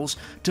graphic novels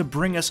to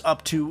bring us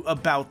up to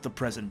about the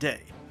present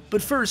day.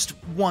 But first,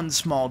 one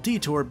small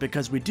detour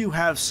because we do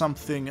have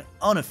something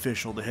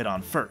unofficial to hit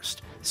on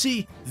first.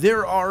 See,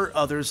 there are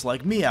others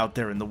like me out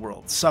there in the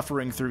world,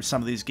 suffering through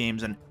some of these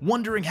games and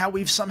wondering how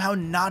we've somehow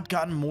not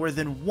gotten more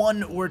than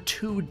 1 or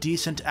 2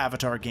 decent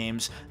Avatar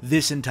games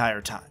this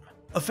entire time.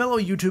 A fellow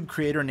YouTube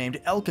creator named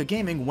Elka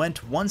Gaming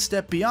went one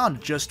step beyond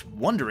just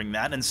wondering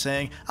that and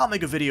saying, I'll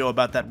make a video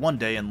about that one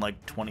day in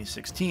like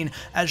 2016,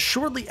 as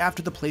shortly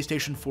after the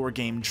PlayStation 4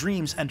 game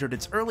Dreams entered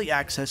its early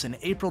access in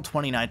April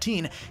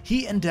 2019,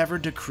 he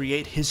endeavored to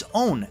create his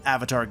own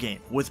Avatar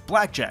game with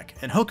blackjack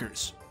and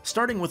hookers.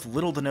 Starting with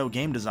little to no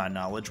game design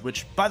knowledge,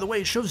 which, by the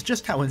way, shows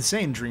just how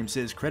insane Dreams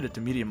is, credit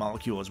to Media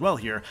Molecule as well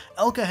here,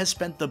 Elka has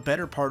spent the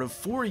better part of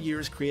 4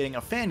 years creating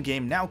a fan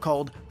game now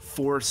called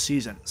 4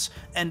 Seasons.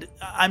 And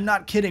I'm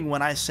not kidding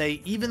when I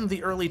say even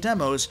the early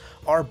demos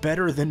are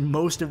better than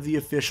most of the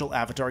official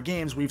Avatar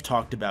games we've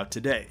talked about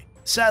today.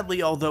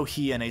 Sadly, although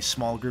he and a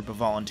small group of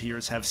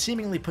volunteers have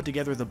seemingly put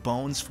together the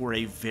bones for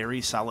a very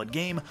solid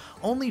game,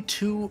 only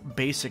 2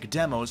 basic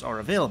demos are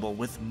available,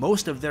 with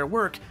most of their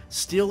work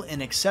still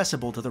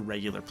inaccessible to the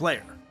regular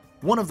player.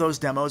 One of those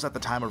demos at the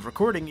time of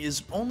recording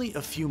is only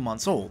a few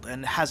months old,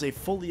 and has a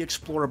fully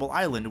explorable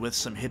island with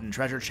some hidden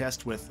treasure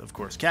chests with, of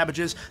course,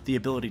 cabbages, the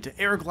ability to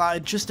air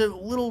glide, just a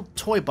little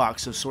toy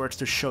box of sorts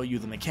to show you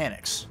the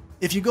mechanics.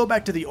 If you go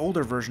back to the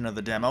older version of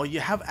the demo, you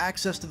have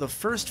access to the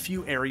first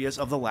few areas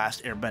of the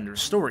last Airbender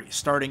story,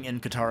 starting in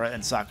Katara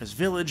and Sokka's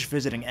village,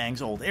 visiting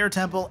Aang's old air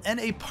temple, and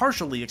a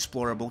partially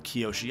explorable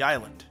Kyoshi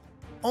Island.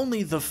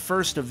 Only the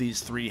first of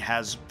these 3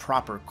 has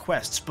proper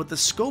quests, but the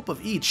scope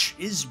of each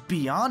is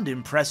beyond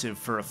impressive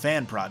for a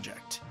fan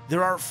project.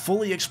 There are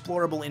fully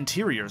explorable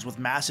interiors with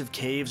massive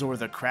caves or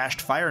the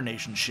crashed Fire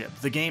Nation ship.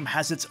 The game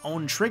has its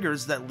own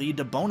triggers that lead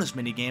to bonus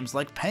minigames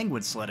like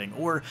penguin sledding,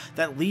 or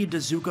that lead to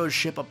Zuko's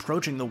ship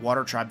approaching the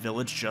Water Tribe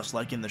village just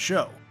like in the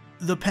show.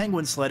 The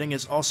penguin sledding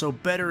is also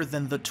better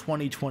than the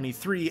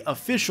 2023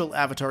 official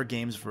Avatar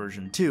Games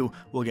version 2,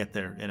 we'll get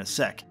there in a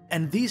sec.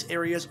 And these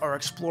areas are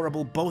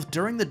explorable both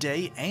during the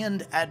day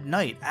and at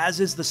night, as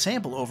is the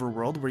sample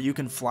overworld where you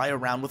can fly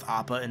around with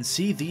Appa and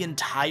see the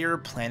entire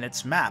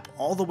planet's map,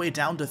 all the way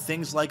down to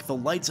things like the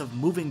lights of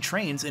moving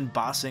trains in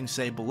Ba Sing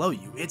Se below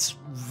you. It's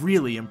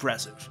really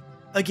impressive.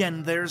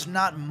 Again, there's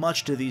not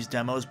much to these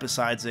demos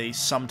besides a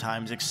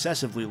sometimes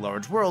excessively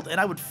large world, and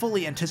I would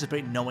fully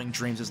anticipate, knowing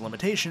Dreams'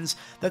 limitations,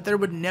 that there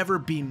would never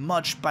be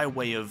much by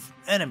way of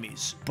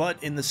enemies.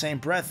 But in the same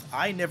breath,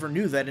 I never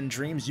knew that in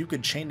Dreams you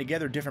could chain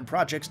together different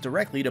projects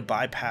directly to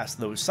bypass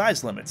those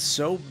size limits,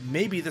 so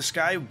maybe the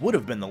sky would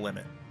have been the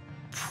limit.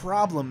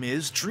 Problem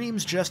is,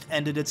 Dreams just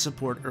ended its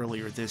support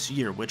earlier this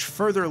year, which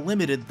further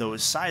limited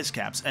those size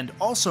caps, and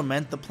also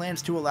meant the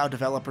plans to allow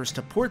developers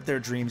to port their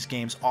Dreams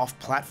games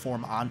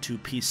off-platform onto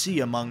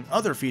PC, among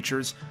other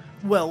features,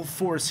 well,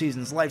 4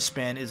 Seasons'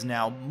 lifespan is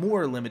now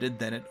more limited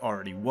than it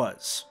already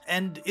was.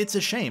 And it's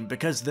a shame,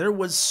 because there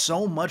was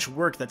so much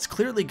work that's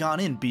clearly gone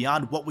in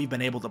beyond what we've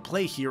been able to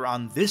play here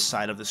on this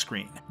side of the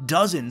screen.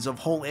 Dozens of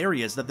whole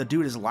areas that the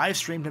dude has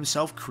live-streamed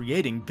himself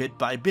creating bit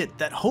by bit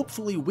that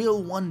hopefully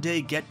will one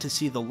day get to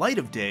see the light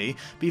of day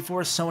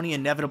before Sony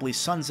inevitably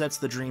sunsets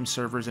the Dream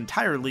servers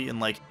entirely in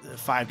like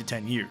 5 to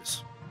 10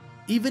 years.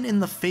 Even in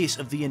the face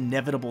of the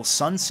inevitable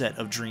sunset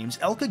of Dreams,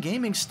 Elka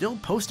Gaming's still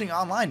posting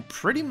online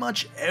pretty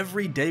much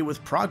every day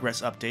with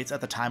progress updates at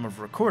the time of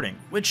recording,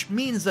 which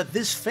means that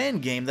this fan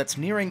game that's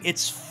nearing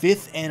its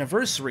 5th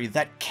anniversary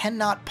that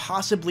cannot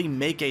possibly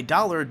make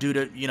 $1 due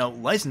to,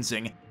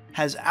 licensing,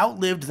 has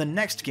outlived the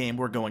next game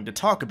we're going to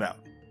talk about.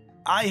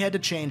 I had to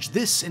change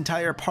this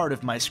entire part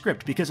of my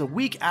script because a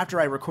week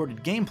after I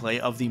recorded gameplay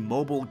of the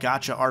mobile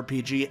gacha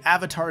RPG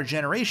Avatar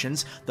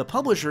Generations, the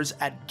publishers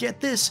at, get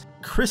this,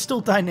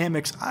 Crystal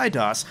Dynamics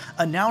Eidos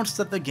announced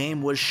that the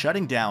game was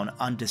shutting down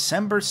on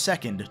December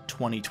 2nd,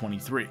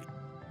 2023.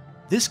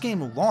 This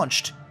game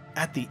launched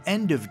at the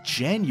end of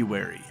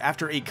January,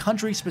 after a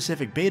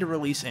country-specific beta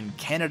release in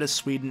Canada,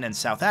 Sweden, and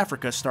South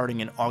Africa starting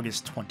in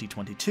August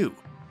 2022.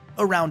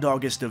 Around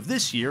August of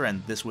this year,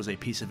 and this was a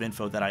piece of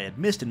info that I had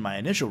missed in my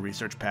initial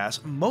research pass,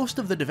 most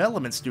of the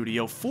development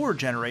studio for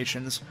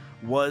Generations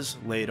was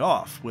laid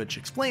off, which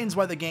explains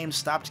why the game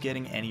stopped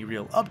getting any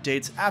real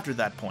updates after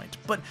that point.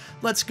 But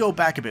let's go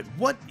back a bit.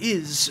 What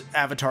is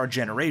Avatar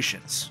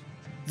Generations?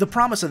 The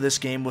promise of this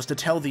game was to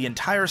tell the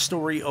entire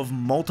story of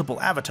multiple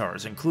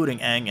avatars, including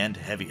Aang and,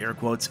 heavy air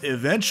quotes,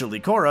 eventually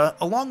Korra,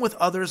 along with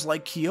others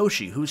like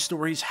Kyoshi, whose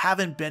stories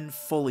haven't been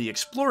fully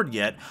explored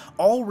yet,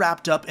 all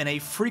wrapped up in a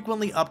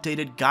frequently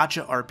updated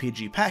gacha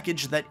RPG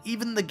package that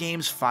even the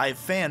game's 5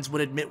 fans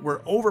would admit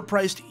were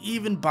overpriced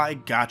even by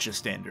gacha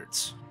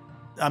standards.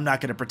 I'm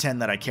not going to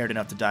pretend that I cared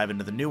enough to dive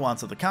into the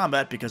nuance of the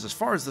combat, because as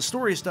far as the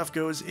story stuff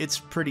goes, it's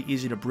pretty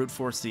easy to brute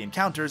force the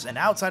encounters, and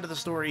outside of the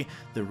story,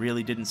 there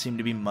really didn't seem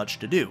to be much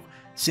to do.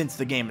 Since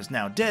the game is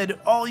now dead,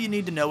 all you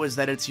need to know is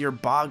that it's your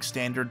bog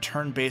standard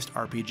turn-based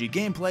RPG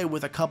gameplay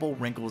with a couple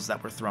wrinkles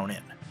that were thrown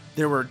in.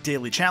 There were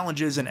daily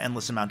challenges, an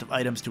endless amount of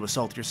items to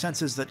assault your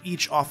senses that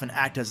each often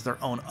act as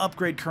their own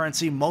upgrade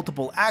currency,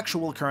 multiple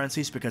actual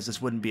currencies because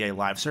this wouldn't be a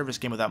live service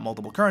game without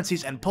multiple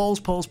currencies, and pulls.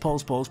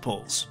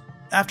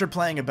 After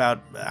playing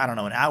about, I don't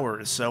know, an hour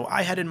or so,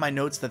 I had in my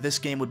notes that this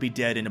game would be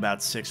dead in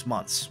about 6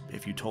 months.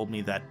 If you told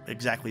me that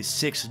exactly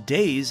 6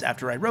 days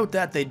after I wrote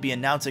that they'd be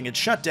announcing its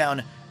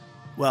shutdown,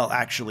 well,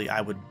 actually,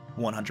 I would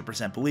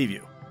 100% believe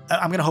you.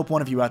 I'm gonna hope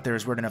one of you out there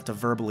is weird enough to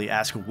verbally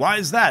ask, why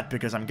is that?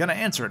 Because I'm gonna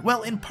answer it.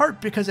 Well, in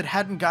part because it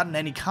hadn't gotten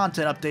any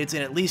content updates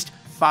in at least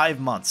 5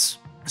 months.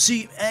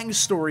 See, Aang's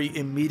story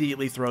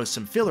immediately throws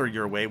some filler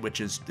your way, which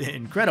is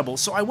incredible,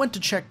 so I went to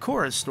check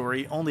Korra's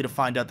story, only to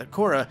find out that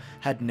Korra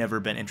had never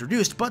been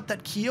introduced, but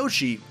that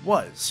Kyoshi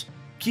was.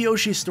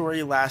 Kyoshi's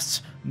story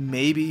lasts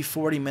maybe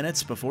 40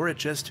 minutes before it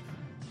just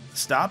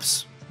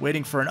stops,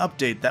 waiting for an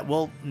update that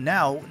will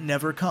now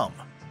never come.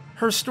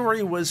 Her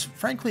story was,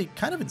 frankly,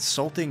 kind of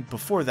insulting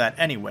before that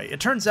anyway.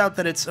 It turns out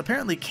that it's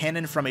apparently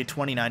canon from a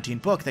 2019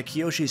 book that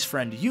Kyoshi's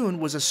friend Yoon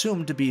was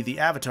assumed to be the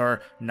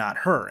Avatar, not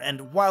her,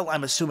 and while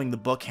I'm assuming the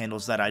book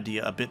handles that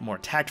idea a bit more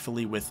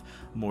tactfully with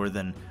more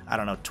than, I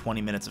don't know,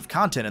 20 minutes of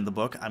content in the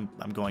book, I'm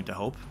going to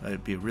hope.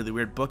 It'd be a really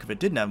weird book if it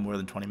didn't have more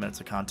than 20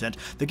 minutes of content.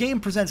 The game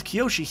presents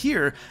Kyoshi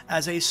here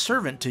as a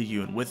servant to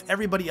Yoon, with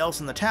everybody else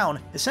in the town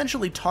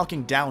essentially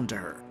talking down to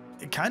her.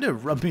 It kind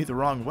of rubbed me the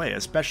wrong way,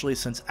 especially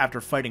since after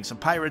fighting some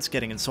pirates,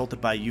 getting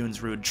insulted by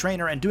Yoon's rude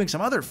trainer, and doing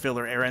some other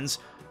filler errands,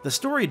 the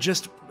story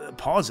just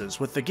pauses,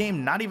 with the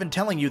game not even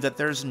telling you that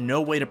there's no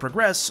way to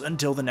progress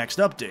until the next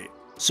update.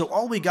 So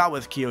all we got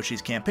with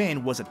Kyoshi's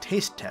campaign was a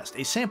taste test,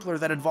 a sampler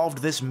that involved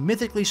this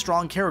mythically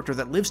strong character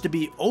that lives to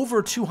be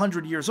over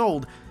 200 years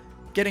old,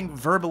 getting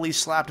verbally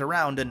slapped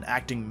around and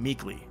acting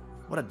meekly.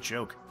 What a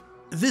joke.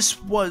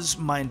 This was,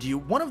 mind you,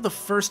 one of the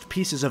first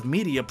pieces of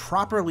media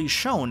properly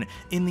shown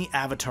in the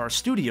Avatar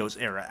Studios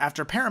era,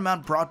 after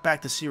Paramount brought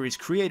back the series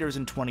creators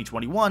in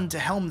 2021 to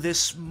helm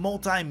this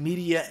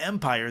multimedia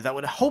empire that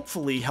would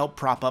hopefully help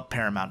prop up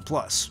Paramount+.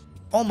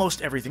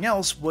 Almost everything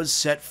else was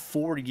set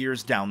 4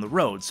 years down the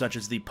road, such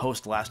as the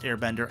post-Last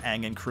Airbender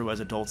Aang and crew as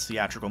adults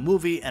theatrical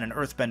movie and an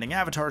earthbending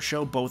Avatar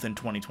show both in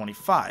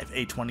 2025,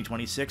 a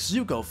 2026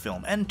 Zuko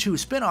film, and 2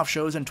 spin-off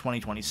shows in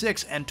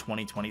 2026 and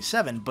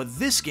 2027, but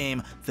this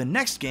game, the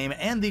next game,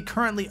 and the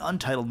currently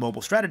untitled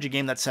mobile strategy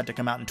game that's set to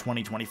come out in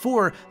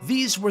 2024,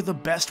 these were the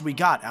best we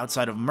got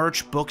outside of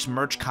merch, books,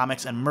 merch,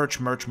 comics, and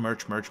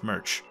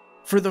merch.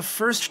 For the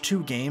first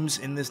 2 games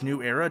in this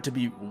new era to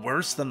be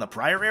worse than the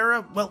prior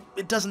era, well,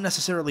 it doesn't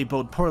necessarily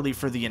bode poorly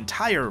for the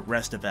entire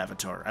rest of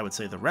Avatar. I would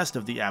say the rest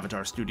of the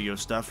Avatar Studio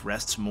stuff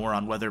rests more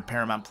on whether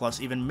Paramount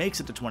Plus even makes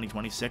it to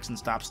 2026 and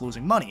stops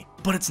losing money.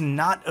 But it's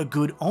not a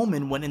good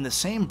omen when in the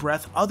same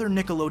breath other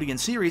Nickelodeon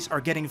series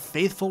are getting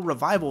faithful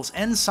revivals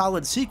and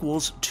solid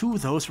sequels to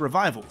those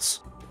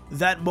revivals.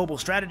 That mobile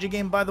strategy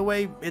game, by the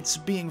way, it's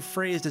being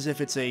phrased as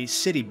if it's a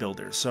city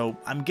builder, so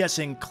I'm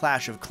guessing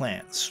Clash of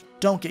Clans.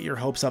 Don't get your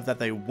hopes up that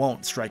they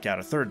won't strike out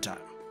a third time.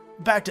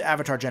 Back to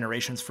Avatar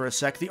Generations for a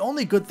sec, the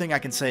only good thing I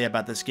can say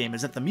about this game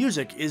is that the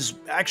music is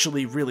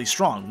actually really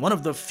strong, one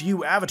of the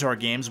few Avatar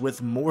games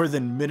with more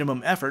than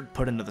minimum effort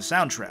put into the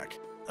soundtrack.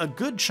 A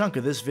good chunk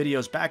of this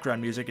video's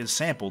background music is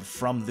sampled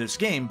from this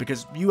game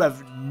because you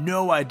have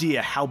no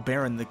idea how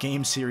barren the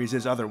game series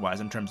is otherwise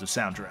in terms of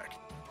soundtrack.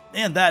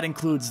 And that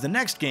includes the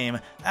next game,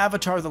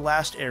 Avatar: The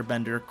Last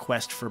Airbender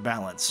Quest for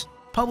Balance.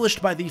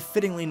 Published by the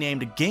fittingly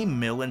named Game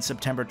Mill in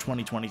September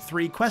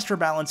 2023, Quest for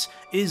Balance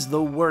is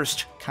the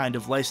worst kind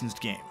of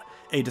licensed game.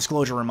 A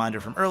disclosure reminder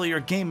from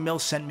earlier, Game Mill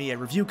sent me a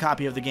review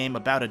copy of the game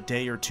about a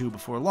day or 2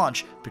 before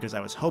launch, because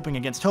I was hoping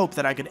against hope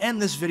that I could end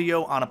this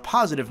video on a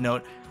positive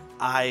note.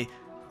 I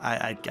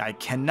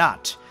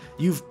cannot.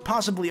 You've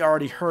possibly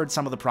already heard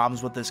some of the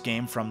problems with this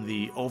game from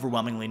the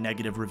overwhelmingly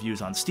negative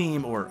reviews on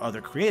Steam or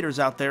other creators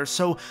out there,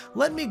 so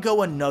let me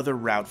go another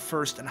route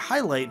first and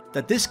highlight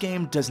that this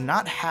game does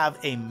not have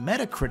a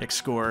Metacritic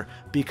score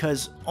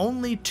because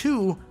only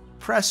 2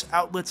 press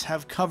outlets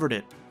have covered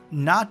it.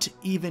 Not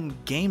even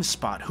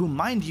GameSpot, who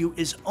mind you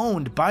is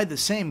owned by the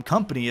same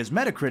company as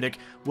Metacritic,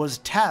 was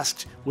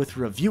tasked with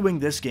reviewing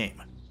this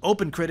game.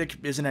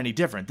 OpenCritic isn't any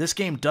different. This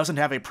game doesn't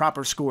have a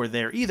proper score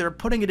there either,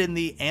 putting it in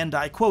the, and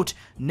I quote,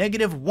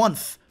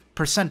 -1th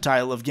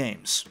percentile of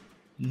games.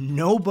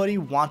 Nobody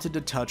wanted to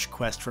touch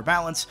Quest for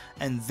Balance,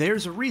 and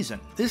there's a reason.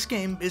 This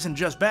game isn't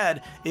just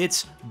bad,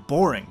 it's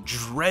boring,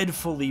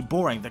 dreadfully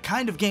boring, the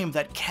kind of game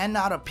that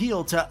cannot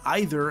appeal to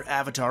either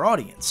Avatar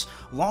audience.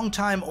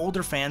 Longtime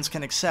older fans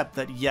can accept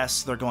that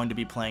yes, they're going to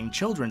be playing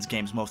children's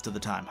games most of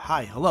the time,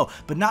 hi, hello,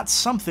 but not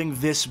something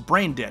this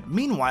brain dead.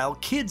 Meanwhile,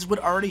 kids would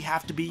already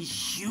have to be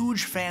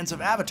huge fans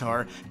of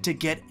Avatar to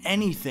get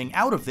anything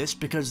out of this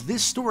because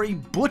this story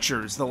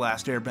butchers The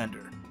Last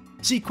Airbender.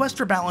 See, Quest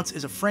for Balance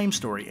is a frame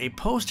story, a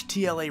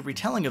post-TLA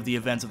retelling of the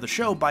events of the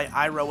show by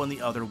Iroh and the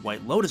other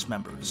White Lotus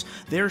members.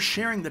 They're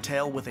sharing the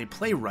tale with a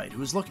playwright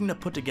who's looking to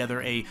put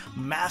together a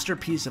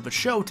masterpiece of a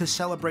show to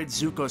celebrate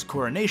Zuko's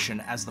coronation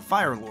as the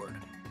Fire Lord.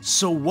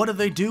 So what do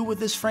they do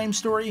with this frame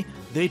story?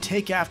 They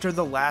take after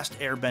the Last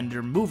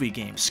Airbender movie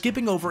game,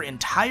 skipping over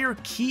entire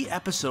key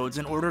episodes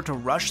in order to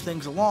rush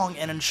things along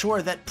and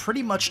ensure that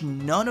pretty much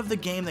none of the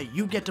game that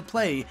you get to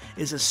play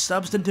is a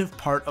substantive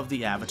part of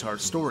the Avatar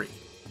story.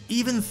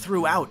 Even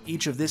throughout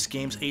each of this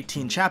game's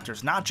 18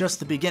 chapters, not just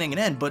the beginning and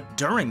end, but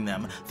during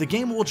them, the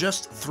game will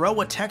just throw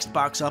a text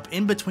box up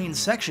in between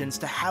sections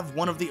to have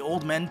one of the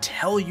old men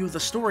tell you the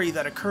story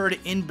that occurred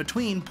in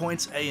between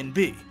points A and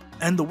B.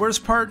 And the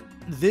worst part,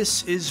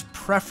 this is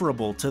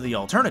preferable to the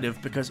alternative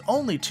because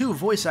only 2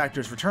 voice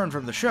actors return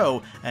from the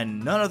show,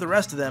 and none of the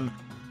rest of them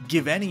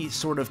give any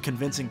sort of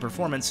convincing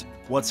performance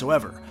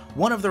whatsoever.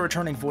 One of the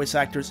returning voice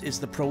actors is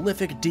the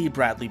prolific D.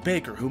 Bradley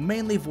Baker, who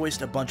mainly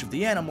voiced a bunch of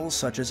the animals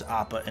such as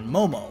Appa and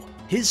Momo.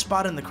 His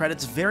spot in the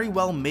credits very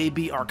well may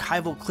be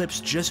archival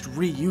clips just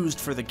reused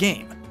for the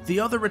game. The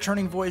other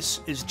returning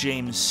voice is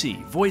James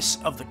C., voice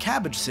of the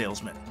Cabbage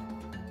Salesman.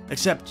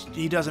 Except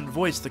he doesn't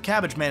voice the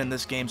Cabbage Man in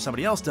this game,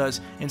 somebody else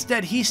does.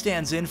 Instead, he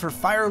stands in for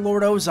Fire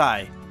Lord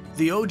Ozai.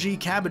 The OG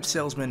Cabbage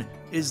Salesman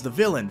is the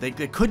villain. They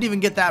couldn't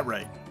even get that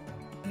right.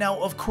 Now,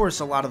 of course,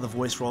 a lot of the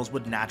voice roles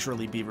would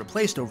naturally be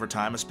replaced over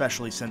time,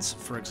 especially since,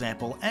 for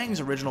example, Aang's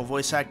original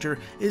voice actor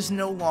is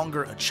no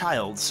longer a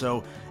child,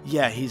 so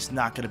yeah, he's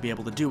not going to be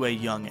able to do a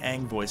young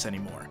Aang voice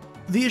anymore.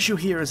 The issue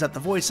here is that the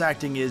voice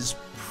acting is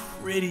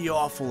pretty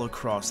awful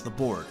across the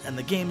board, and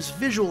the game's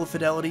visual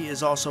fidelity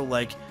is also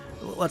like,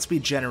 let's be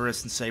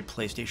generous and say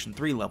PlayStation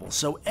 3 level,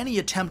 so any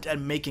attempt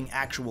at making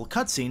actual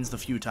cutscenes, the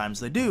few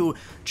times they do,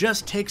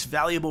 just takes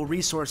valuable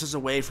resources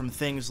away from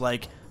things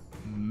like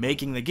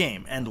making the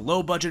game, and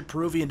low-budget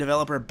Peruvian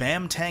developer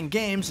Bam-Tang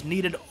Games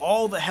needed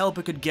all the help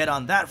it could get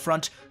on that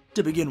front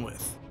to begin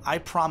with. I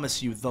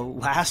promise you, the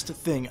last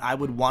thing I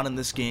would want in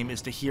this game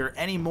is to hear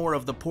any more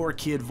of the poor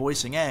kid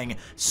voicing Aang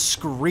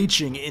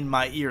screeching in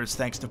my ears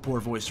thanks to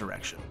poor voice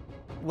direction.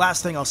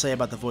 Last thing I'll say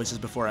about the voices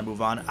before I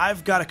move on,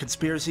 I've got a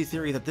conspiracy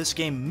theory that this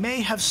game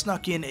may have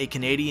snuck in a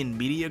Canadian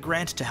media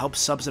grant to help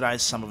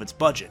subsidize some of its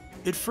budget.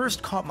 It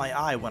first caught my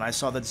eye when I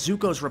saw that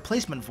Zuko's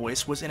replacement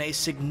voice was in a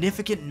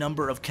significant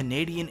number of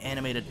Canadian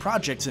animated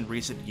projects in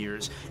recent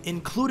years,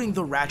 including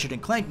the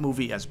Ratchet & Clank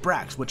movie as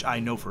Brax, which I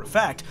know for a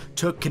fact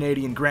took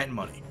Canadian grant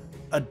money.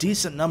 A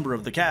decent number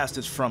of the cast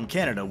is from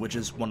Canada, which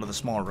is one of the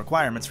smaller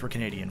requirements for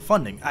Canadian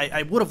funding.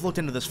 I would have looked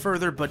into this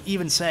further, but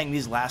even saying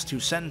these last 2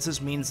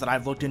 sentences means that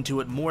I've looked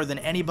into it more than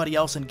anybody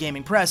else in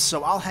gaming press,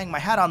 so I'll hang my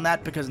hat on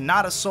that because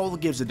not a soul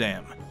gives a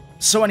damn.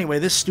 So anyway,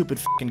 this stupid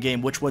fucking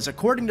game, which was,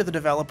 according to the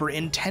developer,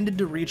 intended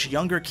to reach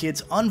younger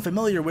kids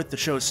unfamiliar with the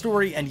show's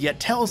story, and yet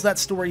tells that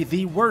story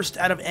the worst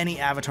out of any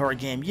Avatar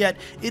game yet,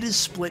 it is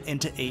split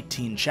into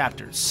 18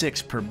 chapters,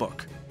 6 per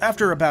book.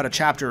 After about a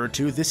chapter or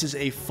 2, this is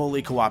a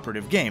fully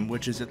cooperative game,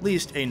 which is at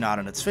least a nod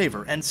in its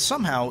favor, and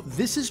somehow,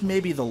 this is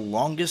maybe the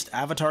longest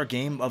Avatar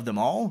game of them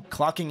all,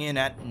 clocking in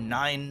at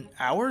 9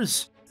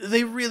 hours?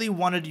 They really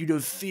wanted you to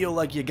feel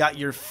like you got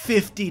your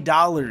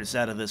 $50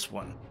 out of this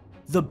one.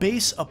 The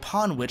base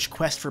upon which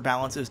Quest for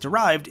Balance is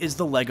derived is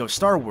the LEGO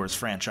Star Wars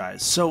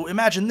franchise, so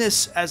imagine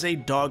this as a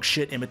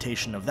dogshit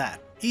imitation of that.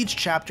 Each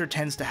chapter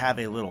tends to have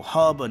a little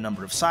hub, a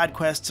number of side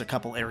quests, a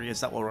couple areas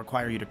that will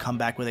require you to come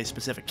back with a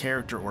specific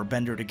character or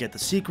bender to get the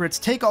secrets.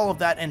 Take all of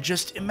that and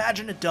just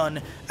imagine it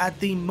done at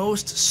the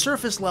most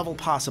surface level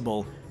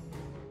possible,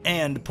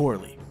 and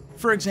poorly.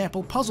 For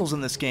example, puzzles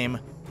in this game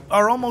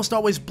are almost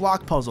always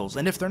block puzzles,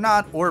 and if they're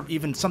not, or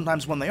even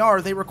sometimes when they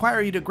are, they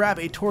require you to grab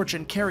a torch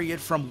and carry it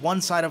from one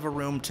side of a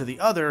room to the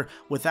other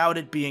without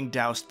it being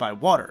doused by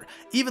water.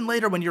 Even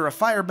later when you're a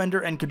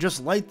firebender and could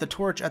just light the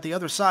torch at the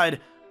other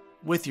side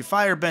with your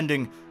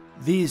firebending,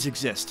 these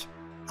exist.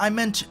 I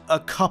meant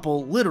a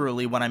couple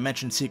literally when I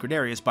mentioned secret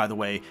areas, by the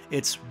way.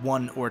 It's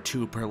 1 or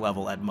 2 per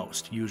level at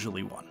most,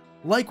 usually 1.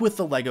 Like with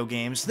the LEGO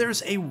games,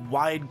 there's a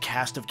wide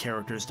cast of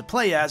characters to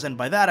play as, and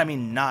by that I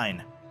mean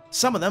 9.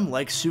 Some of them,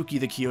 like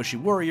Suki the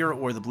Kyoshi Warrior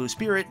or the Blue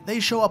Spirit,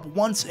 they show up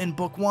once in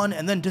Book 1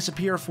 and then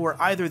disappear for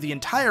either the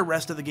entire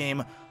rest of the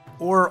game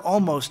or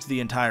almost the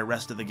entire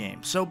rest of the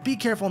game, so be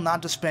careful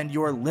not to spend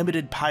your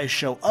limited Pi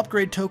Shell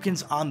upgrade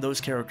tokens on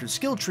those characters'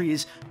 skill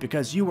trees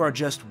because you are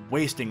just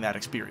wasting that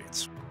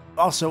experience.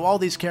 Also, all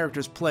these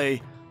characters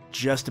play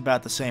just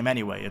about the same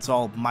anyway. It's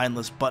all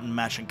mindless button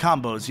mashing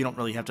combos. You don't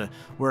really have to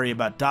worry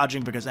about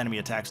dodging because enemy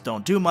attacks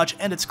don't do much,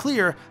 and it's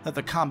clear that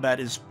the combat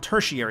is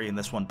tertiary in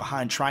this one,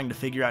 behind trying to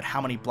figure out how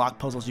many block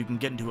puzzles you can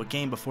get into a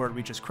game before it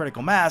reaches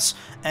critical mass,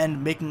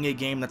 and making a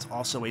game that's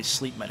also a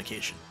sleep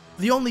medication.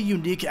 The only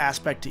unique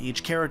aspect to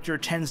each character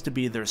tends to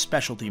be their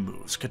specialty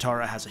moves.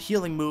 Katara has a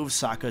healing move,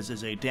 Sokka's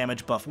is a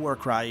damage buff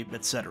warcry,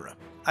 etc.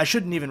 I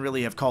shouldn't even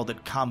really have called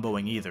it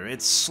comboing either.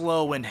 It's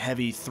slow and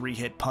heavy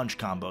 3-hit punch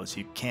combos.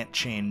 You can't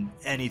chain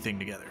anything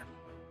together.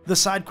 The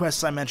side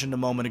quests I mentioned a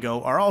moment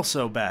ago are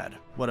also bad.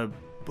 What a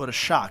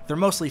shock. They're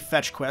mostly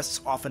fetch quests.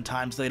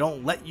 Oftentimes they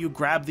don't let you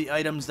grab the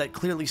items that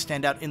clearly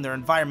stand out in their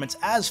environments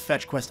as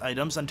fetch quest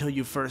items until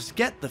you first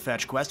get the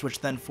fetch quest,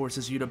 which then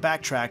forces you to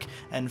backtrack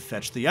and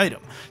fetch the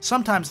item.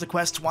 Sometimes the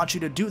quests want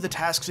you to do the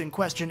tasks in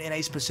question in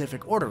a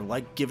specific order,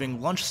 like giving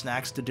lunch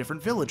snacks to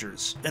different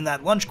villagers. And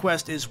that lunch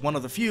quest is one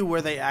of the few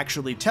where they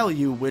actually tell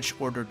you which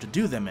order to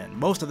do them in.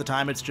 Most of the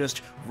time it's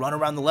just run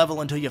around the level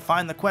until you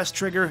find the quest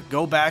trigger,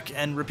 go back,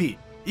 and repeat.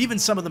 Even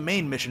some of the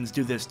main missions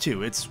do this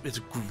too. It's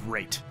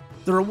great.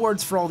 The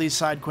rewards for all these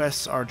side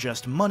quests are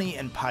just money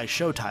and pie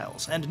show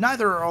tiles, and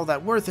neither are all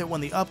that worth it when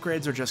the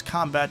upgrades are just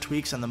combat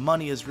tweaks and the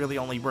money is really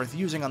only worth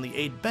using on the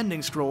 8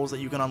 bending scrolls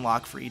that you can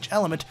unlock for each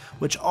element,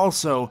 which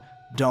also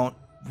don't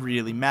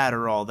really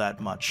matter all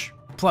that much.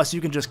 Plus,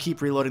 you can just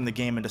keep reloading the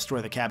game and destroy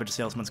the cabbage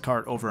salesman's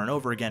cart over and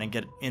over again and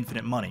get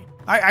infinite money.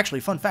 Actually,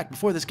 fun fact,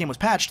 before this game was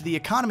patched, the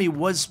economy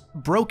was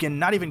broken,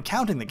 not even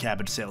counting the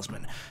cabbage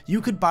salesman.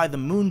 You could buy the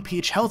Moon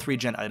Peach health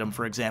regen item,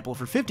 for example,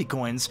 for 50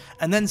 coins,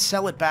 and then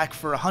sell it back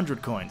for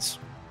 100 coins.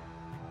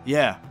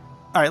 Yeah.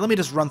 Alright, let me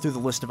just run through the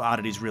list of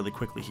oddities really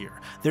quickly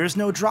here. There is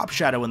no drop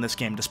shadow in this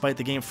game, despite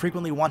the game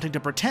frequently wanting to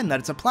pretend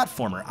that it's a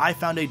platformer. I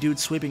found a dude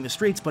sweeping the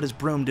streets, but his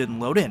broom didn't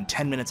load in.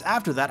 10 minutes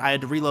after that, I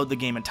had to reload the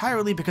game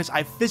entirely because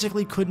I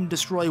physically couldn't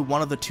destroy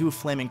one of the 2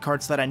 flaming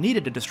carts that I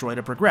needed to destroy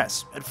to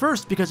progress. At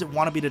first, because it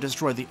wanted me to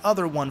destroy the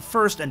other one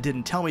first and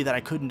didn't tell me that I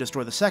couldn't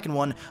destroy the second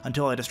one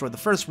until I destroyed the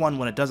first one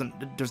when it doesn't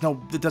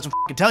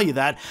f***ing tell you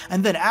that.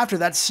 And then after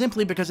that,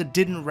 simply because it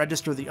didn't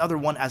register the other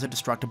one as a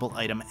destructible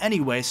item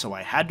anyway, so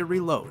I had to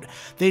reload.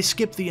 They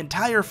skipped the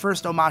entire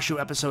first Omashu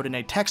episode in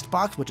a text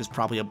box, which is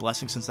probably a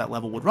blessing since that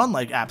level would run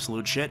like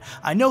absolute shit.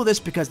 I know this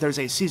because there's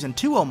a Season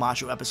 2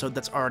 Omashu episode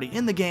that's already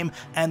in the game,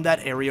 and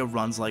that area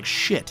runs like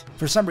shit.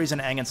 For some reason,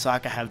 Aang and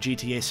Sokka have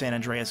GTA San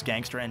Andreas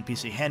gangster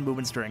NPC hand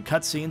movements during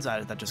cutscenes.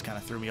 That just kind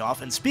of threw me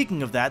off. And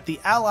speaking of that, the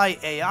ally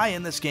AI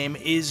in this game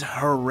is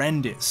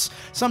horrendous.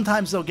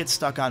 Sometimes they'll get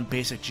stuck on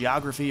basic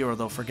geography, or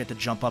they'll forget to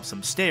jump up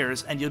some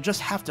stairs, and you'll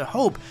just have to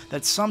hope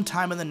that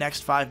sometime in the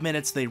next 5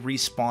 minutes they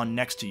respawn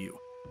next to you.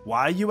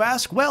 Why, you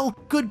ask? Well,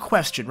 good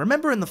question.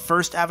 Remember in the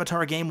first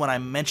Avatar game when I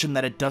mentioned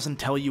that it doesn't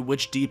tell you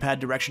which D-pad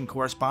direction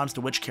corresponds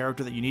to which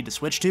character that you need to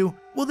switch to?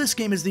 Well, this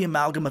game is the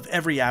amalgam of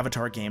every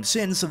Avatar game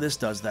since, so this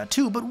does that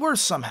too, but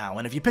worse somehow,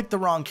 and if you pick the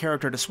wrong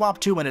character to swap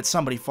to and it's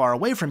somebody far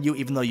away from you,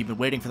 even though you've been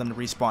waiting for them to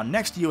respawn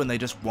next to you and they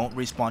just won't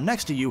respawn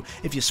next to you,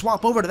 if you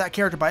swap over to that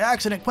character by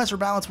accident, Quest for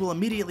Balance will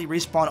immediately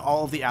respawn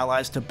all of the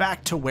allies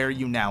back to where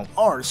you now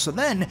are, so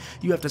then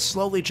you have to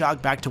slowly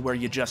jog back to where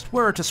you just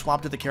were to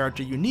swap to the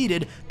character you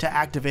needed to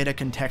activate a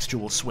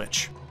contextual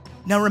switch.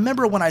 Now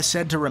remember when I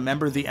said to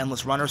remember the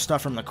Endless Runner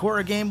stuff from the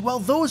Korra game? Well,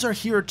 those are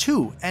here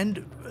too,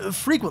 and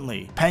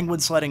frequently.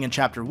 Penguin sledding in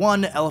Chapter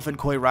 1, elephant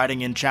koi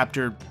riding in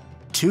Chapter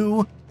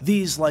 2.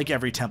 These, like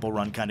every temple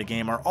run kind of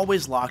game, are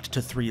always locked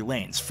to 3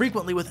 lanes,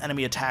 frequently with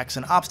enemy attacks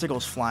and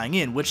obstacles flying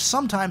in, which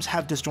sometimes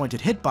have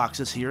disjointed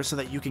hitboxes here so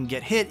that you can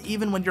get hit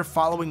even when you're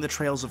following the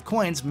trails of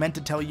coins meant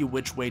to tell you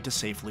which way to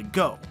safely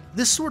go.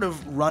 This sort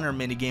of runner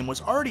minigame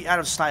was already out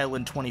of style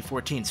in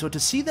 2014, so to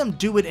see them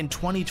do it in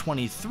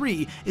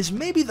 2023 is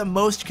maybe the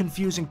most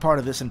confusing part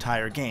of this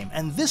entire game,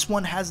 and this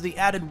one has the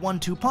added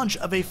 1-2 punch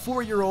of a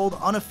 4-year-old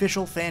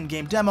unofficial fan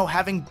game demo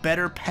having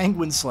better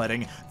penguin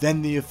sledding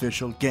than the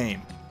official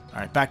game.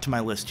 Alright, back to my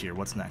list here.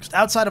 What's next?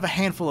 Outside of a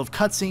handful of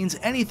cutscenes,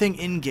 anything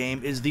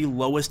in-game is the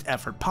lowest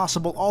effort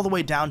possible, all the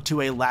way down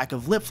to a lack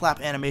of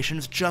lip-flap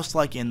animations just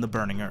like in the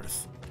Burning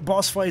Earth.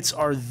 Boss fights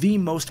are the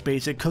most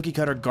basic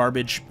cookie-cutter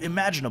garbage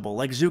imaginable,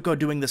 like Zuko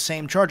doing the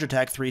same charge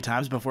attack 3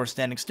 times before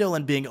standing still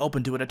and being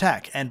open to an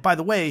attack. And by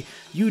the way,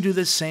 you do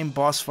this same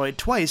boss fight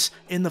twice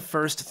in the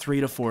first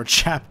 3 to 4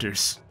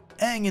 chapters.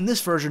 Aang, in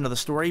this version of the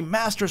story,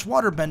 masters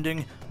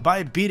waterbending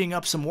by beating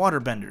up some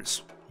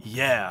waterbenders.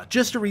 Yeah,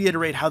 just to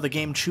reiterate how the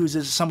game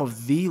chooses some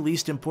of the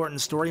least important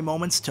story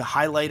moments to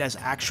highlight as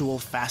actual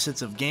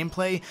facets of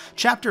gameplay,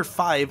 Chapter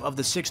 5 of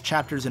the 6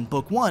 chapters in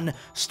Book 1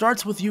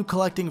 starts with you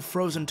collecting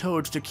frozen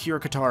toads to cure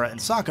Katara and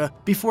Sokka,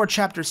 before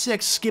Chapter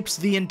 6 skips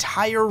the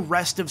entire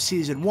rest of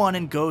Season 1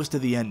 and goes to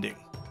the ending.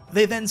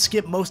 They then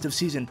skip most of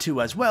Season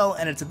 2 as well,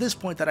 and it's at this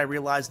point that I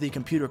realized the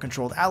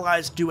computer-controlled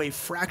allies do a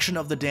fraction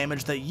of the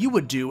damage that you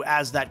would do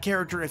as that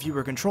character if you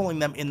were controlling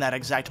them in that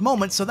exact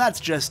moment, so that's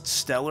just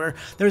stellar.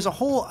 There's a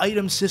whole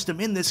item system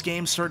in this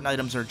game. Certain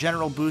items are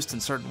general boosts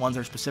and certain ones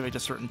are specific to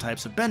certain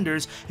types of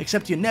benders,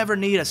 except you never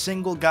need a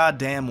single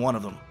goddamn one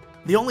of them.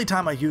 The only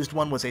time I used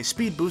one was a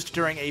speed boost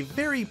during a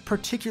very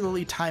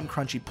particularly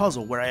time-crunchy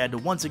puzzle where I had to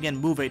once again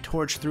move a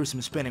torch through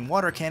some spinning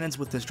water cannons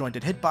with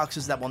disjointed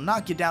hitboxes that will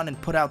knock you down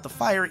and put out the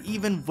fire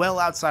even well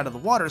outside of the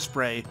water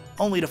spray,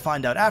 only to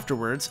find out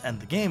afterwards, and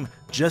the game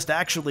just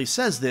actually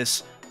says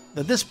this,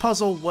 that this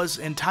puzzle was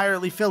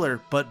entirely filler,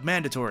 but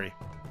mandatory.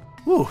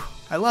 Whew,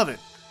 I love it.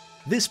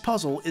 This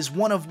puzzle is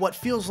one of what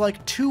feels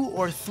like 2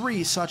 or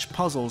 3 such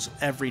puzzles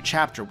every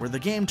chapter, where the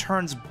game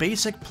turns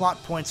basic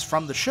plot points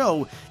from the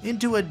show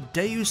into a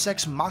deus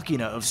ex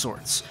machina of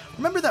sorts.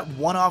 Remember that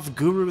one-off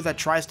guru that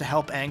tries to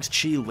help Aang's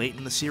chi late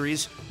in the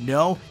series?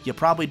 No? You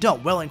probably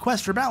don't. Well, in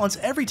Quest for Balance,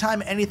 every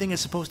time anything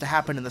is supposed to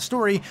happen in the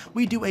story,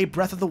 we do a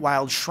Breath of the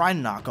Wild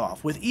shrine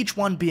knockoff, with each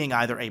one being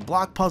either a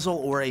block puzzle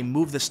or a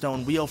move the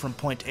stone wheel from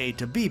point A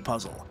to B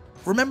puzzle.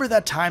 Remember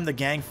that time the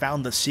gang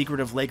found the secret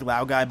of Lake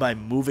Laogai by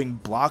moving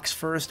blocks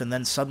first and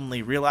then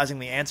suddenly realizing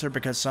the answer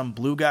because some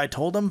blue guy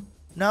told them?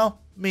 No?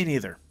 Me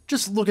neither.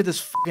 Just look at this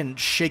fucking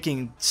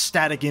shaking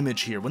static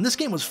image here. When this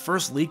game was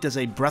first leaked as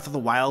a Breath of the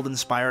Wild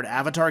inspired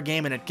Avatar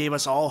game and it gave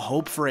us all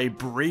hope for a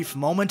brief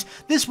moment,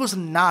 this was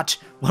not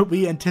what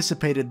we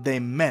anticipated they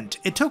meant.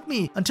 It took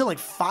me until like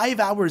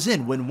 5 hours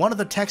in when one of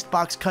the text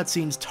box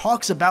cutscenes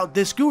talks about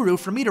this guru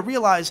for me to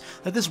realize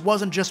that this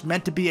wasn't just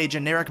meant to be a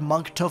generic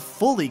monk to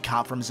fully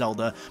cop from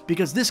Zelda,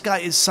 because this guy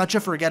is such a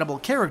forgettable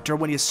character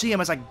when you see him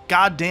as a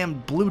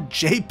goddamn blue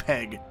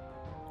JPEG.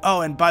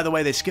 Oh, and by the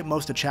way, they skip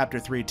most of Chapter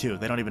 3 too.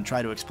 They don't even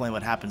try to explain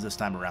what happens this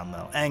time around,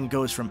 though. Aang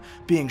goes from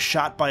being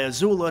shot by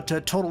Azula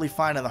to totally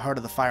fine in the heart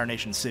of the Fire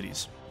Nation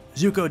cities.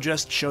 Zuko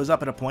just shows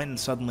up at a point and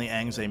suddenly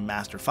Aang's a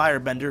master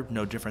firebender,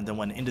 no different than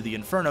when Into the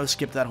Inferno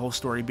skipped that whole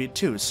story beat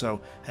too, so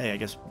hey, I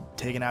guess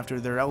taken after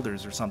their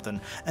elders or something.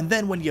 And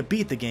then when you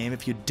beat the game,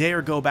 if you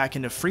dare go back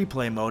into free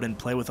play mode and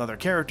play with other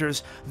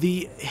characters,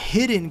 the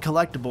hidden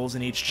collectibles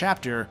in each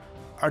chapter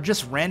are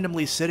just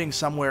randomly sitting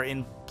somewhere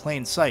in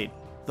plain sight.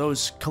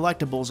 Those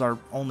collectibles are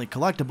only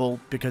collectible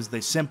because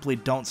they simply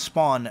don't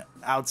spawn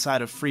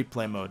outside of free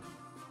play mode.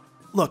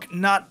 Look,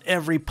 not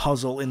every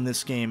puzzle in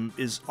this game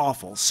is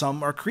awful.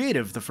 Some are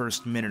creative the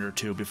first minute or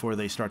two before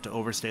they start to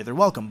overstay their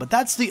welcome, but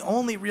that's the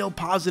only real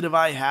positive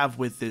I have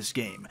with this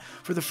game.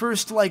 For the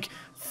first, like,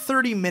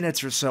 30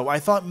 minutes or so, I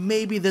thought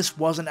maybe this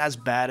wasn't as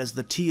bad as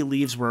the tea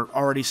leaves were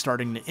already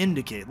starting to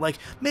indicate. Like,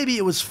 maybe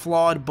it was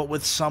flawed, but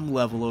with some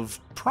level of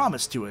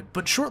promise to it.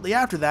 But shortly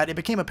after that, it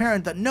became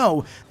apparent that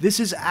no, this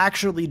is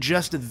actually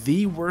just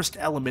the worst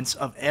elements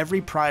of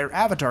every prior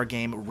Avatar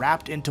game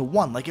wrapped into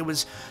one. Like, it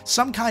was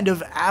some kind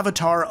of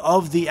Avatar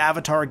of the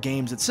Avatar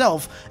games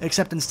itself,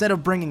 except instead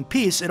of bringing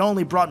peace, it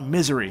only brought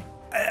misery.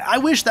 I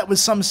wish that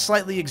was some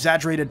slightly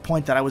exaggerated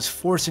point that I was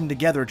forcing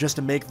together just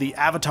to make the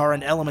Avatar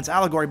and Elements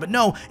allegory, but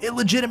no, it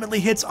legitimately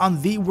hits on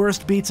the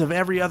worst beats of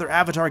every other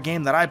Avatar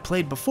game that I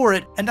played before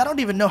it, and I don't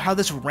even know how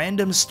this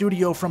random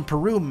studio from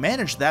Peru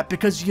managed that,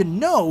 because you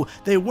know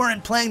they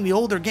weren't playing the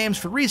older games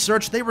for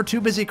research, they were too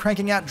busy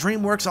cranking out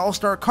DreamWorks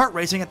All-Star Kart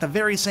Racing at the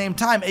very same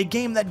time, a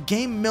game that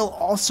Game Mill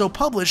also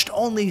published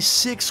only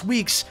 6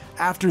 weeks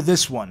after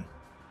this one.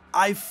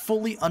 I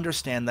fully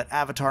understand that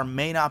Avatar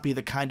may not be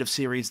the kind of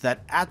series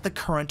that, at the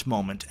current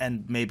moment,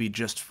 and maybe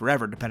just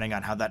forever depending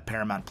on how that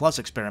Paramount Plus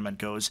experiment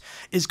goes,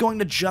 is going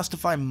to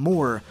justify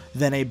more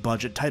than a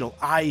budget title.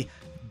 I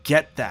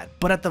get that,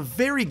 but at the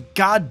very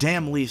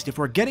goddamn least, if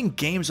we're getting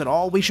games at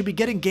all, we should be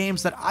getting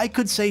games that I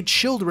could say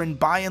children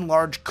by and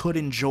large could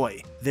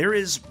enjoy. There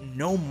is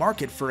no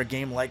market for a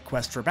game like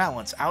Quest for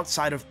Balance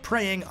outside of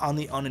preying on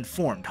the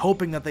uninformed,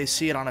 hoping that they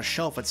see it on a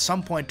shelf at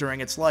some point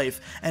during its life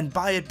and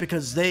buy it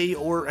because they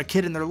or a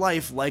kid in their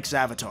life likes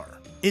Avatar.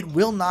 It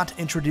will not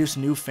introduce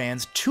new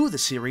fans to the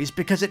series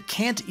because it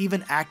can't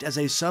even act as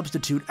a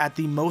substitute at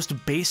the most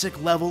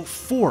basic level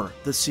for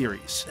the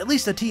series. At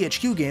least the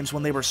THQ games,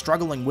 when they were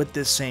struggling with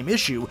this same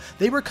issue,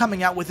 they were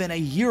coming out within a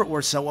year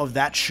or so of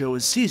that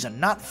show's season,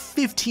 not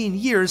 15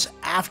 years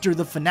after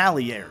the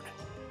finale aired.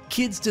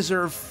 Kids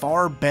deserve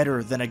far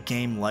better than a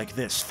game like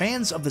this.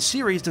 Fans of the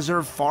series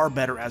deserve far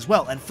better as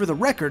well, and for the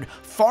record,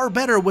 far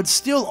better would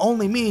still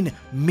only mean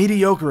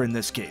mediocre in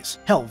this case.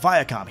 Hell,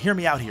 Viacom, hear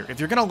me out here. If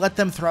you're gonna let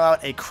them throw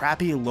out a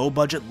crappy,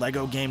 low-budget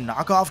LEGO game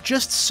knockoff,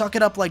 just suck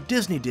it up like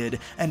Disney did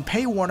and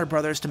pay Warner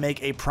Brothers to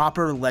make a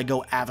proper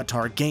LEGO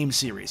Avatar game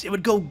series. It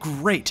would go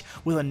great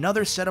with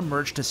another set of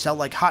merch to sell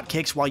like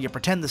hotcakes while you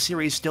pretend the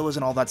series still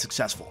isn't all that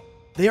successful.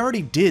 They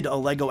already did a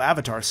LEGO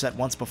Avatar set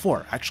once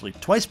before, actually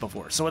twice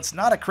before, so it's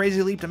not a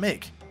crazy leap to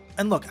make.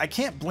 And look, I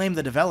can't blame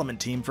the development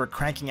team for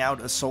cranking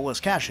out a soulless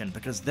cash-in,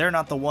 because they're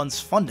not the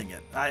ones funding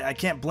it. I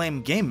can't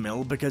blame Game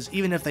Mill, because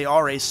even if they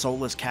are a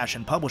soulless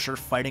cash-in publisher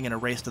fighting in a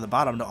race to the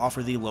bottom to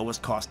offer the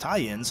lowest cost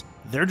tie-ins,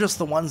 they're just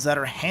the ones that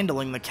are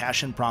handling the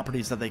cash-in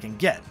properties that they can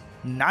get.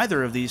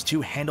 Neither of these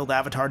two handled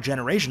Avatar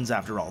generations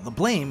after all. The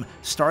blame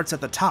starts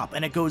at the top,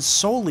 and it goes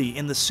solely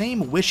in the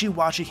same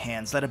wishy-washy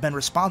hands that have been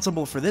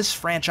responsible for this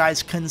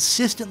franchise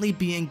consistently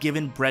being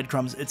given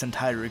breadcrumbs its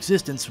entire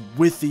existence,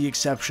 with the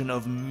exception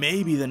of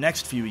maybe the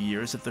next few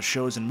years if the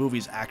shows and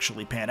movies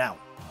actually pan out.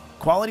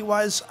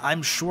 Quality-wise,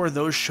 I'm sure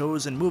those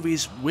shows and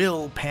movies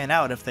will pan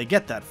out if they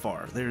get that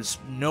far. There's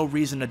no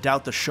reason to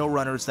doubt the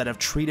showrunners that have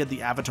treated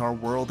the Avatar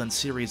world and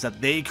series that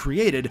they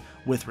created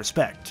with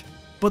respect.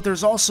 But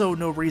there's also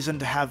no reason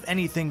to have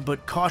anything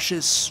but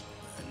cautious,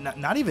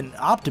 not even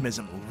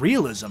optimism,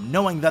 realism,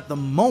 knowing that the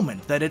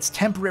moment that its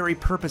temporary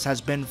purpose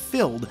has been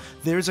filled,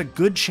 there's a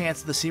good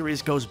chance the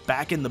series goes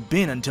back in the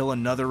bin until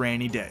another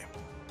rainy day.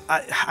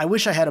 I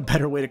wish I had a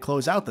better way to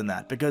close out than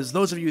that, because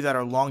those of you that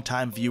are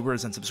longtime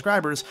viewers and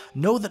subscribers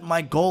know that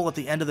my goal at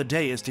the end of the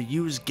day is to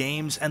use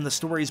games and the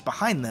stories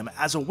behind them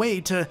as a way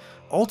to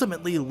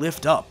ultimately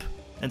lift up.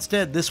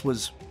 Instead, this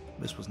was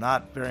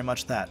not very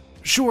much that.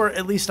 Sure,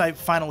 at least I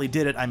finally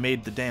did it, I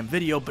made the damn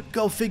video, but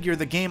go figure,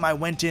 the game I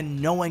went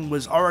in knowing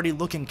was already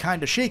looking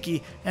kinda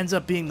shaky ends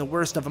up being the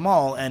worst of them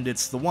all, and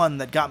it's the one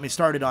that got me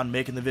started on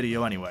making the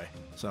video anyway.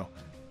 So,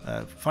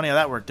 funny how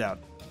that worked out.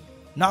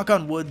 Knock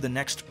on wood, the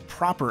next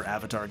proper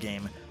Avatar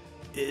game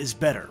is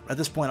better. At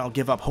this point, I'll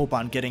give up hope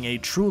on getting a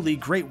truly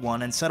great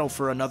one and settle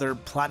for another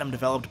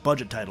platinum-developed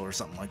budget title or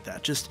something like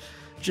that. Just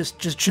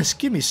Just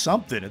give me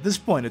something. At this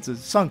point, it's a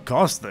sunk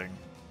cost thing.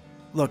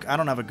 Look, I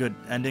don't have a good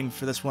ending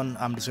for this one.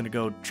 I'm just gonna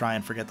go try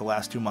and forget the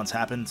last 2 months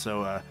happened,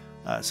 so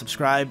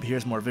subscribe,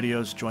 here's more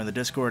videos, join the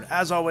Discord.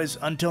 As always,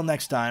 until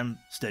next time,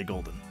 stay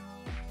golden.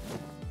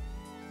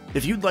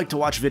 If you'd like to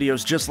watch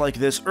videos just like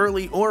this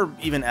early or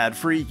even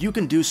ad-free, you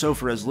can do so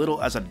for as little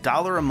as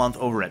 $1 a month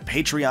over at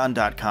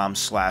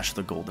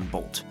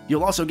patreon.com/thegoldenbolt.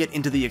 You'll also get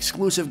into the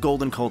exclusive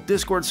Golden Cult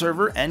Discord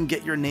server and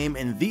get your name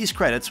in these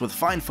credits with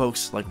fine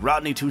folks like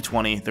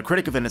Rodney220, The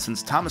Critic of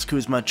Innocence, Thomas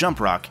Kuzma, Jump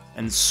Rock,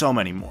 and so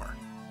many more.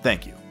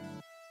 Thank you.